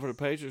 "Man, you going for the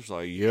Patriots?"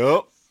 Like,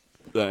 "Yup."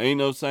 There ain't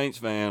no Saints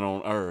fan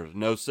on earth.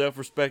 No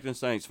self-respecting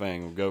Saints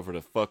fan will go for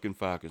the fucking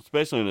Falcons,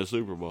 especially in the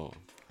Super Bowl.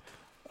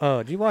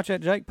 Did you watch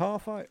that Jake Paul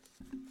fight?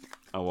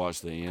 I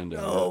watched the end of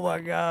Oh it. my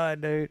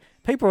God, dude!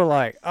 People are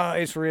like, "Oh,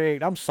 it's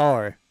rigged." I'm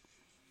sorry.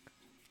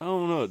 I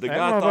don't know. The That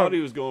guy thought motherfucker- he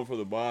was going for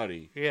the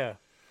body. Yeah.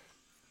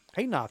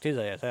 He knocked his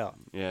ass out.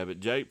 Yeah, but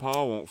Jake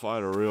Paul won't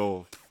fight a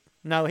real.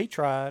 No, he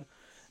tried.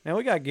 Now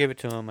we gotta give it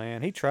to him,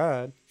 man. He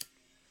tried.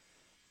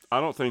 I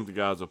don't think the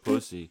guy's a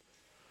pussy,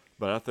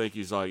 but I think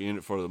he's like in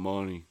it for the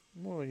money.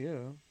 Well,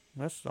 yeah,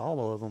 that's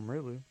all of them,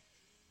 really.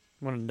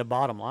 When the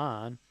bottom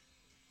line.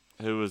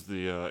 Who was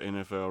the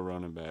NFL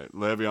running back?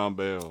 Le'Veon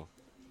Bell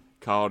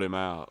called him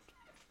out.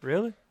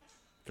 Really?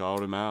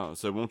 Called him out and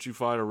said, "Won't you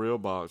fight a real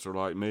boxer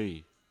like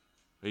me?"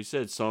 He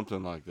said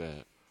something like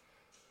that.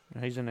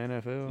 He's in the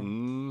NFL.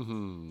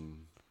 Mm-hmm.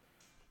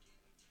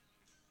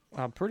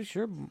 I'm pretty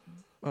sure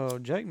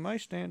Jake may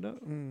stand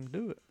up and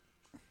do it.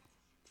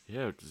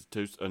 Yeah, 'cause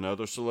it's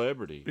another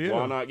celebrity. Yeah.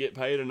 Why not get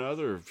paid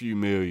another few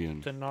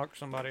million? To knock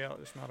somebody out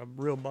that's not a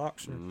real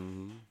boxer.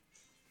 Mm-hmm.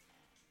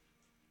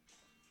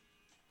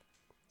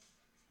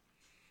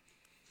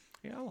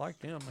 Yeah, I like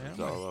them, man. It's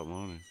all about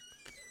money.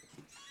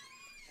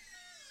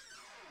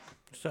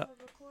 So,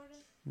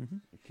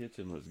 The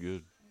kitchen looks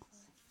good.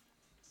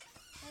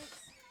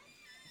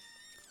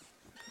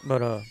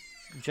 but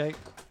Jake,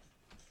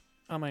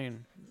 I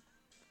mean,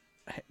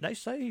 they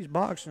say he's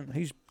boxing.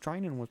 He's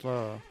training with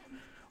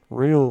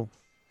real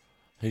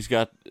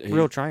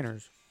Real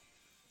trainers.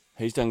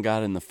 He's done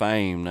got in the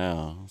fame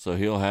now, so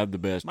he'll have the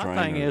best My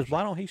trainers. thing is,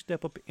 why don't he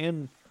step up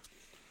in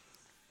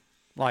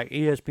like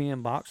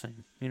ESPN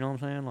boxing? You know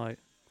what I'm saying? Like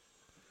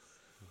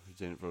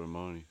He's in it for the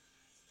money.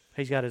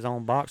 he's got his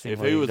own boxing. If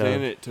league, he was though.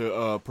 in it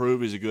to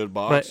prove he's a good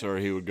boxer,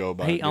 he would go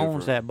back. He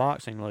owns that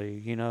boxing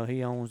league. You know,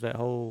 he owns that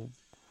whole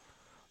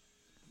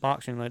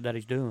boxing league that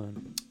he's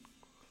doing.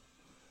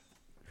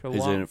 So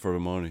He's why- in it for the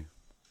money.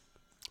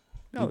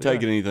 Oh, Don't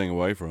take yeah. anything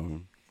away from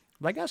him.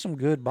 They got some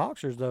good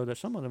boxers though. That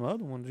some of them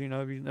other ones, you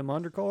know, them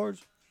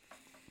undercards,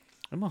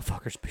 them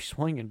motherfuckers be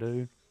swinging,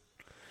 dude.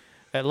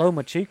 At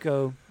Loma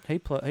Chico,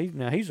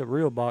 He's a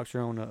real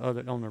boxer on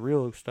the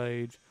real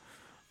stage.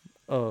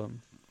 I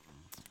don't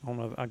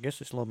know. I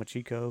guess it's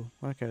Lomachenko.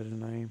 I think that's his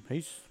name.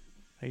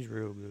 He's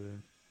real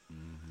good.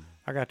 Mm-hmm.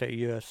 I got that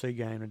UFC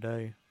game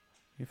today.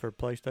 For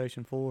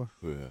PlayStation 4.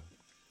 Yeah.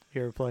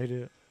 You ever played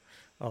it?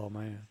 Oh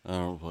man. I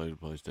don't play the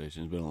PlayStation.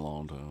 It's been a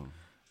long time.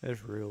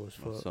 It's real as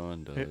fuck. My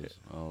son does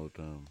all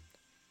the time.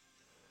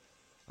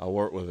 I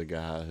work with a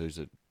guy who's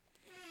a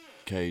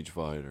cage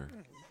fighter.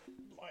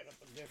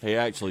 He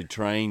actually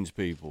trains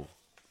people.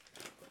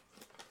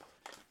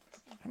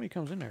 How many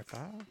comes in there?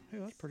 5? Yeah,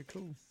 that's pretty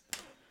cool.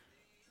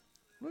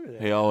 Look at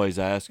that. He always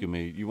asking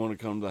me, "You want to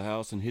come to the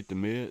house and hit the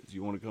mitts?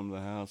 You want to come to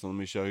the house and let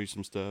me show you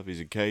some stuff?" He's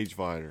a cage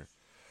fighter.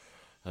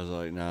 I was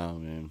like, "Nah,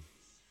 man.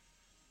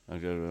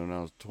 When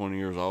I was 20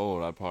 years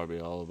old, I'd probably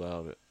be all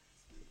about it."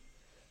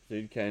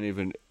 Dude can't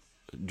even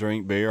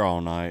drink beer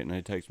all night, and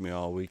it takes me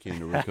all weekend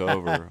to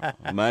recover.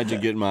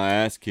 Imagine getting my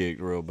ass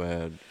kicked real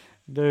bad.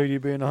 Dude, you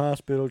be in the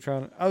hospital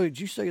trying to... Oh, did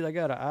you see they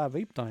got an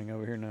IV thing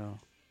over here now?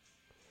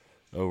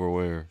 Over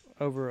where?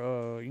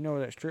 Over, you know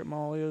where that strip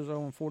mall is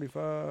on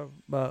 45?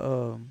 By,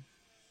 the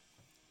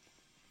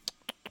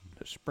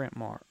Sprint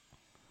Mart.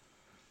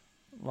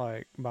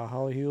 Like, by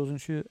Holly Hills and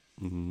shit.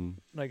 Mm-hmm.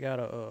 They got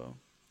you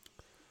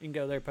can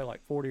go there, pay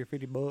like $40 or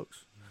 $50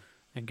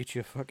 and get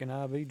you a fucking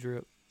IV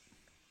drip.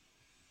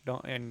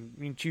 And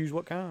you can choose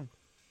what kind.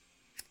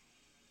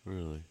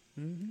 Really?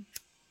 Mm-hmm.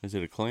 Is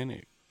it a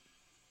clinic?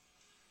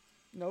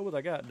 No, but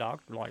they got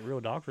real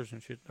doctors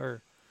and shit.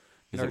 Or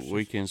Is nurses. it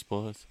Weekends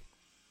Plus?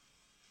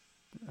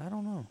 I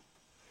don't know.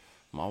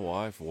 My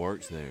wife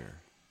works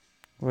there.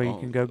 Well, you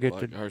can go get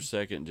like her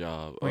second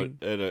job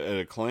Wait. at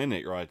a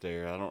clinic right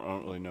there. I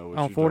don't really know what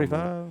on you're talking 45.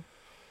 about.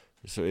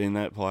 So in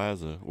that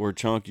plaza where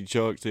Chunky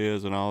Chuck's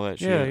is and all that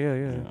shit.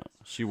 Yeah.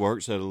 She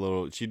works at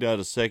she does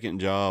a second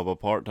job, a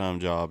part-time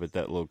job at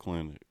that little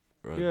clinic.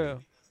 Right Yeah, there.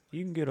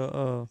 you can get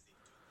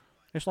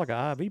it's like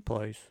an IV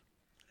place.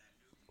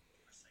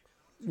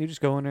 You just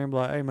go in there and be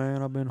like, "Hey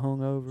man, I've been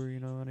hungover. You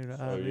know, I need an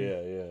Oh IV."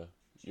 yeah.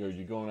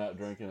 You're going out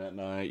drinking that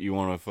night. You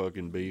want to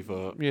fucking beef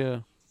up? Yeah,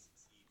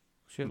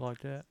 shit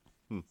like that.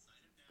 Hmm.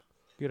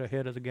 Get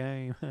ahead of the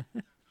game.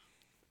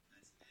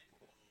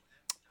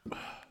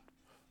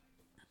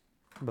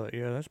 But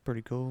yeah, that's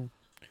pretty cool.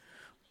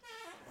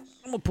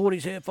 I'm gonna pull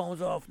these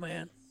headphones off,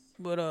 man.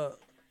 But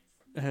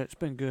it's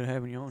been good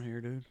having you on here,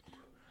 dude.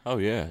 Oh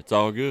yeah, it's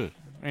all good.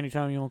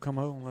 Anytime you want to come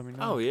over, let me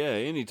know. Oh yeah,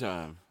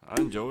 anytime.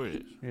 I enjoyed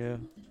it. Yeah.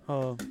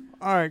 All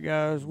right,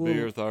 guys.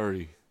 Beer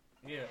 30.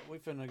 Yeah, we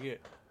finna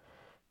get.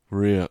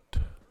 Ripped.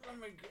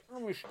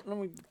 Let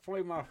me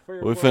play my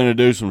favorite. We finna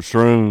do some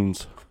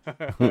shrooms.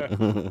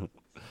 We're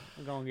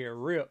gonna get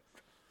ripped.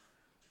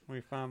 Let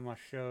me find my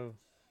show.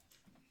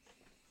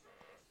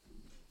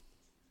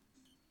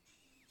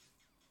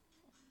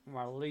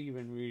 My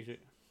leaving music.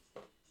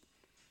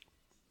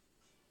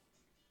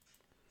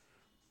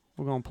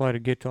 We're gonna play the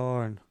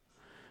guitar and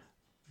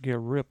get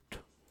ripped.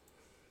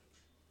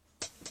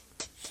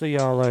 See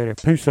y'all later.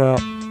 Peace out.